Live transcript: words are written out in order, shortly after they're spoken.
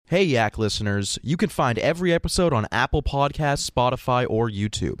Hey, Yak listeners, you can find every episode on Apple Podcasts, Spotify, or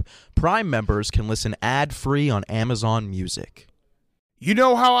YouTube. Prime members can listen ad-free on Amazon Music. You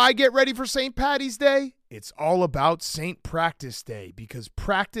know how I get ready for St. Paddy's Day? It's all about St. Practice Day, because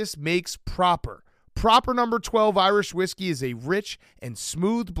practice makes proper. Proper number 12 Irish whiskey is a rich and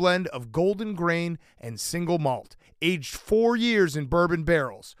smooth blend of golden grain and single malt, aged 4 years in bourbon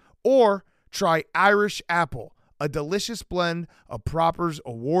barrels. Or try Irish Apple, a delicious blend of Proper's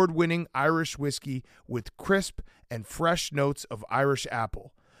award-winning Irish whiskey with crisp and fresh notes of Irish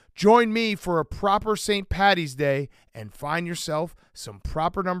apple. Join me for a proper St. Paddy's Day and find yourself some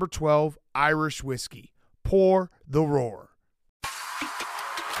Proper number 12 Irish whiskey. Pour the roar.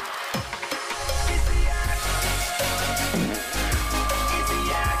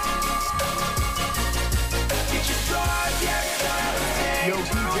 Yo,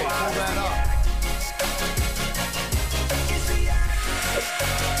 DJ, pull that up.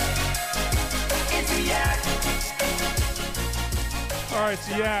 All right, it's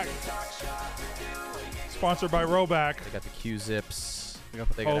the Yak. Sponsored by Roback. They got the Q-zips. They got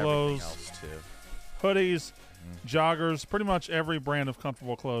Polos, everything else, too. Hoodies, joggers, pretty much every brand of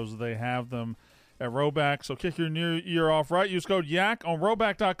comfortable clothes. They have them at Roback. So kick your new year off right. Use code YAK on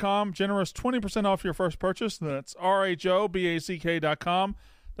Roback.com. Generous 20% off your first purchase. That's RHOBACK.com.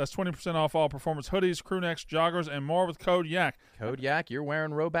 That's 20% off all performance hoodies, crew necks, joggers, and more with code YAK. Code YAK. You're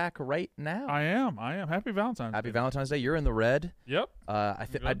wearing Roback right now. I am. Happy Valentine's Day. Happy Valentine's Day. You're in the red. Yep.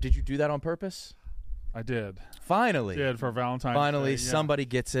 Did you do that on purpose? I did. Finally. Did for Valentine's Finally, Day. Yeah. somebody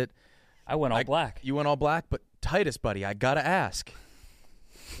gets it. I went all black. You went all black, but Titus, buddy, I gotta ask.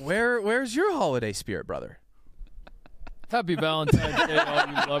 Where's your holiday spirit, brother? Happy Valentine's Day, all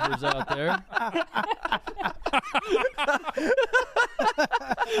you lovers out there.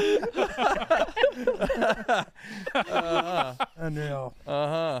 Unreal.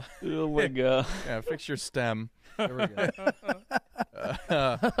 Uh-huh. Oh, my God. Yeah, fix your stem. There we go.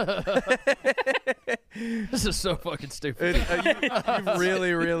 This is so fucking stupid. You've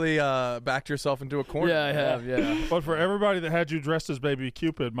really backed yourself into a corner. Yeah, I have, yeah. But for everybody that had you dressed as Baby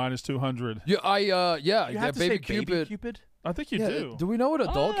Cupid, minus 200. Yeah, You have to Baby say Cupid. Cupid? I think you Yeah, do. do we know what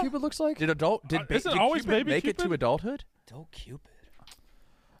adult Cupid looks like? Did Isn't always Cupid Baby make it Cupid? to adulthood? Don't Cupid.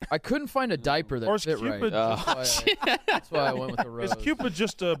 I couldn't find a diaper that Or is fit Cupid right. That's why I went with the rose. Is Cupid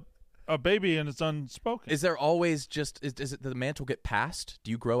just a baby and it's unspoken? Is there always does it the mantle get passed?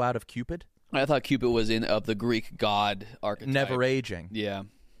 Do you grow out of Cupid? I thought Cupid was of the Greek god archetype. Never aging. Yeah.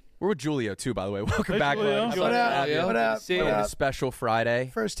 We're with Giulio, too, by the way. Welcome Hey, back. Giulio. Glad to What have up? you. What up? See What ya. On a up? special Friday.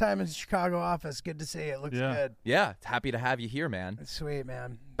 First time in the Chicago office. Good to see you. It looks Yeah. good. Yeah, happy to have you here, man. It's sweet,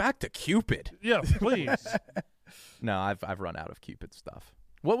 man. Back to Cupid. Yeah, please. No, I've run out of Cupid stuff.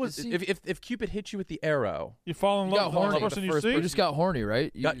 What was Is he- if Cupid hit you with the arrow? You fall in You love got with the horny. first person The you first see? You just got horny,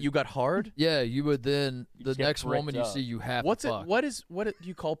 right? You got hard? Yeah, you would then the just get next woman pricked you up. see, you have What's to it? fuck. What do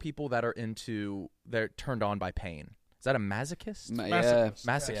you call people that are they're turned on by pain? Is that a masochist? Yeah. Masochist.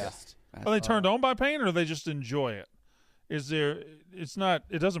 Masochist. Are they turned on by pain, or do they just enjoy it?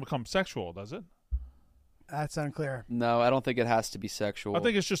 It doesn't become sexual, does it? That's unclear. No, I don't think it has to be sexual. I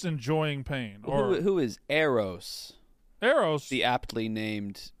think it's just enjoying pain. Or who is Eros, Eros. the aptly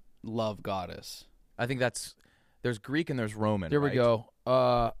named love goddess? I think there's Greek and there's Roman. There we right? go.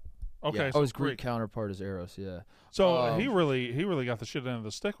 Okay, Yeah. so Oh, his Greek counterpart is Eros, yeah. So he really got the shit end of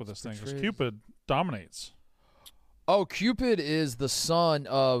the stick with this thing, because Betrayed. Cupid dominates. Oh, Cupid is the son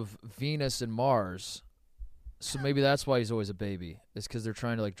of Venus and Mars. So maybe that's why he's always a baby. It's because they're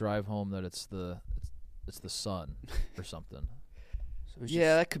trying to drive home that it's the sun or something. So he's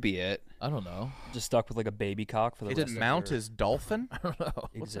Yeah, that could be it. I don't know. just stuck with like a baby cock for the It rest didn't of mount their his dolphin. I don't know.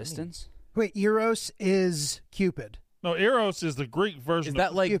 existence. Wait, Eros is Cupid. No, Eros is the Greek version. Is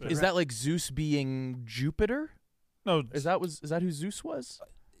that of like Cupid, is right? that like Zeus being Jupiter? no? Is that who Zeus was?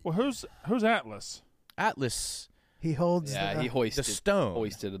 Well, who's Atlas? Atlas, He holds Yeah, the, he the stone.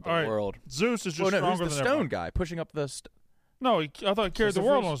 hoisted the All right. world. Zeus is just Oh no, stronger who's the than stone everyone. guy pushing up the? No, I thought he carried the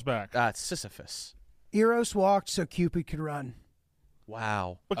world on his back. Sisyphus. Eros walked so Cupid could run.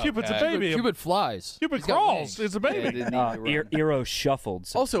 Wow. But Cupid's a Okay. baby. Cupid flies. Cupid He's got crawls. wings. It's a Yeah, baby. it didn't need to run. Eros shuffled.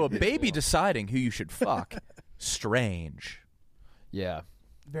 So Also, a baby deciding who you should fuck. Strange. Yeah.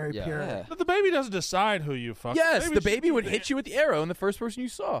 Very Yeah. pure. Yeah. But the baby doesn't decide who you fuck. Yes, the baby should- would hit you with the arrow, and the first person you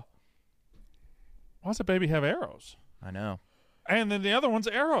saw. Why does the baby have arrows? I know. And then the other one's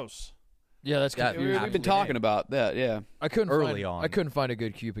arrows. Yeah, that's Yeah, confusing. We've been talking about that, yeah. I couldn't early find, on. I couldn't find a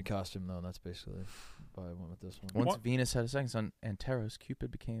good Cupid costume though. And that's basically why I went with this one. Once What? Venus had a second son, Anteros,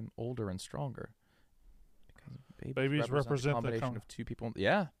 Cupid became older and stronger. Because Babies represent a the combination com- of two people.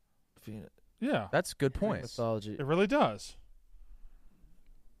 Yeah, Yeah, that's a good point. Mythology. it really does.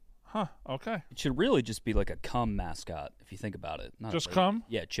 Huh. Okay. It should really just be like a cum mascot if you think about it. Not Just like- cum?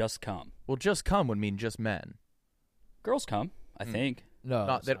 Yeah, just cum. Well, just come would mean just men. Girls cum, I think. No,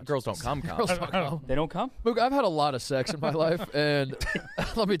 Not it's that not girls just- don't come. Girls don't come. They don't cum? Look, I've had a lot of sex in my life, and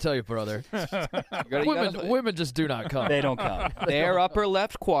let me tell you, brother, women just do not come. They don't cum. Their upper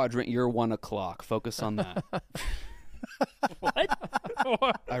left quadrant, you're 1 o'clock. Focus on that. What?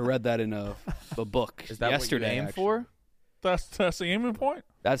 I read that in a book Is that yesterday. what you aim actually. for? That's the aiming point?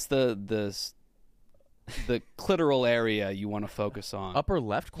 That's the clitoral area you want to focus on. Upper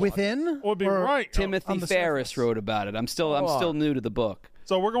left quadrant. Within? Would be or right. on Timothy the Ferris surface? wrote about it. I'm still new to the book.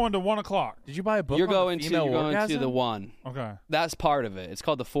 So we're going to 1 o'clock. Did you buy a book? You're on going the to female the orgasm? one. Okay. That's part of it. It's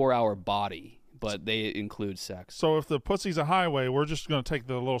called the 4-hour body, but they include sex. So if the pussy's a highway, we're just going to take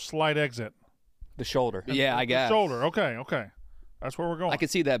the little slight exit. The shoulder. Yeah, I The guess. shoulder. Okay. That's where we're going. I could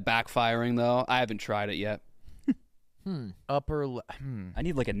see that backfiring though. I haven't tried it yet. Upper. I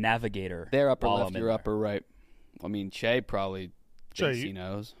need like a navigator. Their upper while left, I'm in your there. upper right. I mean, Che probably thinks Che, he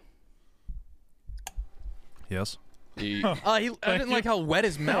knows. Yes. I didn't like how wet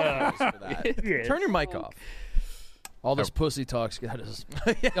his mouth was for that. Turn your mic off. All this pussy talk's got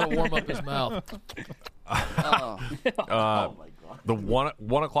to warm up his mouth. The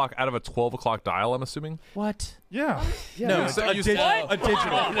 1 o'clock out of a 12 o'clock dial, I'm assuming. What? Yeah. No, it's a digital.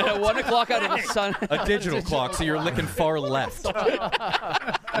 1 o'clock out of the sun. A digital clock, so you're looking far left.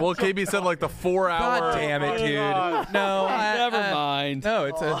 Well, KB said like the 4-hour. God damn it, dude. No, Never mind. No,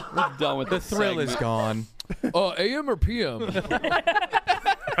 it's a. We're done with The this thrill is segment. gone. AM or PM?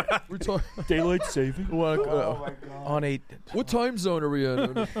 We're talking. Daylight saving. On a. What time zone are we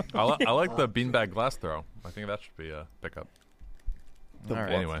in? I like the beanbag glass throw. I think that should be a pickup. All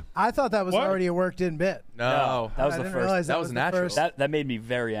right. Anyway, I thought that was What? already a worked-in bit. No, That was I the didn't first. realize that was the natural. first That made me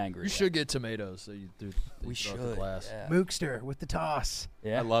very angry. You should get tomatoes. So you do. We throw out should. the glass. Yeah. Mookster with the toss.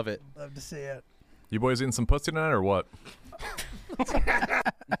 Yeah. I love it. Love to see it. you boys eating some pussy tonight or what?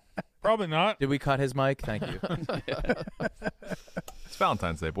 Probably not. Did we cut his mic? Thank you. It's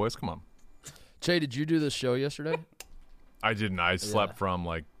Valentine's Day, boys. Come on. Che, did you do this show yesterday? I didn't. I slept from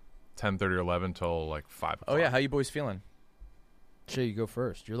like 10:30 or 11 till like 5 o'clock. Oh yeah, how you boys feeling? Che, you go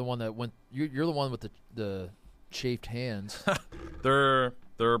first. You're the one that went. You're the one with the chafed hands. They're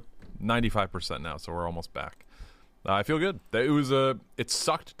 95% now, so we're almost back. I feel good. It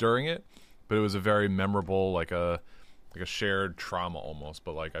sucked during it, but it was a very memorable, like a shared trauma almost.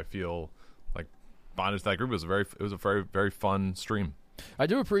 But like I feel like bonded to that group. It was a very very fun stream. I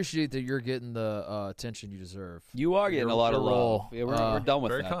do appreciate that you're getting the attention you deserve. You are getting Your- a lot of your love. role. Yeah, we're done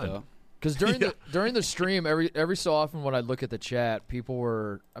with Very that kind. though. Because during the stream, every so often when I look at the chat, people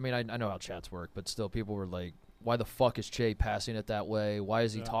were. I mean, I know how chats work, but still, people were like, "Why the fuck is Che passing it that way? Why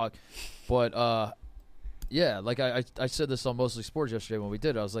is he talk?" But yeah, like I said this on Mostly Sports yesterday when we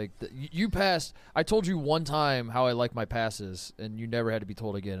did it. I was like, "You passed." I told you one time how I like my passes, and you never had to be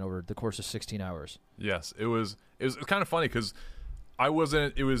told again over the course of 16 hours. Yes, it was kind of funny because I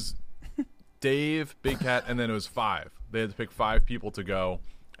wasn't. It was Dave, Big Cat, and then it was 5. They had to pick 5 people to go,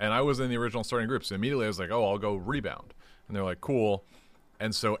 and I was in the original starting group. So immediately I was like, "Oh, I'll go rebound," and they're like, "Cool."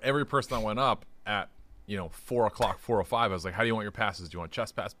 And so every person that went up at 4 o'clock, 4:05, I was like, "How do you want your passes? Do you want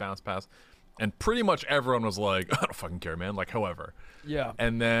chest pass, bounce pass?" And pretty much everyone was like, "I don't fucking care, man." Like, however. Yeah.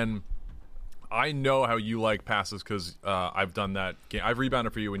 And then I know how you like passes because I've done that game. I've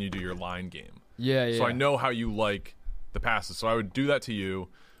rebounded for you when you do your line game. Yeah. So I know how you like the passes. So I would do that to you,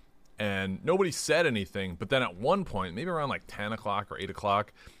 and nobody said anything. But then at one point, maybe around like 10 o'clock or 8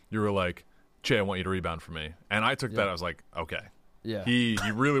 o'clock, you were like, "Che, I want you to rebound for me." And I took that. I was like, okay. Yeah. He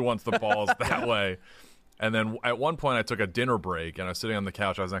really wants the balls that way. And then at one point, I took a dinner break, and I was sitting on the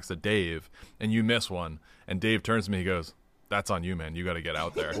couch. I was next to Dave, and you miss one. And Dave turns to me. He goes, "That's on you, man. You got to get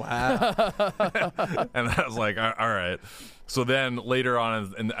out there." Wow. And I was like, all right. So then later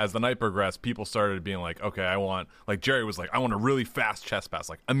on, as the night progressed, people started being like, okay, I want, like Jerry was like, I want a really fast chest pass,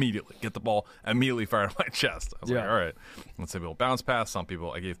 like immediately. Get the ball immediately fired at my chest. I was like, all right. And some people bounce pass. Some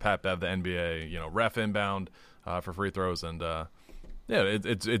people, I gave Pat Bev the NBA, ref inbound for free throws. And yeah,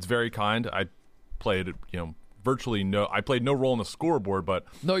 it's very kind. I played, virtually I played no role in the scoreboard, but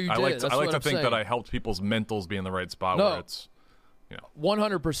No, you I did. like to, That's I like what to I'm think saying. that I helped people's mentals be in the right spot No. where it's,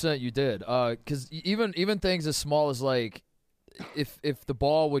 100% you did. Because even things as small as like if the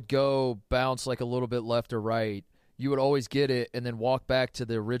ball would go bounce like a little bit left or right, you would always get it and then walk back to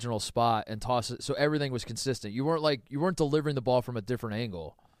the original spot and toss it. So everything was consistent. You weren't delivering the ball from a different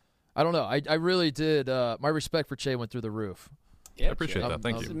angle. I don't know. I really did. My respect for Che went through the roof. Yeah, I appreciate Che. that.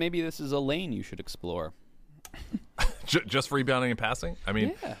 Thank you. Maybe this is a lane you should explore. Just rebounding and passing? I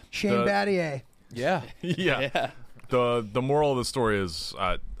mean, Yeah. Shane The- Battier. Yeah. yeah. The moral of the story is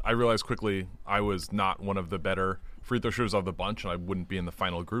I realized quickly I was not one of the better free throw shooters of the bunch, and I wouldn't be in the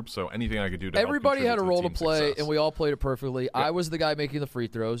final group. So anything I could do to Everybody had a role to play, success. and we all played it perfectly. Yep. I was the guy making the free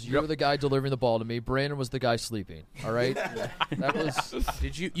throws. You were the guy delivering the ball to me. Brandon was the guy sleeping. All right, that was.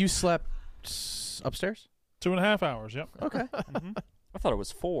 Did you slept upstairs? 2.5 hours. Yep. Okay. I thought it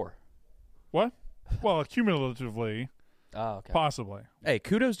was 4. What? Well, cumulatively, Okay. possibly. Hey,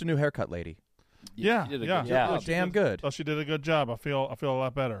 kudos to new haircut lady. Yeah. You did a Yeah. good job. Oh, Oh, damn good. Oh, she did a good job. I feel a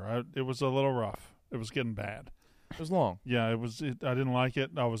lot better. It was a little rough. It was getting bad. It was long. Yeah, it was. I didn't like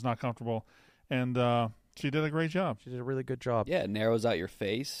it. I was not comfortable, and she did a great job. She did a really good job. Yeah, it narrows out your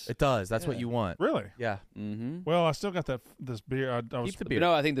face. It does. That's what you want. Really? Yeah. Mm-hmm. Well, I still got this beard. I was. Keep the beard.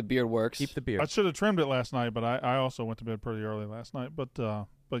 No, I think the beard works. Keep the I beard. should have trimmed it last night, but I also went to bed pretty early last night.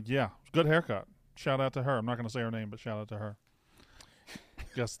 But yeah, good haircut. Shout out to her. I'm not going to say her name, but shout out to her.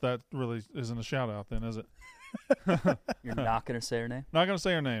 Guess that really isn't a shout out then, is it? You're not going to say her name? Not going to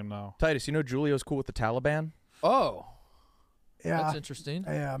say her name, no. Titus, you know Giulio's cool with the Taliban? Oh, Yeah, that's interesting.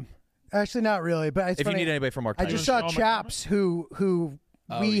 I am. Actually, not really, but it's If you funny. need anybody from our I Titus. just saw Sean Chaps who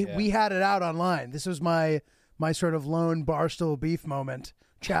Oh, we yeah. we had it out online. This was my sort of lone Barstool beef moment.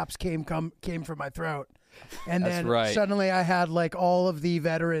 Chaps came from my throat, and That's then right. suddenly I had like all of the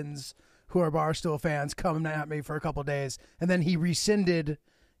veterans who are Barstool fans coming at me for a couple days, and then he rescinded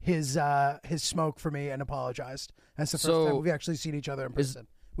his smoke for me and apologized. That's the first So, time we've actually seen each other in person.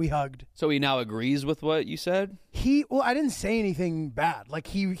 We hugged. So he now agrees with what you said? I didn't say anything bad. Like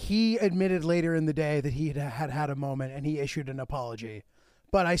he admitted later in the day that he had a moment and he issued an apology,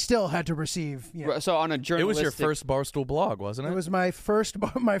 but I still had to receive. You know, So on a It was journalistic... your first Barstool blog, wasn't it? it was my first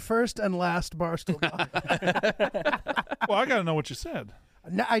and last Barstool. blog. Well, I got to know what you said.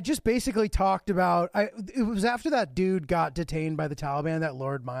 No, I just basically talked about. It was after that dude got detained by the Taliban, that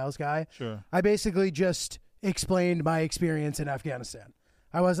Lord Miles guy. Sure. I basically just explained my experience in Afghanistan.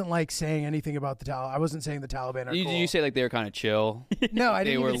 I wasn't like saying anything about the Taliban. I wasn't saying the Taliban are Did cool. you say like they were kind of chill? No, I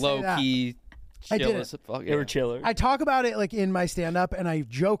They didn't were even say low that. key. I Chill didn't. as fuck. They were chiller. I talk about it like in my stand up and I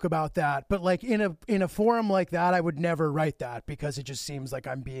joke about that, but like in a forum like that, I would never write that because it just seems like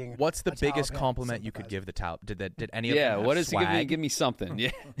I'm being. What's the a biggest Taliban compliment you could sympathizer. give the Taliban? Did any of Yeah, them have what is swag? he give me? Give me something.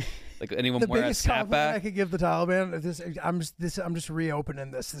 Yeah, like anyone The wear a biggest compliment I snapback? could give the Taliban. I'm just reopening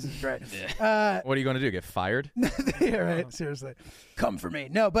this. This is great. What are you going to do? Get fired? Yeah, right. Seriously, come for me.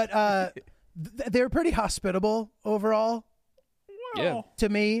 No, but they're pretty hospitable overall Yeah, to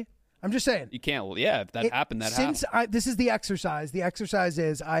me. I'm just saying. you can't. Well, yeah, if that happened, that happened. This is the exercise. The exercise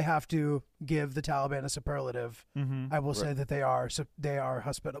is I have to give the Taliban a superlative. I will say that they are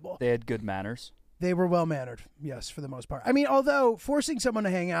hospitable. They had good manners. They were well mannered, yes, for the most part. I mean, although forcing someone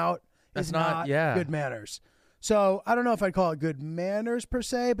to hang out That's is not- yeah. good manners. So I don't know if I'd call it good manners per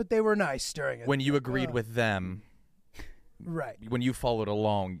se, but they were nice during it. When you agreed with them, right, when you followed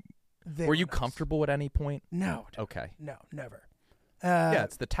along, they were you nice. comfortable at any point? No, Okay. no, never. Yeah,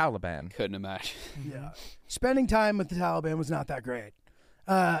 it's the Taliban. Couldn't imagine. Yeah, spending time with the Taliban was not that great.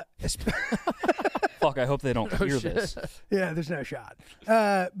 Fuck, I hope they don't hear this. Yeah, there's no shot.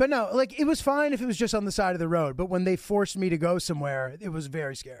 But no, like it was fine if it was just on the side of the road. But when they forced me to go somewhere, it was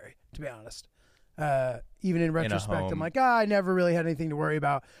very scary, to be honest. Even in retrospect, I'm home. like, I never really had anything to worry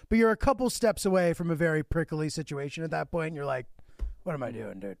about. But you're a couple steps away from a very prickly situation at that point. And you're like, what am I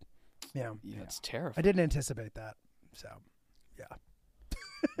doing, dude? You know, Yeah, it's I terrifying. didn't anticipate that. So, yeah.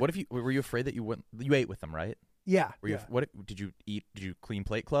 What if you were you afraid that you wouldn't? You ate with them, right? Yeah. Were you? yeah. What did you eat? Did you clean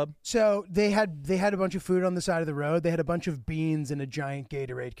plate club? So they had a bunch of food on the side of the road. They had a bunch of beans in a giant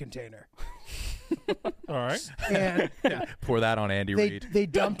Gatorade container. All right. And Pour that on Andy Reid. they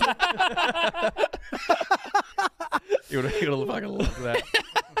dumped it. You would fucking love that.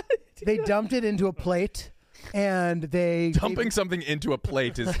 They dumped it into a plate, and they Dumping something into a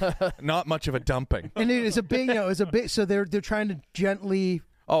plate is not much of a dumping. and it is a big, So they're trying to gently.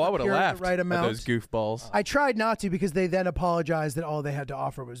 Oh, I would have You're the laughed right at amount. those goofballs. I tried not to because they then apologized that all they had to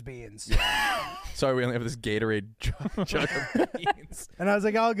offer was beans, Sorry, we only have this Gatorade jug of beans. and I was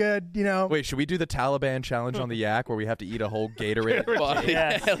like, all good, Wait, should we do the Taliban challenge on the Yak where we have to eat a whole Gatorade? Well,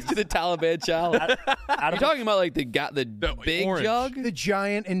 yeah, let's do the Taliban challenge. You're talking about like the big orange. jug? The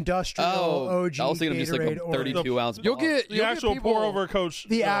giant industrial OG I was thinking of just like Gatorade a orange. 32-ounce. You'll get The actual people, pour over coach.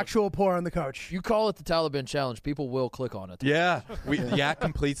 The actual pour on the coach. You call it the Taliban challenge, people will click on it. Yeah, Yak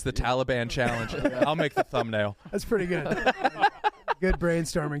completes the Taliban challenge. I'll make the thumbnail. That's pretty good. Good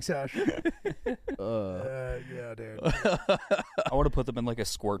brainstorming session. Yeah, dude. I want to put them in like a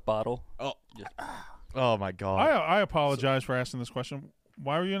squirt bottle. Oh my god. I apologize for asking this question.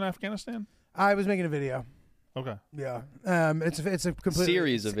 Why were you in Afghanistan? I was making a video. Okay. Yeah, it's a completely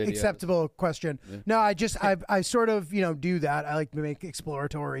Series of videos. acceptable question. Yeah. No, I sort of do that. I like to make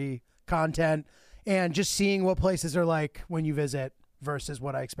exploratory content and just seeing what places are like when you visit versus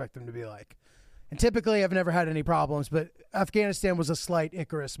what I expect them to be like. And typically, I've never had any problems, but Afghanistan was a slight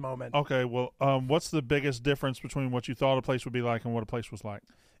Icarus moment. Okay. Well, what's the biggest difference between what you thought a place would be like and what a place was like?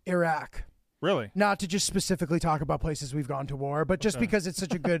 Iraq. Really? Not to just specifically talk about places we've gone to war, but just because it's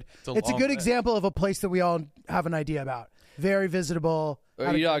such a good, it's a long good way. example of a place that we all have an idea about. Very visitable.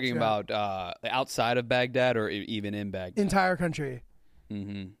 Are you talking about outside of Baghdad or even in Baghdad? entire country?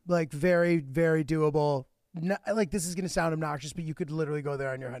 Mm-hmm. Like very, very doable. Like this is going to sound obnoxious, but you could literally go there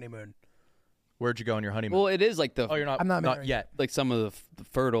on your honeymoon. Where'd you go on your honeymoon? Well, it is like oh, you're not. I'm not not married. yet. like some of the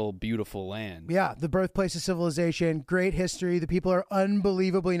fertile, beautiful land. Yeah, the birthplace of civilization, great history. The people are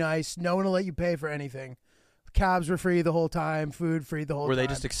unbelievably nice. No one will let you pay for anything. Cabs were free the whole time, food free the whole time. Were they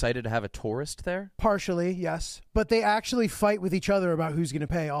just excited to have a tourist there? Partially, yes. But they actually fight with each other about who's going to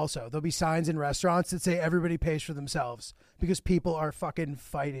pay also. There'll be signs in restaurants that say everybody pays for themselves because people are fucking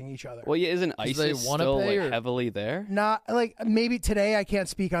fighting each other. Well, yeah, isn't they ISIS wanna still pay like or- heavily there? Not like maybe today I can't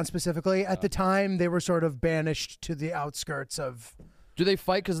speak on specifically. At the time, they were sort of banished to the outskirts of. Do they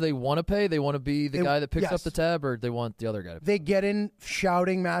fight because they want to pay? They want to be the guy that picks yes. up the tab, or they want the other guy to pay? They get in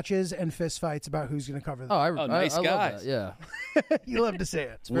shouting matches and fist fights about who's going to cover them. Oh, nice I guys. love that. Yeah, You love to see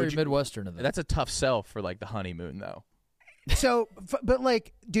it. it's very Midwestern of them. That's a tough sell for like the honeymoon, though. So, but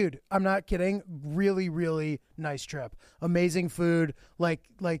like, dude, I'm not kidding. Really, really nice trip. Amazing food. Like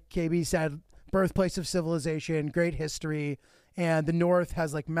KB said, birthplace of civilization, great history, and the North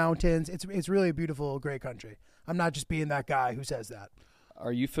has like mountains. It's really a beautiful, great country. I'm not just being that guy who says that.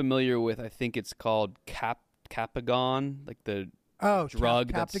 Are you familiar with? I think it's called Capagon, like the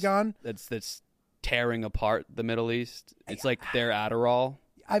drug Captagon. that's tearing apart the Middle East. It's like their Adderall.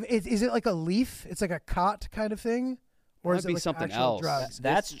 Is it like a leaf? It's like a cot kind of thing, or Might is it be like something actual else. drugs?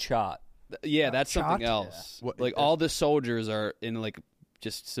 That's shot. Yeah, that's Shot? something else. What- Like all the soldiers are in like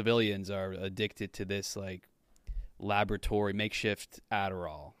just civilians are addicted to this like laboratory makeshift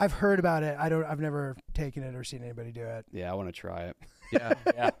Adderall. I've heard about it. I've never taken it or seen anybody do it. Yeah, I want to try it. Yeah,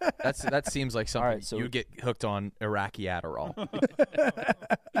 Yeah. that seems like something right, so- you get hooked on Iraqi Adderall.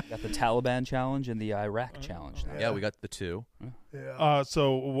 Got the Taliban challenge and the Iraq challenge. now. Yeah, we got the two. Yeah.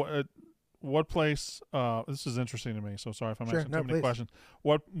 So what place? This is interesting to me. So sorry if I'm Sure, asking no, too many please. questions.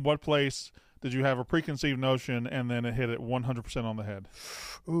 What place did you have a preconceived notion and then it hit it 100% on the head?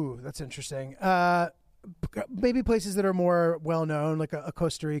 Ooh, that's interesting. Maybe places that are more well known, like a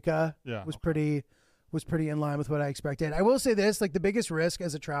Costa Rica, Yeah, was pretty in line with what I expected. I will say this: like the biggest risk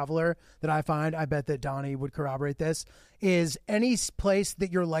as a traveler that I find, I bet that Donnie would corroborate this, is any place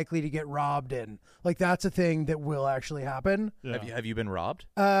that you're likely to get robbed in. Like that's a thing that will actually happen. Yeah. Have you been robbed?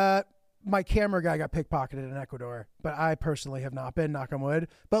 My camera guy got pickpocketed in Ecuador, but I personally have not been, knock on wood.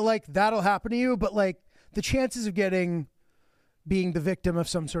 But like that'll happen to you. But like the chances of being the victim of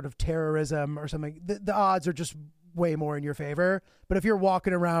some sort of terrorism or something, the odds are just way more in your favor. But if you're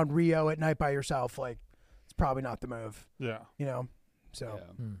walking around Rio at night by yourself, like it's probably not the move, Yeah. So Yeah.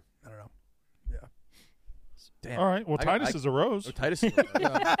 I don't know. Damn. All right. Well, I got- Titus is a rose. Oh, Titus.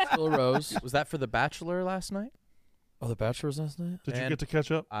 Yeah, still a rose. Was that for The Bachelor last night? Oh, the Bachelor's last night. Did you And- get to catch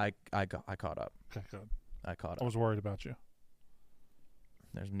up? I caught up. Okay, good. I caught I up. was worried about you.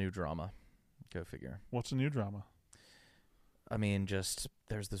 There's new drama. Go figure. What's the new drama? I mean, just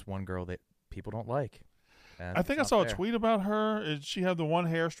there's this one girl that people don't like. And I think I it's saw not a fair. tweet about her. She had the one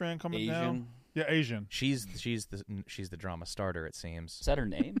hair strand coming down. Asian. Yeah, Asian. She's the drama starter. It seems. Is that her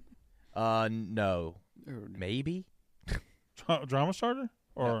name? No, maybe. Drama starter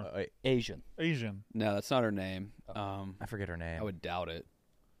or No, Asian. Asian? No, that's not her name. I forget her name. I would doubt it.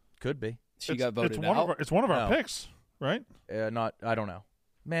 Could be. She It's- got voted it's one out. Of our, it's one of our No. picks, right? Not. I don't know.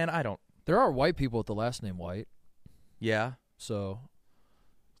 Man, I don't. There are white people with the last name White, Yeah. so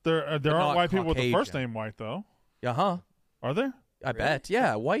There aren't not white people with the first Caucasian. name white though. Yeah. Huh. Are there? I bet.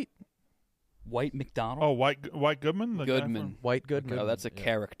 Yeah. White. White McDonald. Oh, White Goodman. The guy Goodman. White Goodman. No, that's a Yeah.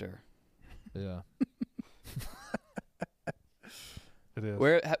 character. yeah. It is.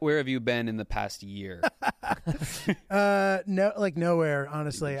 Where have you been in the past year? No, like nowhere.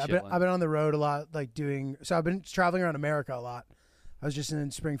 Honestly, You've I've been been on the road a lot, like doing. So I've been traveling around America a lot. I was just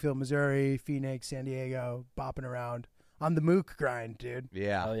in Springfield, Missouri, Phoenix, San Diego, bopping around on the mook grind, dude.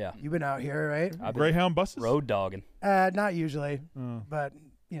 Yeah. Oh yeah. You've been out here, right? I've been Greyhound buses? road dogging. Not usually, Oh. but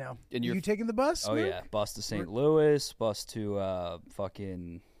And you you're- taking the bus? Oh Luke? yeah. Bus to St. Louis. Bus to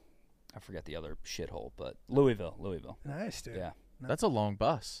fucking. I forget the other shithole, but Louisville. Nice, dude. Yeah. That's a long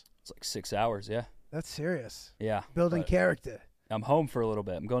bus. It's like 6 hours. Yeah. That's serious. Yeah. Building but- character. I'm home for a little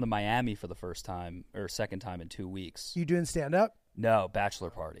bit. I'm going to Miami for the first time or second time in 2 weeks. You doing stand up? No, bachelor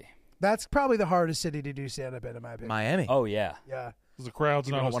party. That's probably the hardest city to do stand up in my opinion. Miami. Oh yeah. Yeah. The crowd's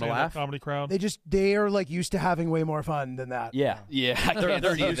You not don't a wanna stand-up laugh? comedy crowd. They are like used to having way more fun than that. Yeah. Yeah, I can't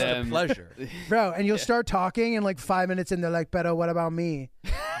They're see used to them. pleasure. Bro, and you'll start talking and like 5 minutes in they're like, "Pero what about me?"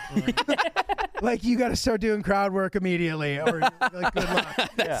 Like you got to start doing crowd work immediately or like good luck. Yeah.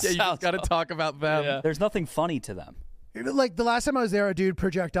 Yeah, you just got to talk about them. Yeah. There's nothing funny to them. Like the last time I was there, a dude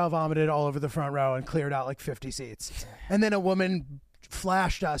projectile vomited all over the front row and cleared out like 50 seats. And then a woman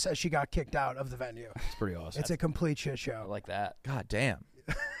flashed us as she got kicked out of the venue. It's pretty awesome. It's a complete shit I show. like that. God damn.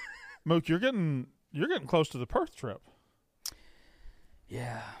 Mook, you're getting close to the Perth trip.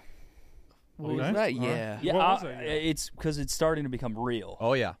 Yeah. What was Okay. that? All right. Yeah. Yeah. What was it? It's because it's starting to become real,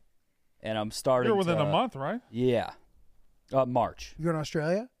 Oh yeah. and I'm starting. You're within to, a month, right? Yeah. March. You going to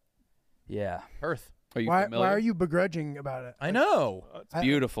Australia? Yeah. Perth. Are you Why familiar? are you begrudging about it? I know. It's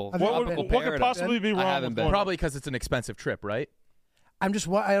beautiful. I've What, not would, been. what could possibly be I wrong haven't with been. going? Probably because it's an expensive trip, right? I'm just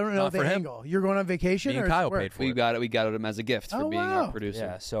I don't know Not the for him. angle. You're going on vacation Me or and is it Kyle work? paid for We it. got it. We got him as a gift for Oh, being wow. our producer.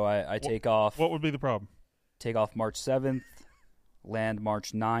 Yeah. So I take off. What would be the problem? Take off March 7th, land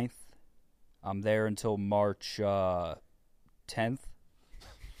March 9th. I'm there until March 10th,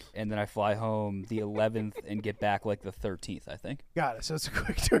 and then I fly home the 11th and get back like the 13th, I think. Got it. So it's a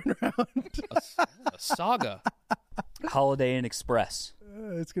quick turnaround. A saga. Holiday Inn Express.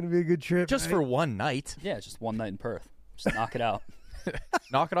 It's going to be a good trip. Just right? for one night. Yeah, just one night in Perth. Just knock it out.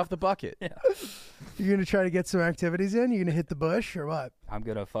 Knock it off the bucket. You're going to try to get some activities in? You're going to hit the bush or what? I'm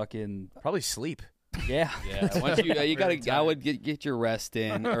gonna fucking Probably sleep. yeah. Yeah. Once you gotta, I would get your rest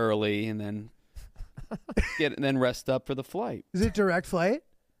in early and then rest up for the flight. Is it direct flight?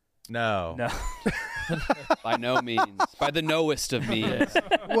 No. No. By no means. By the knowest of means.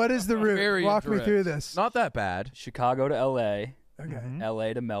 What is the route? Very Walk me indirect. through this. Not that bad. Chicago to L.A. Okay.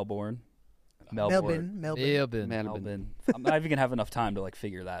 L.A. to Melbourne. Melbourne. Melbourne. I'm not even gonna have enough time to like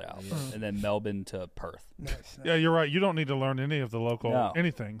figure that out. And then Melbourne to Perth. Nice. Yeah, you're right. You don't need to learn any of the local No.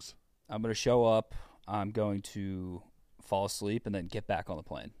 anythings. I'm gonna show up. I'm going to fall asleep and then get back on the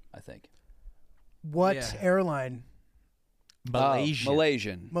plane. I think. What Yeah. airline? Malaysia.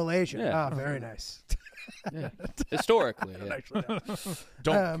 Malaysian. Malaysia. Yeah. Ah, very nice. Yeah. Historically. Yeah. Actually, no.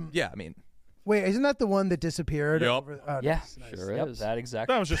 Don't. Yeah, I mean, Wait, isn't that the one that disappeared? Yup. Over, oh, Yeah. nice, nice. Sure Yep, is. that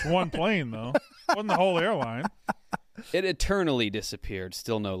exactly. That was just one plane, though. Wasn't the whole airline. It eternally disappeared.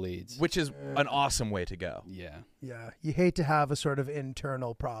 Still no leads. which is an awesome way to go. Yeah. Yeah, you hate to have a sort of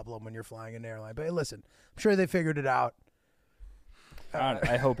internal problem when you're flying an airline. But hey, listen, I'm sure they figured it out.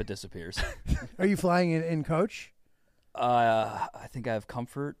 I hope it disappears. Are you flying in coach? I think I have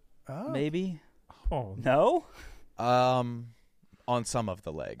comfort. Oh. Maybe. Oh, No. On some of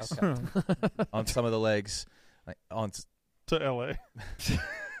the legs. On some of the legs. to L.A.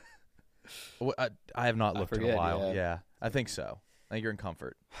 I have not looked in a forget, while. yeah. I think so. I think you're in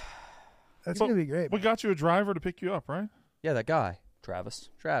comfort. That's Well, going to be great. We man. got you a driver to pick you up, right? Yeah, that guy, Travis.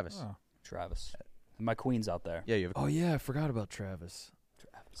 Travis. Oh. Travis. And my queen's out there. Yeah, you have a Oh yeah, I forgot about Travis.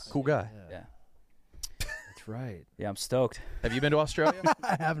 cool guy. Yeah. That's right. Yeah, I'm stoked. Have you been to Australia?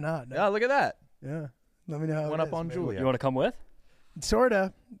 I have not. No. Yeah, look at that. Yeah. Let me know how Went it up is, on maybe. Giulio. You want to come with?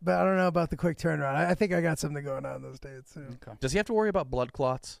 Sorta, but I don't know about the quick turnaround. I think I got something going on those days too. Does he have to worry about blood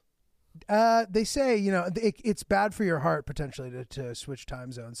clots? They say, it's bad for your heart potentially to switch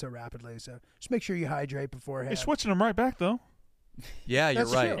time zones so rapidly. So just make sure you hydrate beforehand. He's switching him right back, though. Yeah, you're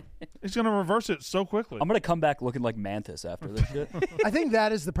That's right. true. He's going to reverse it so quickly. I'm gonna come back looking like Mantis after this shit. I think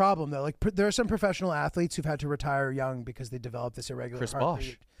that is the problem, though. Like, there are some professional athletes who've had to retire young because they developed this irregular Chris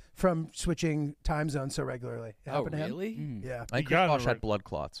heartbeat Bosh. from switching time zones so regularly. It Oh, happened to him? really? Mm. Yeah. I think You got Chris it Bosh right. had blood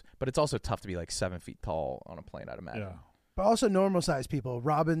clots, but it's also tough to be like 7 feet tall on a plane, I'd imagine. Yeah. But also normal-sized people.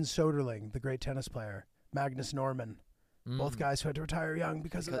 Robin Soderling, the great tennis player. Magnus Norman. Both guys who had to retire young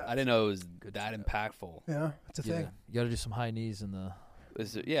because of that. I didn't know it was that impactful. Yeah, it's a thing. You got to do some high knees in the. The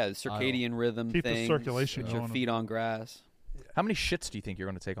circadian rhythm Keep the thing. circulation Put your going. feet on grass. How many shits do you think you're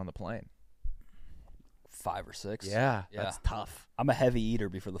going to take on the plane? 5 or 6. Yeah, Yeah. that's tough. I'm a heavy eater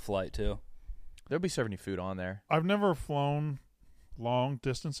before the flight too. They'll be serving you food on there. I've never flown long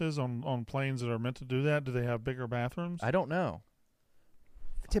distances on planes that are meant to do that. Do they have bigger bathrooms? I don't know.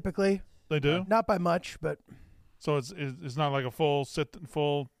 Typically, They do. not by much, but So it's not like a full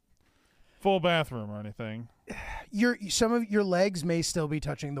bathroom or anything. some of your legs may still be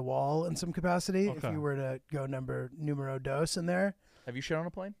touching the wall in some capacity if Okay. you were to go numero dos in there. Have you shit on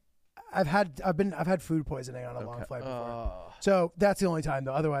a plane? I've had food poisoning on a long flight before. So that's the only time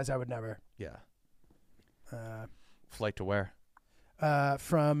though. Otherwise, I would never. Yeah. Flight to where?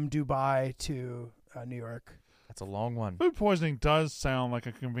 From Dubai to New York. That's a long one. Food poisoning does sound like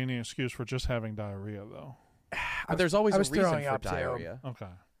a convenient excuse for just having diarrhea, though. But there's always I a was reason throwing for up, too. diarrhea. Okay.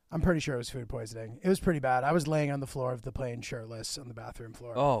 I'm pretty sure it was food poisoning. It was pretty bad. I was laying on the floor of the plane shirtless on the bathroom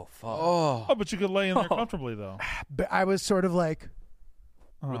floor. Oh fuck. Oh, but you could lay in there comfortably, though. But I was sort of like,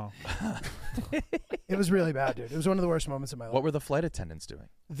 Oh. it was really bad, dude. It was one of the worst moments of my life. What were the flight attendants doing?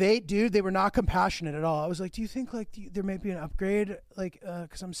 They were not compassionate at all. I was like, do you think like there may be an upgrade? Like,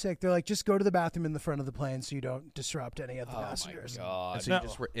 because I'm sick. They're like, just go to the bathroom in the front of the plane so you don't disrupt any of the passengers. Oh my god. And so you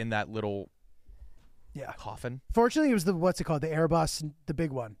just were in that little Yeah. coffin? Fortunately, it was what's it called? The Airbus, the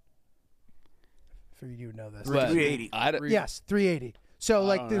big one. For you to know this. But 380. Yes, 380. So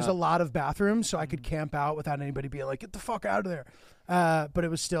like, don't there's know. a lot of bathrooms, so I could camp out without anybody being like, "Get the fuck out of there." But it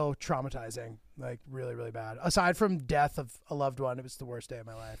was still traumatizing, like really, really bad. Aside from death of a loved one, it was the worst day of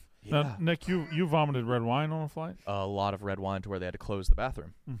my life. Now, Nick, you vomited red wine on a flight? A lot of red wine to where they had to close the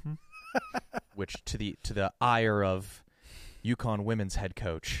bathroom, Mm-hmm. which to the ire of UConn women's head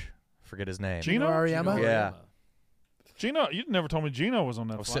coach, forget his name. Gino? Ariema? Yeah, Gino, you never told me Gino was on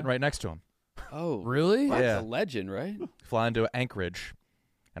that I was flight. sitting right next to him. Oh, Really? that's Yeah. a legend, right? Flying to Anchorage,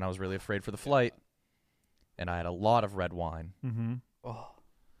 and I was really afraid for the flight, and I had a lot of red wine. Mm-hmm. Oh.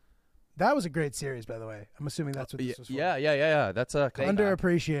 That was a great series, by the way. I'm assuming that's what this was for. Yeah. That's coming back.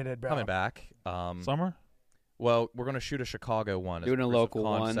 Underappreciated, bro. Coming back. Summer? Well, we're going to shoot a Chicago one. as Doing a proof of local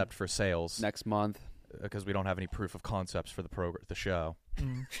one. concept for sales Next month. because we don't have any proof of concepts for the show.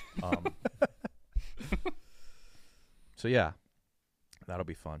 Mm. So yeah, that'll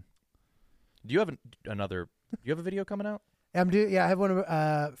be fun. Do you have another? Do you have a video coming out? I have one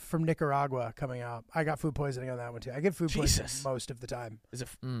from Nicaragua coming out. I got food poisoning on that one too. I get food poisoning Jesus. most of the time. Is it?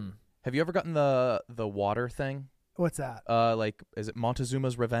 Mm. Have you ever gotten the water thing? What's that? Like, is it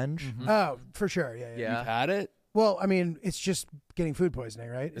Montezuma's Revenge? Mm-hmm. Oh, for sure. Yeah. Yeah. You've had it? Well, I mean, it's just getting food poisoning,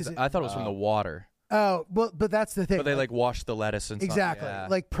 right? Is it, I thought it was from the water, Oh, well, but that's the thing. but they like wash the lettuce and stuff. exactly Yeah.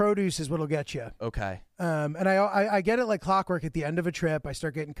 like produce is what'll get you. Okay. And I get it like clockwork at the end of a trip. I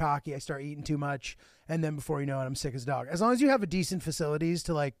start getting cocky. I start eating too much, and then before you know it, I'm sick as a dog. As long as you have a decent facilities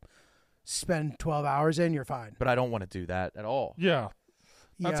to like spend 12 hours in, you're fine. But I don't want to do that at all. Yeah.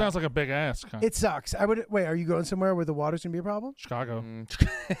 That Yeah. sounds like a big ass. Kind It sucks. Wait. Are you going somewhere where the water's gonna be a problem? Chicago.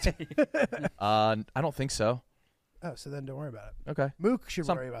 I don't think so. Oh, so then don't worry about it. Okay. Mook should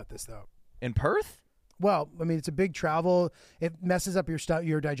worry about this though. In Perth? Well, I mean, it's a big travel. It messes up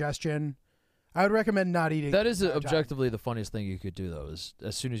your digestion. I would recommend not eating. That is the entire time. objectively the funniest thing you could do, though, is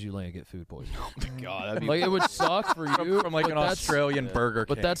as soon as you land, get food poisoning. God, that'd be Like, it would suck for you. From like but an that's- Australian Burger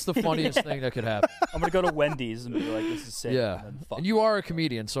King. But that's the funniest thing that could happen. I'm gonna go to Wendy's and be like, "This is sick." Yeah. And then fuck And you are a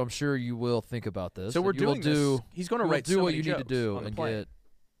comedian, so I'm sure you will think about this. So we're and you will doing this. do. He's going to you will write do so what many you need to jokes do on the and plane.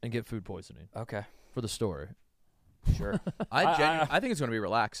 get food poisoning Okay. for the story. Sure. I think it's going to be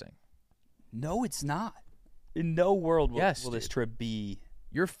relaxing. No, it's not. In no world will, Yes, will this dude. trip be.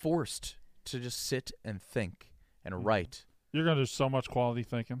 You're forced to just sit and think and write. You're going to do so much quality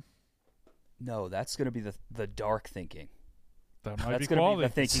thinking. No, that's going to be the dark thinking. That might That's be going to quality. be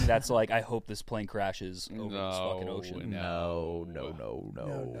the thinking that's like, I hope this plane crashes over this fucking No, ocean.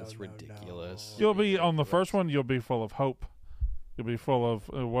 No. That's ridiculous. You'll be on the first one. You'll be full of hope. You'll be full of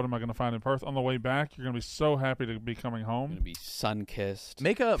what am I going to find in Perth? On the way back, you're going to be so happy to be coming You're home. going to be sun-kissed.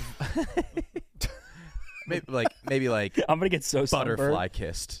 Make a maybe like I'm going to get so butterfly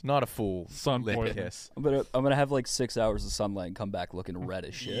kissed, not a full Sun lip poison. kiss. I'm gonna have like 6 hours of sunlight and come back looking red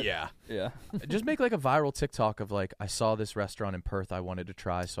as shit. Yeah. Yeah. Just make like a viral TikTok of like, I saw this restaurant in Perth I wanted to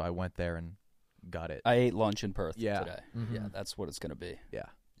try, so I went there and got it. I ate lunch in Perth Yeah. today. Mhm. Yeah, that's what it's gonna be. Yeah.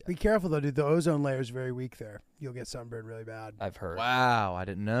 Be careful though, dude. The ozone layer is very weak there. You'll get sunburned really bad. I've heard. Wow, I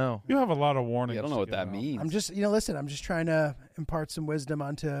didn't know. You have a lot of warnings. Yeah, I don't know to what give that out. means. I'm just, listen. I'm just trying to impart some wisdom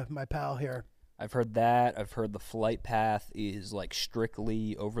onto my pal here. I've heard that. I've heard the flight path is like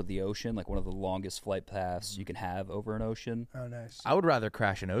strictly over the ocean, like one of the longest flight paths you can have over an ocean. Oh, nice. I would rather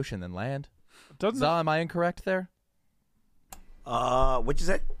crash an ocean than land. Doesn't Zal, am I incorrect there? What you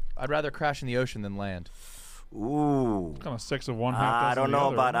say? I'd rather crash in the ocean than land. Ooh. kind of 6 of one, half I dozen don't the know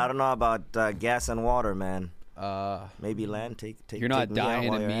other, about. isn't it? I don't know about gas and water, man. Uh, Maybe land. Take. You're not take me out dying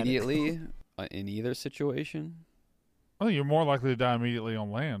while you're at it. immediately in either situation. I think you're more likely to die immediately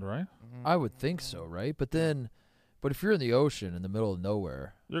on land, right? I would think so, right? But if you're in the ocean in the middle of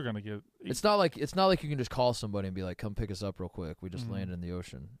nowhere, You're going to get. it's not like you can just call somebody and be like, "Come pick us up real quick. We just Mhm. landed in the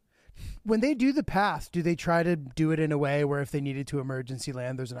ocean." When they do the path, do they try to do it in a way where if they needed to emergency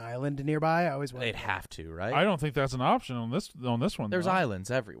land, there's an island nearby? I always wonder. they'd have to, right? I don't think that's an option on this one. There's though.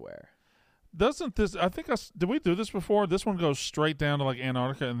 islands everywhere. Doesn't this? I think did we do this before? This one goes straight down to like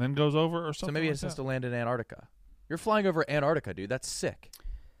Antarctica and then goes over or something. So maybe like it has that? to land in Antarctica. You're flying over Antarctica, dude. That's sick.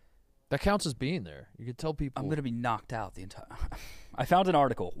 That counts as being there. You could tell people. I'm going to be knocked out the entire. I found an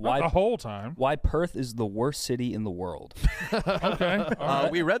article. Not the whole time. Why Perth is the worst city in the world. Okay.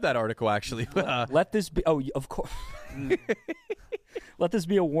 We read that article actually. Let this be. Oh, of course. Let this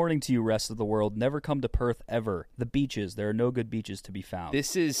be a warning to you, rest of the world. Never come to Perth ever. The beaches. There are no good beaches to be found.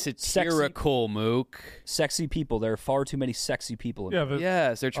 This is satirical, Mook. Sexy people. There are far too many sexy people. In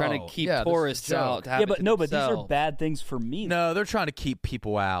Yes, they're trying to keep tourists out. Yeah, but no, but these are bad things for me. No, they're trying to keep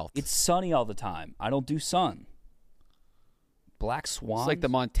people out. It's sunny all the time. I don't do sun. Black Swan. It's like the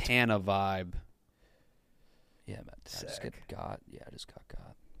Montana vibe. Yeah, man. I just got got.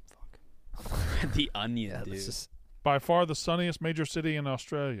 Fuck. The Onion, dude. By far the sunniest major city in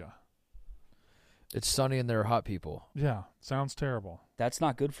Australia. It's sunny and there are hot people. Yeah, sounds terrible. That's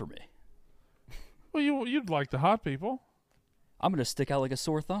not good for me. Well, you'd like the hot people. I'm gonna stick out like a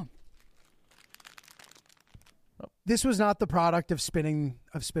sore thumb. This was not the product of spinning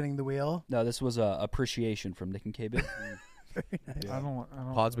the wheel. No, this was appreciation from Nick and K-Bit. Very nice. I don't.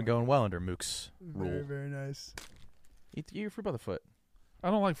 Pod's been going well under Mook's Very, rule. very nice. Eat your fruit by the foot. I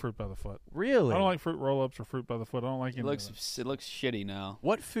don't like fruit by the foot. Really? I don't like fruit roll-ups or fruit by the foot. I don't like It looks shitty now.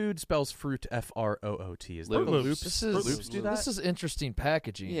 What food spells fruit F-R-O-O-T? Is that Fruit the Loops. Loops? This Fruit is Loops do that? This is interesting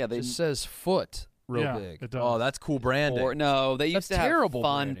packaging. Yeah, they it just says foot real Yeah, big. it does. Oh, that's cool branding. Or, no, they used That's to have terrible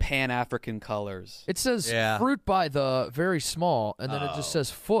fun branding. Pan-African colors. It says Yeah. fruit by the very small, and then it Oh. just says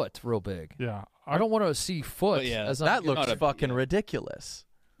foot real big. Yeah, I don't want to see foot. But yeah, as that I'm- looks not a- fucking yeah. ridiculous.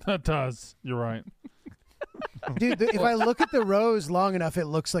 That does. You're right. Dude, if I look at the rose long enough, it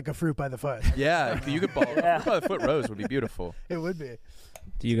looks like a fruit by the foot. Yeah, you could ball. Fruit by the foot rose would be beautiful. It would be.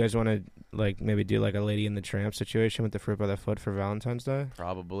 Do you guys want to maybe do like a Lady in the Tramp situation with the fruit by the foot for Valentine's Day?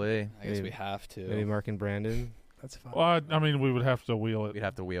 Probably. I guess we have to. Maybe Mark and Brandon. That's fine. Well, I mean, we would have to wheel it. We'd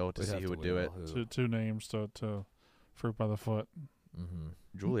have to wheel to We'd see have who to would do it. wheel Two names to fruit by the foot. Mm-hmm.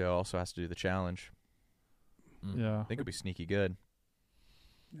 Giulio also has to do the challenge. Yeah. I think it'd be sneaky good.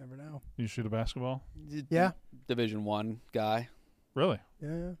 Never know. You shoot a basketball? Yeah. Division I guy. Really?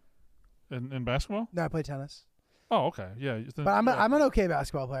 Yeah. In basketball? No, I play tennis. Oh, okay. Yeah. But I'm an okay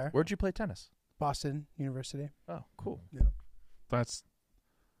basketball player. Where'd you play tennis? Boston University. Oh, cool. Yeah. That's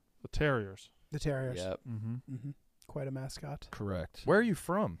the Terriers. The Terriers. Yep. Mm-hmm. Mm-hmm. Quite a mascot. Correct. Where are you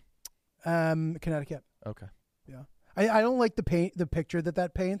from? Connecticut. Okay. Yeah. I don't like the picture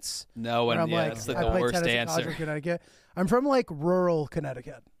that paints. No, where and I'm yeah, like, that's like I the played worst tennis in answer. Osler, Connecticut. I'm from like rural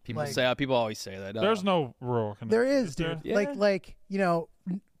Connecticut. People like, people always say that. There's no rural connection. There is, dude. Yeah. Like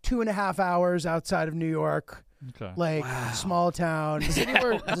 2.5 hours outside of New York. Okay. Like small town. Does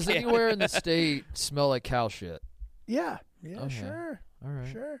anywhere in the state smell like cow shit? Yeah. Okay. Sure. All right.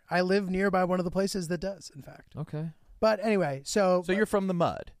 Sure. I live nearby one of the places that does, in fact. Okay. But anyway, so you're from the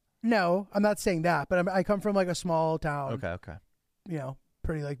mud? No, I'm not saying that, but I come from like a small town. Okay.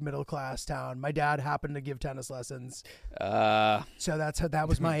 Pretty like middle class town. My dad happened to give tennis lessons, Uh, so that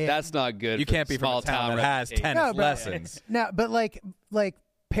was my. that's not good. You for can't be from small a town that has reputation. tennis No, but- lessons. No, but like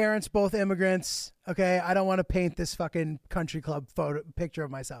parents both immigrants. Okay, I don't want to paint this fucking country club picture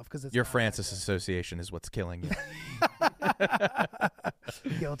of myself because it's Your not Francis Association is what's killing you.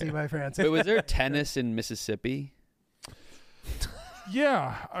 guilty by Francis. Wait, was there tennis in Mississippi?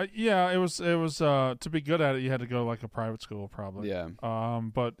 Yeah. It was to be good at it, you had to go to like a private school probably. Yeah.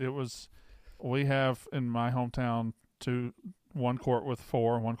 But we have in my hometown one court with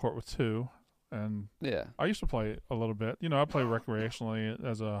 4 and one court with 2. And Yeah. I used to play a little bit. I play recreationally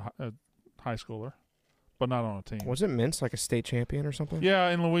as a high schooler, but not on a team. Wasn't Mintz like a state champion or something? Yeah,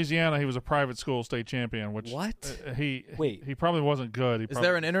 in Louisiana, he was a private school state champion. Which What? He Wait. probably wasn't good. Is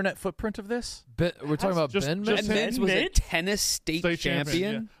there an internet footprint of this? We're talking about Just- Ben just Mintz? Ben Mintz was a tennis state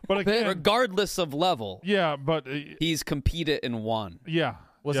champion. Yeah. But again, Regardless of level, yeah, but he's competed and won. yeah.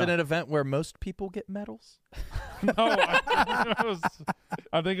 Was yeah. it an event where most people get medals? No, I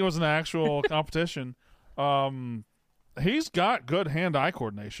think it was an actual competition. He's got good hand-eye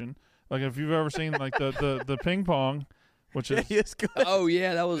coordination. Like if you've ever seen like the ping pong, which is He is good. Oh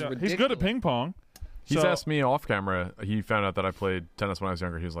yeah, that was ridiculous. he's good at ping pong. He's So- asked me off camera. He found out that I played tennis when I was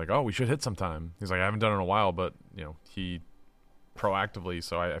younger. He was like, "Oh, we should hit sometime." He's like, "I haven't done it in a while, but he proactively."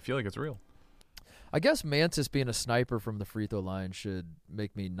 So I feel like it's real. I guess Mantis being a sniper from the free throw line should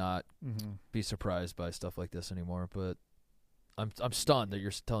make me not Mm-hmm. be surprised by stuff like this anymore. But I'm stunned that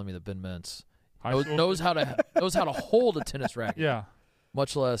you're telling me that Ben Mintz knows how to hold a tennis racket. Yeah.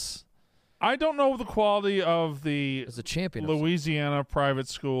 Much less I don't know the quality of the as a champion. Louisiana private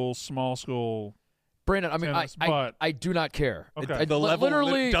school, small school. Brandon, I mean, tennis, but I do not care. Okay. The level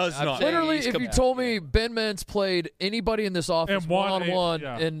literally does not. Literally, He's if you told me Ben Mintz played anybody in this office And won one-on-one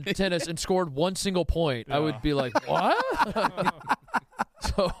yeah. in tennis and scored one single point, I would be like, what?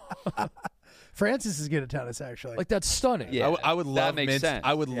 So Francis is good at tennis, actually. Like, that's stunning. Yeah, I would that love makes Mintz. sense.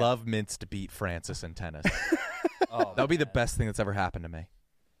 I would love Mintz to beat Francis in tennis. Oh, That would be the best thing that's ever happened to me.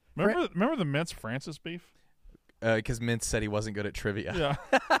 Remember the Mintz Francis beef? Because Mintz said he wasn't good at trivia.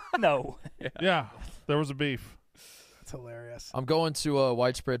 Yeah, No. yeah. There was a beef. That's hilarious. I'm going to a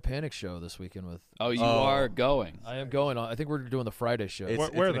Widespread Panic show this weekend with. Oh, you are going. I am going on. I think we're doing the Friday show. It's, Where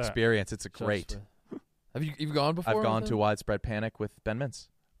it's an that? experience. It's a So great. it's- Have you've gone before? I've gone with to him? Widespread Panic with Ben Mintz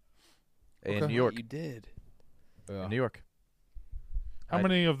in Okay. New York. You did. Yeah. In New York. How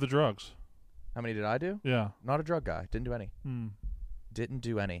many of the drugs? How many did I do? Yeah. Not a drug guy. Didn't do any. Hmm. Didn't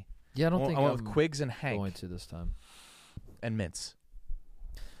do any. Yeah, I don't think I went I'm with Quiggs and Hank going to this time. and Mintz.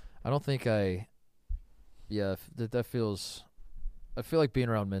 I don't think I. Yeah, that feels. I feel like being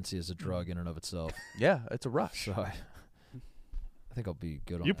around Mincy is a drug in and of itself. Yeah, it's a rush. So I think I'll be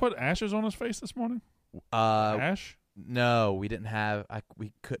good on You it. put ashes on his face this morning? Uh, Ash? no, we didn't have.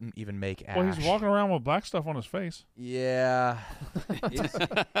 We couldn't even make ash. Well, he's walking around with black stuff on his face. Yeah,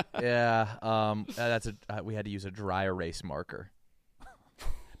 yeah. That's a. We had to use a dry erase marker.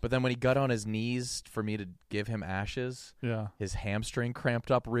 But then when he got on his knees for me to give him ashes, Yeah. his hamstring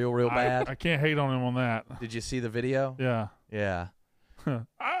cramped up real bad. I can't hate on him on that. Did you see the video? Yeah. Yeah.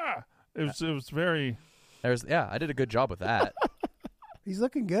 Ah! It was very. I did a good job with that. He's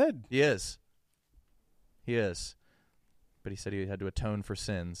looking good. He is. But he said he had to atone for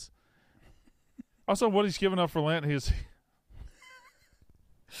sins. Also, what he's given up for Lent,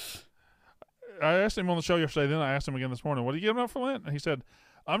 I asked him on the show yesterday, then I asked him again this morning, what are you giving up for Lent? And he said,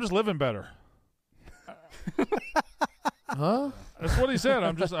 I'm just living better. Huh? That's what he said.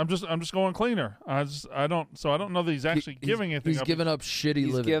 I'm just going cleaner. I don't know that he's actually giving anything He's up. giving up shitty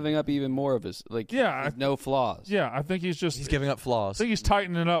He's living. giving up even more of his Yeah, no flaws. Yeah, I think he's giving up I flaws. think he's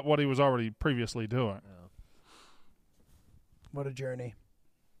tightening up what he was already previously doing. What a journey.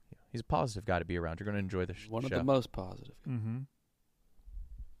 He's a positive guy to be around. You're going to enjoy the One show. of the most positive. Mm-hmm.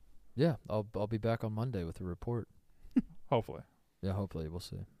 Yeah, I'll be back on Monday with a report. Hopefully. Yeah, hopefully we'll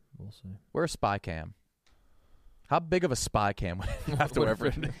see. Wear a spy cam. How big of a spy cam would you have to wear for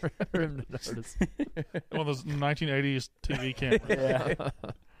him to notice? One of those 1980s TV cameras.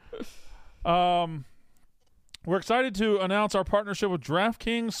 We're excited to announce our partnership with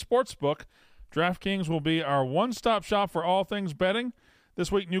DraftKings Sportsbook. DraftKings will be our one-stop shop for all things betting. This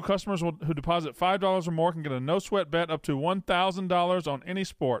week, new customers who deposit $5 or more can get a no-sweat bet up to $1,000 on any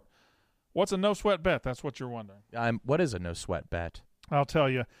sport. What's a no-sweat bet? That's what you're wondering. What is a no-sweat bet? I'll tell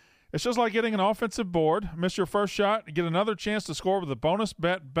you. It's just like getting an offensive board. Miss your first shot, get another chance to score with a bonus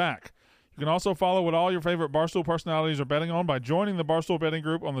bet back. You can also follow what all your favorite Barstool personalities are betting on by joining the Barstool betting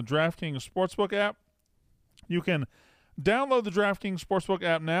group on the DraftKings Sportsbook app. You can download the DraftKings Sportsbook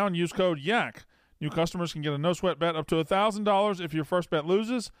app now and use code YAK. New customers can get a no-sweat bet up to $1,000 if your first bet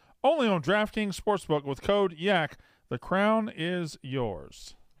loses. Only on DraftKings Sportsbook with code YAK. The crown is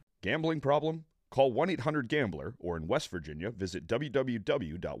yours. Gambling problem? Call 1-800-GAMBLER, or in West Virginia, visit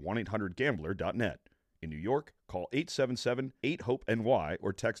www.1800gambler.net. In New York, call 877-8-HOPE-NY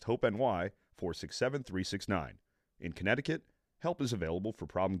or text HOPE-NY 467-369. In Connecticut, help is available for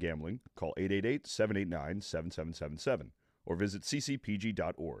problem gambling. Call 888-789-7777 or visit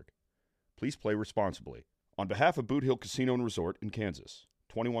ccpg.org. Please play responsibly. On behalf of Boot Hill Casino and Resort in Kansas,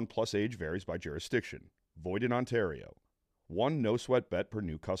 21 plus age varies by jurisdiction. Void in Ontario. One no-sweat bet per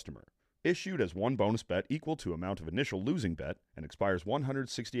new customer. Issued as one bonus bet equal to amount of initial losing bet and expires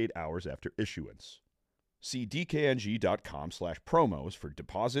 168 hours after issuance. See dkng.com/promos for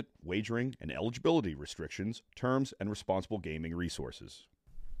deposit, wagering, and eligibility restrictions, terms, and responsible gaming resources.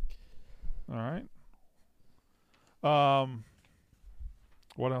 All right.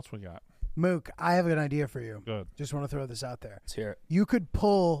 What else we got? Mook, I have an idea for you. Good. Just want to throw this out there. Let's hear it. You could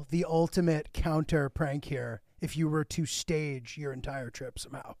pull the ultimate counter prank here if you were to stage your entire trip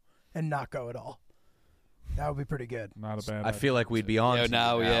somehow and not go at all. That would be pretty good. Not a bad I feel like we'd be on. Yeah, to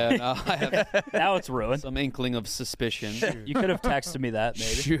now, you yeah. Now I have Now it's ruined. some inkling of suspicion. You could have texted me that,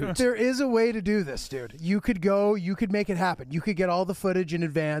 maybe. Shoot. There is a way to do this, dude. You could go, you could make it happen. You could get all the footage in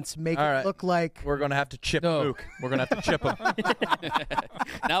advance, make All it right. look like We're going to have to chip No. Mook. We're going to have to chip him.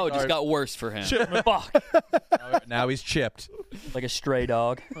 Now it just got worse for him. Fuck. Now he's chipped. Like a stray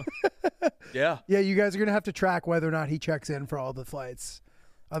dog. Yeah. yeah, you guys are going to have to track whether or not he checks in for all the flights.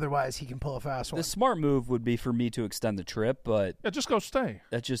 Otherwise, he can pull a fast one. The smart move would be for me to extend the trip, but Yeah, just go stay.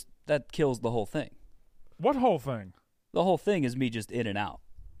 that kills the whole thing. What whole thing? The whole thing is me just in and out.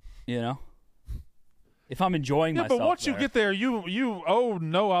 You know? If I'm enjoying Yeah, myself. but once you there- get there, you owe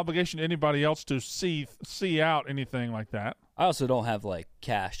no obligation to anybody else to see out anything like that. I also don't have like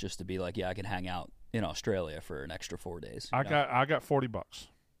cash just to be like, yeah, I can hang out in Australia for an extra 4 days. I got $40.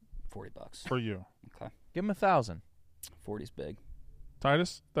 $40. for you. Okay. Give him 1,000. 40's big.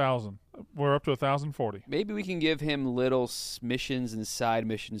 Titus, 1,000. We're up to 1,040. Maybe we can give him little missions and side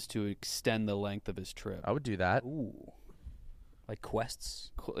missions to extend the length of his trip. I would do that. Ooh. Like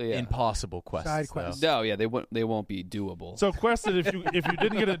quests? Yeah. Impossible quests. Side though. quests. No, yeah, they won't be doable. So quested, if you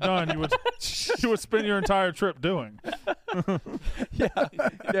didn't get it done, you would spend your entire trip doing. Yeah.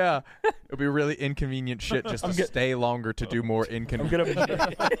 It'll be really inconvenient shit just to stay longer to do more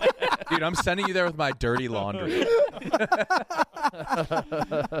inconvenient. Dude, I'm sending you there with my dirty laundry.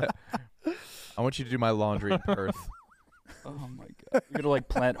 I want you to do my laundry in Perth. Oh my god! You're gonna like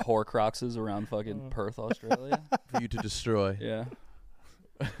plant Horcruxes around fucking Perth, Australia, for you to destroy. Yeah,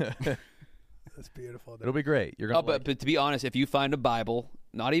 That's beautiful. It'll be great. You're gonna. But to be honest, if you find a Bible,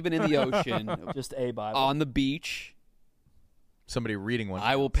 not even in the ocean, just a Bible on the beach, somebody reading one,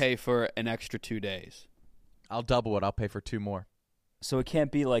 I will pay for an extra 2 days. I'll double it. I'll pay for 2 more. So it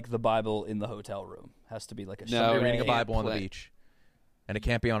can't be like the Bible in the hotel room. It has to be like a somebody reading a can't Bible on the play. beach, and it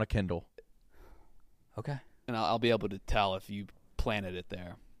can't be on a Kindle. Okay. And I'll be able to tell if you planted it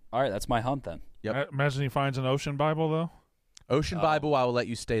there. All right, that's my hunt then. Yep. Imagine he finds an ocean Bible though. Ocean Bible, I will let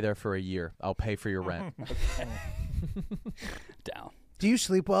you stay there for a year. I'll pay for your rent. Down. Do you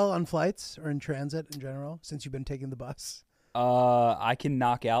sleep well on flights or in transit in general since you've been taking the bus? I can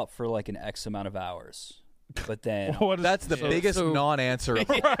knock out for like an X amount of hours, but then That's the biggest non-answer.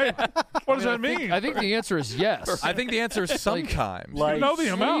 Right. What does that mean? I think the answer is yes. I think the answer is sometimes. You know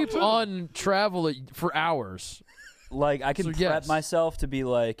the amount. Sleep on travel for hours. like I can So, prep yes. myself to be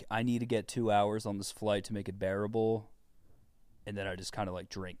like, I need to get 2 hours on this flight to make it bearable, and then I just kind of like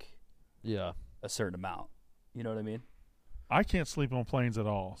drink Yeah. a certain amount. You know what I mean? I can't sleep on planes at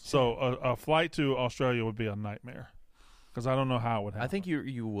all. So a flight to Australia would be a nightmare because I don't know how it would happen. I think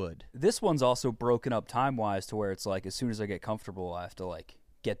you would. This one's also broken up time wise to where it's like as soon as I get comfortable, I have to like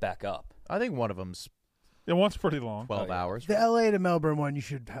get back up. I think one of them's it one's pretty long. 12 hours. The LA to Melbourne one, you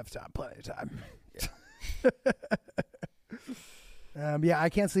should have time, plenty of time. Yeah, I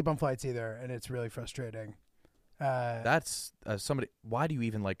can't sleep on flights either, and it's really frustrating. That's somebody. Why do you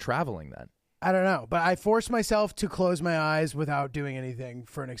even like traveling then? I don't know, but I force myself to close my eyes without doing anything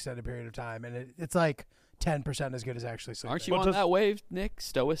for an extended period of time, and it's like 10% as good as actually sleeping. Aren't you on that wave, Nick?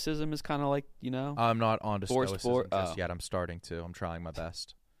 Stoicism is kind of like, I'm not on to forced stoicism just yet. I'm starting to. I'm trying my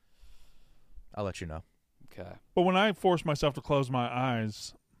best. I'll let you know. Okay. But when I force myself to close my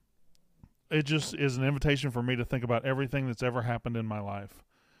eyes, it just is an invitation for me to think about everything that's ever happened in my life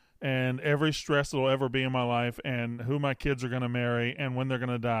and every stress that will ever be in my life and who my kids are going to marry and when they're going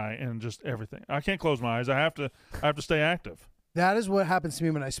to die and just everything. I can't close my eyes. I have to stay active. That is what happens to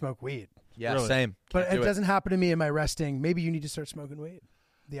me when I smoke weed. Yeah, Really? same. But Can't it do doesn't happen to me in my resting. Maybe you need to start smoking weed.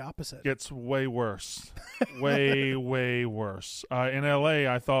 The opposite. Gets way worse. way, way worse. In L.A.,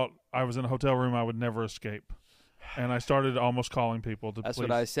 I thought I was in a hotel room I would never escape. And I started almost calling people to That's please.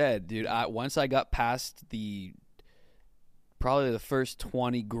 what I said, dude. Once I got past probably the first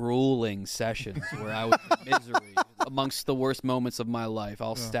 20 grueling sessions where I was in misery, amongst the worst moments of my life,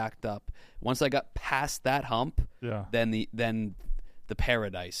 all stacked up. Once I got past that hump, then the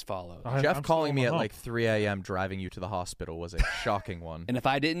paradise followed. Jeff calling me at like 3 a.m. driving you to the hospital was a shocking one. And if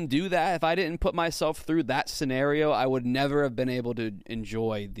I didn't do that, if I didn't put myself through that scenario, I would never have been able to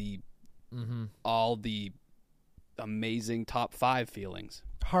enjoy all the amazing top 5 feelings.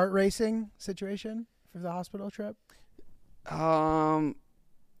 Heart racing situation for the hospital trip?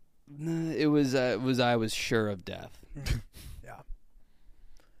 It was I was sure of death. Yeah.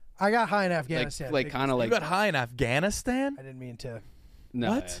 I got high in Afghanistan. Like kind of like you got high in Afghanistan? I didn't mean to.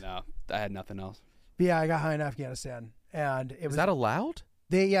 No, What? no, I had nothing else. But yeah, I got high in Afghanistan, and it was Is that allowed?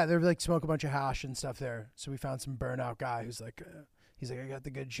 they like smoke a bunch of hash and stuff there. So we found some burnout guy who's like, he's like, I got the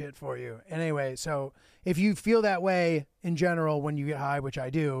good shit for you. And anyway, so if you feel that way in general when you get high, which I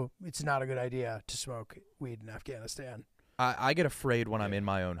do, it's not a good idea to smoke weed in Afghanistan. I get afraid when I'm in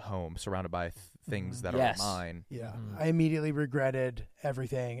my own home, surrounded by things that Yes. are mine. Yeah, I immediately regretted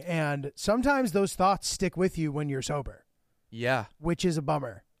everything, and sometimes those thoughts stick with you when you're sober. Yeah. Which is a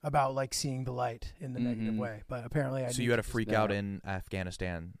bummer about like seeing the light in the negative way. But apparently, So you had a freak out in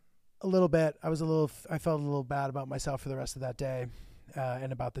Afghanistan. a little bit. I felt a little bad about myself for the rest of that day,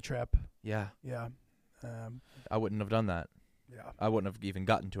 and about the trip. Yeah. Yeah. I wouldn't have done that. Yeah. I wouldn't have even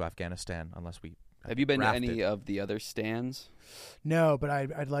gotten to Afghanistan unless we. Have you been to rafted. any of the other stands? No, but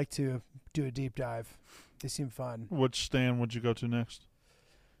I'd like to do a deep dive. They seem fun. Which stand would you go to next?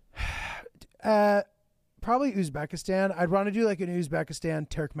 Probably Uzbekistan. I'd want to do like an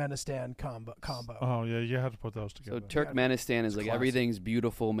Uzbekistan-Turkmenistan combo. Oh, yeah, you have to put those together. So Turkmenistan is like classic. everything's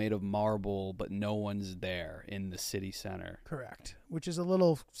beautiful, made of marble, but no one's there in the city center. Correct. Which is a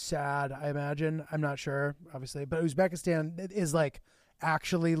little sad, I imagine. I'm not sure, obviously. But Uzbekistan is like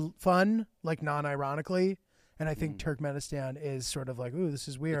actually fun, like non-ironically. And I think Turkmenistan is sort of like, ooh, this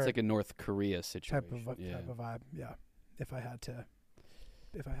is weird. It's like a North Korea situation. Type of vibe. Yeah. If I had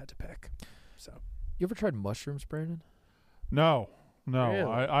to pick. So. You ever tried mushrooms, Brandon? No. Really?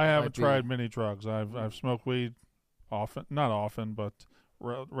 I haven't Might be- tried many drugs. I've smoked weed not often, but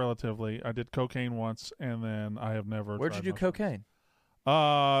relatively. I did cocaine once, and then I have never. Where'd tried you do mushrooms.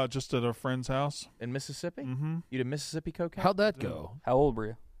 cocaine? Just at a friend's house In Mississippi? Mm-hmm. You did Mississippi cocaine? How'd that go? How old were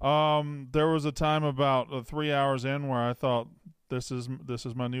you? There was a time about 3 hours in where I thought, this is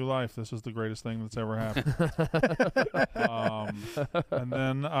my new life. This is the greatest thing that's ever happened. And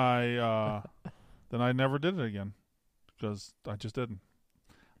then I never did it again because I just didn't.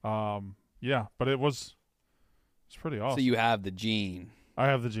 Yeah, but it's pretty awesome. So you have the gene. I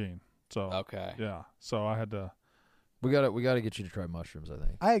have the gene. So Okay. yeah. So I had to. We got to get you to try mushrooms, I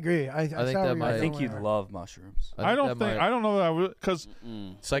think. I agree. I think saw that where you might- were I think going you'd there. love mushrooms. I don't know that I would, because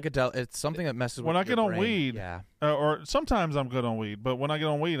Psychedelic. It's something that messes with when I your get on brain. weed, Yeah. or sometimes I'm good on weed, but when I get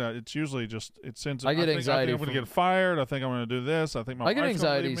on weed, it's usually just it sends. I get think anxiety I'm going to from- get fired. I think I'm going to do this. I think my I get wife's gonna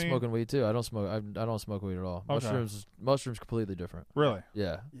anxiety leave me. smoking weed too. I don't smoke. I don't smoke weed at all. Okay. Mushrooms completely different. Really?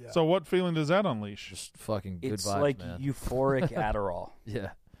 Yeah. So what feeling does that unleash? Just fucking good It's vibes, like man. euphoric Adderall.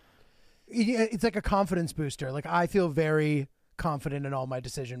 Yeah. It's like a confidence booster. Like I feel very confident in all my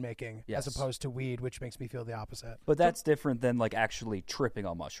decision making Yes. as opposed to weed, which makes me feel the opposite. But that's different than like actually tripping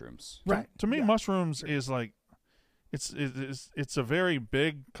on mushrooms. Right. To me, Yeah. mushrooms is like it's a very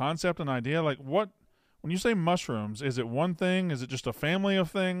big concept and idea. Like what when you say mushrooms, is it one thing? Is it just a family of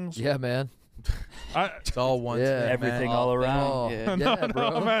things? Yeah, man. It's all one. Yeah. thing, Everything man. all around. Oh, Yeah. yeah, No,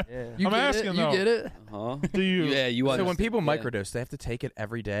 bro. man. Yeah. You I'm get asking, it? though. You get it? Huh? Do you? Yeah, you So when people yeah. microdose, they have to take it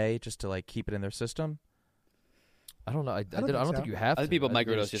every day just to like keep it in their system. I don't know. I don't so. think you have to. Other people They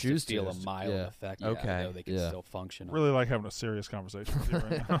microdose just to choose feel a to. mild Yeah. effect. Okay. Yeah, though they can Yeah. still function. Really like having a serious conversation with you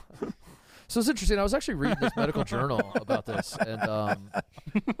right now. So it's interesting. I was actually reading this medical journal about this, and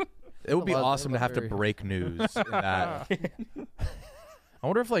It would be A lot- awesome to have to very- break news in that. I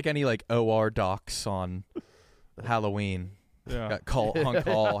wonder if like any like OR docs on Halloween Yeah. got on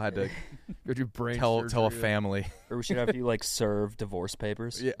call had to go do brain tell a surgery. family. Or we should have you like serve divorce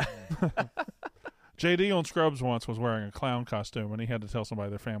papers. Yeah. JD on Scrubs once was wearing a clown costume, and he had to tell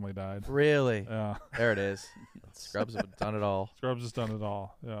somebody their family died. Really? Yeah. There it is. Scrubs have done it all. Scrubs has done it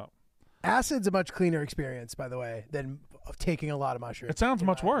all. Yeah. Acid's a much cleaner experience, by the way, than taking a lot of mushrooms. It sounds in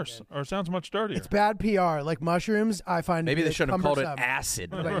much my worse, opinion. or it sounds much dirtier. It's bad PR. Like mushrooms, I find Maybe they it shouldn't have called it cumbersome.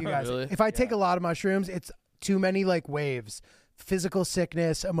 acid. What about you guys? Really? If I take a lot of mushrooms, it's too many like waves. Physical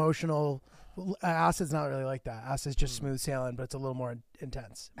sickness, emotional. Acid's not really like that. Acid's just smooth sailing, but it's a little more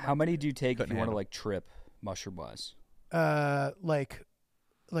intense. How many do you take if Couldn't you want to handle. like trip mushroom wise? Like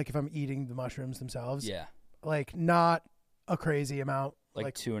if I'm eating the mushrooms themselves, Yeah. like not a crazy amount.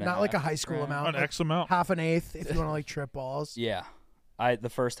 Like 2.5 not like a high school grams? amount. An like X amount. half an eighth if you want to like trip balls. Yeah. The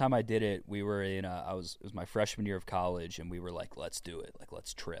first time I did it, we were in it was my freshman year of college, and we were like, let's do it. Like,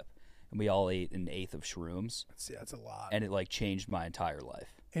 let's trip. And we all ate an eighth of shrooms, That's a lot. and it like changed my entire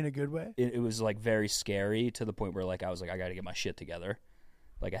life. In a good way. It was like very scary to the point where like I was like, I got to get my shit together.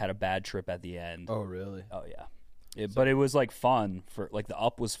 Like I had a bad trip at the end. Oh, really? Oh yeah. But it was like fun for like the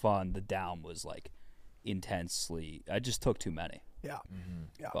up was fun. The down was like intensely. I just took too many. Yeah.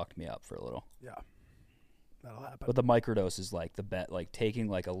 Yeah. Fucked me up for a little. Yeah. That'll happen. But the microdose is like the bet. Like taking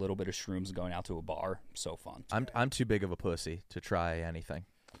like a little bit of shrooms and going out to a bar, so fun. I'm too big of a pussy to try anything.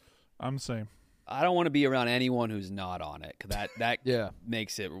 I'm the same. I don't want to be around anyone who's not on it. 'Cause that Yeah.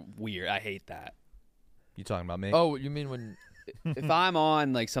 makes it weird. I hate that. You talking about me? Oh, you mean when? If I'm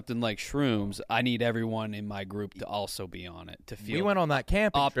on like something like shrooms, I need everyone in my group to also be on it to feel. we went on that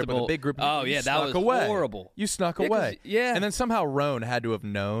camping trip with a optimal. big group of Oh, people. You yeah, that snuck was away. horrible. You snuck Yeah, 'cause- away. yeah. And then somehow Roan had to have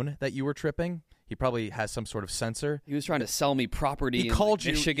known that you were tripping. He probably has some sort of sensor. He was trying to sell me property. He in called like,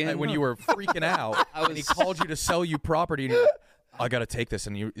 you Michigan when you were freaking out. And he called you to sell you property. And you're like, I got to take this.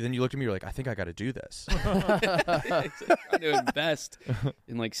 And then you looked at me. You're like, I think I got to do this. trying to invest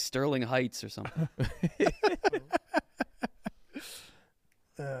in like Sterling Heights or something.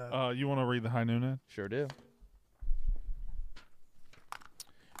 You want to read the high noon ad? Sure do.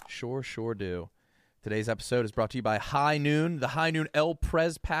 Sure do. Today's episode is brought to you by High Noon. The High Noon El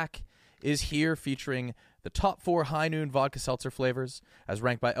Prez pack is here, featuring the top 4 High Noon vodka seltzer flavors, as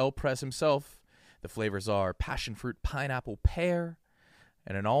ranked by El Prez himself. The flavors are passion fruit, pineapple, pear,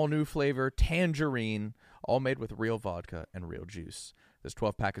 and an all-new flavor, tangerine, all made with real vodka and real juice. This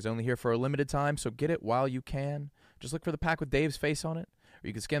 12-pack is only here for a limited time, so get it while you can. Just look for the pack with Dave's face on it, or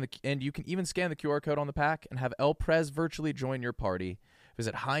you can even scan the QR code on the pack and have El Prez virtually join your party.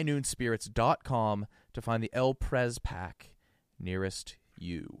 Visit highnoonspirits.com to find the El Prez pack nearest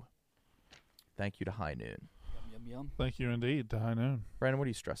you. Thank you to High Noon. Yum, yum. Thank you indeed to High Noon. Brandon, what are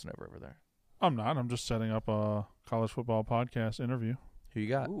you stressing over there? I'm not. I'm just setting up a college football podcast interview. Who you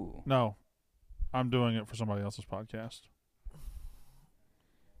got? Ooh. No, I'm doing it for somebody else's podcast.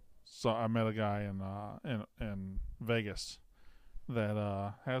 So I met a guy in Vegas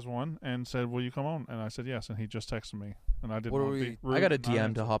that has one and said, "Will you come on?" And I said yes, and he just texted me, and I didn't. What are want to we- be rude I got a and not DM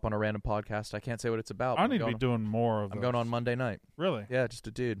answer. to hop on a random podcast. I can't say what it's about. I but need to be doing more of. I'm those. going on Monday night. Really? Yeah, just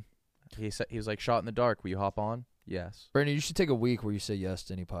a dude. He was like, "Shot in the dark. Will you hop on?" Yes. Brandon, you should take a week where you say yes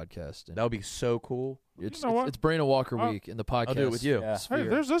to any podcast. And That would be so cool. it's, You know what? it's Brandon Walker I'll- week in the podcast. I'll do it with you. Yeah. Hey,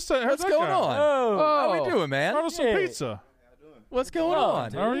 there's this. How's What's that going guy? on? Oh, How we doing, man? Order some Hey. pizza. What's going Oh, on?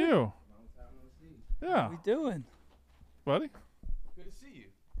 dude. How are you? Yeah, what we doing? buddy. Good to see you.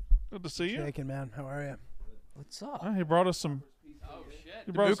 Good to see you. Shaking, man. How are you? What's up? He brought us some.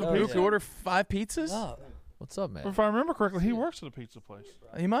 He brought us some Mook pizza. order 5 pizzas? What's up? What's up, man? If I remember correctly, he works at a pizza place.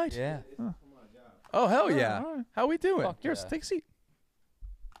 He might. Yeah. Oh, hell yeah. all right. How we doing? Fuck Here, yeah. take a seat.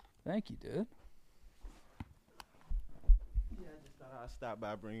 Thank you, dude. I stopped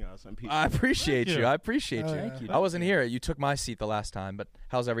by bringing out some people. I appreciate Thank you. you. I appreciate Oh, you. yeah. Thank you. I wasn't here. You took my seat the last time, but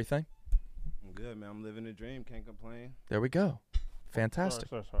how's everything? I'm good, man. I'm living the dream. Can't complain. There we go. Fantastic.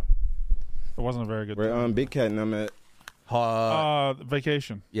 Sorry. It wasn't a very good. Where Big Cat and I'm at.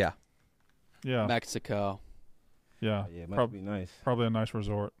 Vacation. Yeah. Yeah. Mexico. Yeah. Yeah, it must Prob- be nice. Probably a nice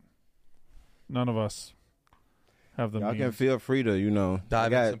resort. None of us have the Y'all can means. feel free to, Dive I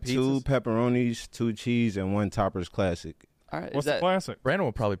in got some 2 pizzas? pepperonis, 2 cheese, and 1 Topper's Classic. All right. What's is the that classic? Brandon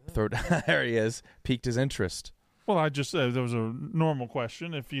will probably throw there he is. Piqued his interest. Well, I just said there was a normal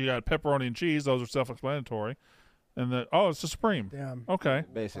question. If you got pepperoni and cheese, those are self-explanatory. And it's a Supreme. Damn. Okay.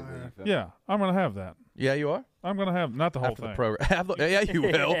 Basically. Fire. you feel Yeah, I'm gonna have that. Yeah, you are? I'm gonna have not the whole After thing. the program. Yeah, you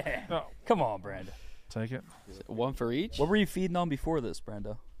will. No, Come on, Brandon. take it. one for each? What were you feeding on before this,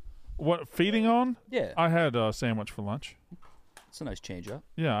 Brando? What feeding on? Yeah, I had a sandwich for lunch. it's a nice change up.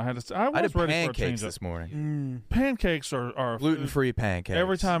 Yeah, I was I did ready for a pancakes change this morning. Pancakes are Gluten-free pancakes.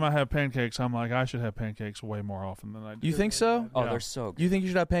 Every time I have pancakes, I'm like, I should have pancakes way more often than I do. You think so? Oh, Yeah. they're so good. You think you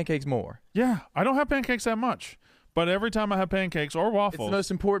should have pancakes more? Yeah, I don't have pancakes that much, but every time I have pancakes or It's waffles, the most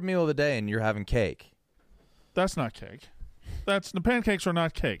important meal of the day, and you're having cake. that's not cake. The pancakes are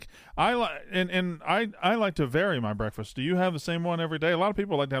not cake. I like to vary my breakfast. Do you have the same one every day? A lot of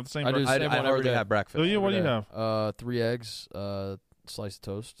people like to have the same. I do the breakfast. same I one hardly every day. have breakfast. Do you? What do you Every have? day. 3 eggs, slice of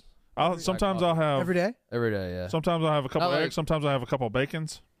toast. Sometimes I'll have. Every day? Every day, yeah. Sometimes I'll have a couple Not like- eggs. Sometimes I have a couple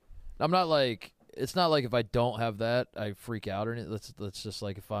bacons. I'm not like it's not like if I don't have that, I freak out or anything. That's just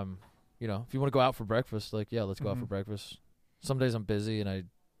like if I'm, if you want to go out for breakfast, like yeah, let's go out for breakfast. Some days I'm busy and I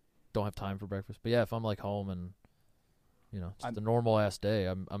don't have time for breakfast. But yeah, if I'm like home and it's a normal ass day,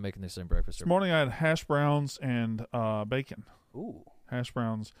 I'm making the same breakfast. This morning I had hash browns and bacon. Ooh, Hash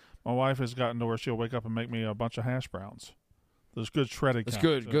browns. My wife has gotten to where she'll wake up and make me a bunch of hash browns. There's good shredded. It's kind,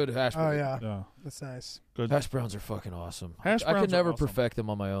 good, too. good hash Oh, browns. yeah. Yeah, That's nice. good. Hash browns are fucking awesome. Hash I browns could are never awesome. perfect them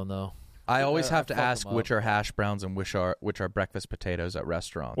on my own though. I always I have to fuck 'em ask up. which are hash browns and which are breakfast potatoes at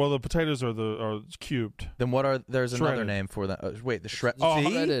restaurants. Well, the potatoes are cubed. Then what are? There's another Shredded. name for that. Wait, the shred. Oh,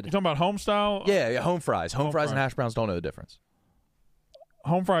 See? shredded. You talking about home style? Yeah, home fries. Home Home fries and fries. hash browns don't know the difference.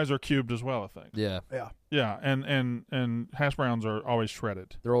 Home fries are cubed as well, I think. Yeah, Yeah, and hash browns are always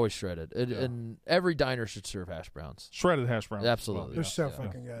shredded. they're always shredded, and every diner should serve hash browns. Shredded hash browns. Absolutely. They're so Yeah.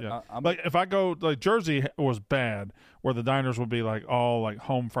 fucking good. Yeah. I'm- Like if I go like Jersey was bad, where the diners would be like all like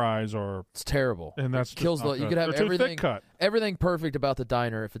home fries or It's terrible. and that's It kills just not the. You good. could have They're too everything. thick cut. Everything perfect about the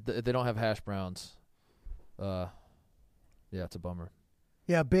diner if they don't have hash browns. Yeah, it's a bummer.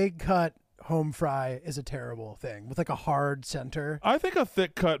 Yeah, big cut home fry is a terrible thing with like a hard center. I think a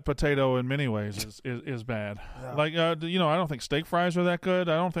thick cut potato in many ways is bad. Yeah. Like I don't think steak fries are that good.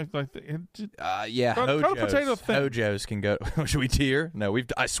 I don't think Yeah, Cut a potato thin. Hojos can go. Should we tier? No,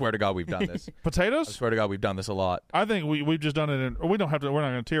 I swear to God, we've done this. I potatoes. swear to God, we've done this a lot. I think we've just done it. We don't have to. We're not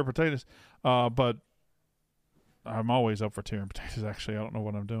going to tier potatoes. But I'm always up for tiering potatoes. Actually, I don't know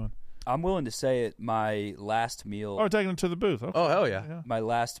what I'm doing. I'm willing to say it. My last meal. Oh, taking it to the booth. Okay. Oh, hell yeah. My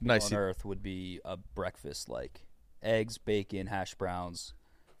last meal Nice. on earth would be a breakfast like eggs, bacon, hash browns,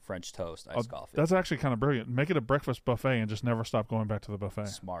 French toast, iced coffee. That's actually kind of brilliant. Make it a breakfast buffet and just never stop going back to the buffet,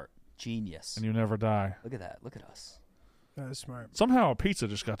 Smart. Genius. and you never die. Look at that. Look at us. That is smart. Somehow a pizza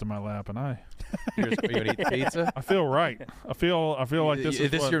just got to my lap, and Are you going to eat pizza? I feel right. I feel like this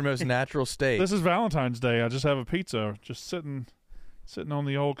is your most natural state. This is Valentine's Day. I just have a pizza, just sitting on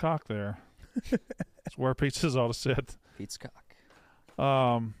the old cock there. It's where pizzas ought to sit. Pizza cock.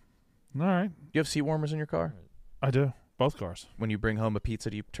 All right. Do you have seat warmers in your car? I do. Both cars. When you bring home a pizza,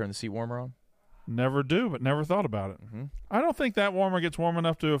 do you turn the seat warmer on? Never do, but never thought about it. Mm-hmm. I don't think that warmer gets warm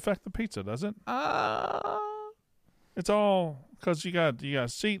enough to affect the pizza, does it? It's all because you got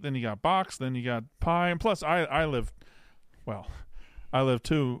seat, then you got box, then you got pie, and plus I live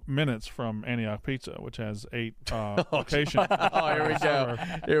 2 minutes from Antioch Pizza, which has 8 locations. Here we go.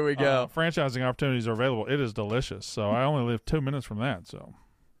 Here we go. Franchising opportunities are available. It is delicious. So I only live 2 minutes from that, so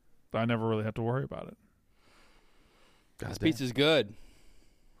I never really have to worry about it. This pizza's good.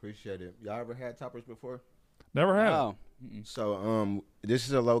 Appreciate it. Y'all ever had toppers before? Never had No. it. So this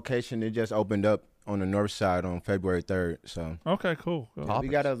is a location that just opened up on the north side on February 3rd. So Okay, cool. we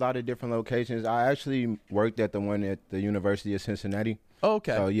got a lot of different locations. I actually worked at the one at the University of Cincinnati. Oh,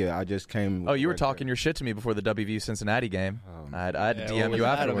 okay. So yeah, I just came. Oh, you were talking your shit to me before the WVU Cincinnati game. I had to DM what you was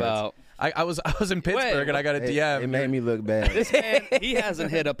that afterwards. about? I was in Pittsburgh and I got a DM. It made me look bad. This man, he hasn't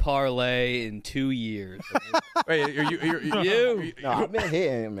hit a parlay in 2 years. Wait, You? No, I've been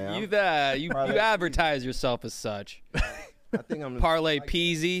hitting, man. You advertise yourself as such. I think I'm Parlay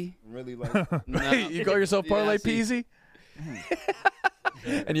Peasy. really like. No. You call yourself Parlay Yeah, see. Peasy?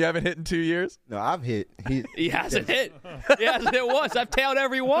 And you haven't hit in 2 years? No, I've hit. He hasn't hit. He hasn't hit once. I've tailed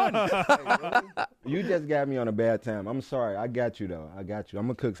every one. You just got me on a bad time. I'm sorry. I got you though. I got you. I'm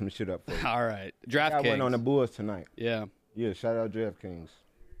gonna cook some shit up for you. All right. I went on the DraftKings. Bulls tonight. Yeah. Yeah, shout out DraftKings.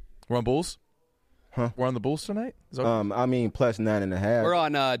 We're on Bulls? Huh? We're on the Bulls tonight? Is that I mean plus 9.5. We're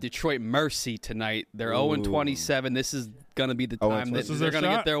on Detroit Mercy tonight. They're 0-27. This is going to be the time that This is they're their going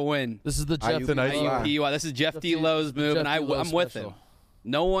to shot? get their win. This is the Jeff IUPUI. This is Jeff D. Lowe's move, and I'm with him.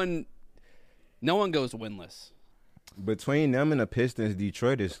 No one goes winless. Between them and the Pistons,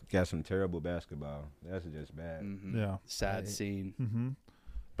 Detroit has got some terrible basketball. That's just bad. Mm-hmm. Yeah. Sad scene. Mm-hmm.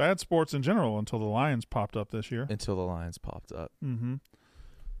 Bad sports in general until the Lions popped up this year. until the Lions popped up. Mm-hmm.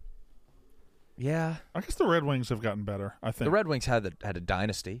 Yeah. I guess the Red Wings have gotten better, I think. The Red Wings had a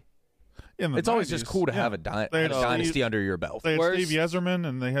dynasty. In the It's always 90s, just cool to have a They had dynasty Steve- under your belt. They had Where's- Steve Yzerman,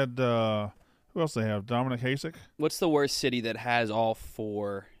 and they had who else they have? Dominic Hasek. What's the worst city that has all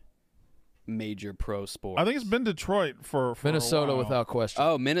 4 major pro sports? I think it's been Detroit for Minnesota a while. without question.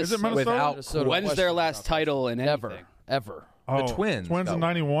 Oh, Minnesota. Is it Minnesota? Without Minnesota When's question their without last title in anything? Ever. Oh, Twins Twins got in one.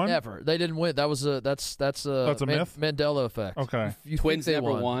 '91. Ever. They didn't win. That's a myth? Mandela effect. Okay. You Twins think they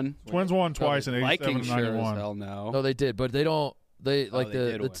never won. Twins won twice in '87 Vikings and sure as '91. hell no. No, they did, but they don't. They Oh, like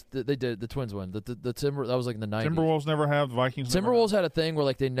they did they did. The Twins win. The Timber that was like in the 90s. Timberwolves never have. The Vikings. never Timberwolves had a thing where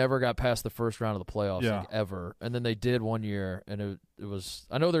like they never got past the first round of the playoffs Yeah. like, ever, and then they did one year, and it was.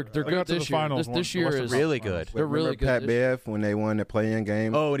 I know they're They good got to this the year. finals This one- year the is Really good. They're really Remember good. Pat this- Bev when they won the play-in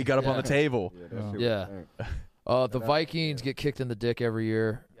game? Oh, and he got up on Yeah. the table. that shit Yeah. was The Vikings get kicked in the dick every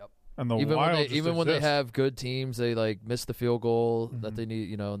year. And the Even Wild when they, just even when they exist. have good teams, they like miss the field goal that they need.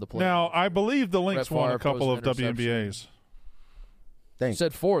 You know, in the play. Now, I believe the Lynx Brett won Favre a couple of throws an WNBAs. You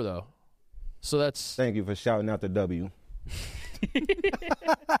said 4 though, so that's. Thank you for shouting out the W.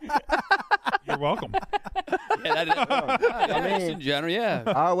 You're welcome. Yeah, that is, in general, yeah.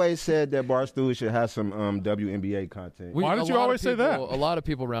 I always said that Barstool should have some WNBA content. Why did you always say that? A lot of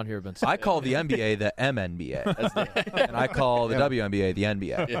people around here have been saying I call the NBA the MNBA. And I call the WNBA the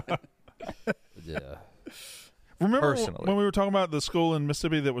NBA. Yeah. Remember Personally. when we were talking about the school in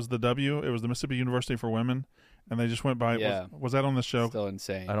Mississippi that was the W? It was the Mississippi University for Women, and they just went by. Yeah. Was that on the show? Still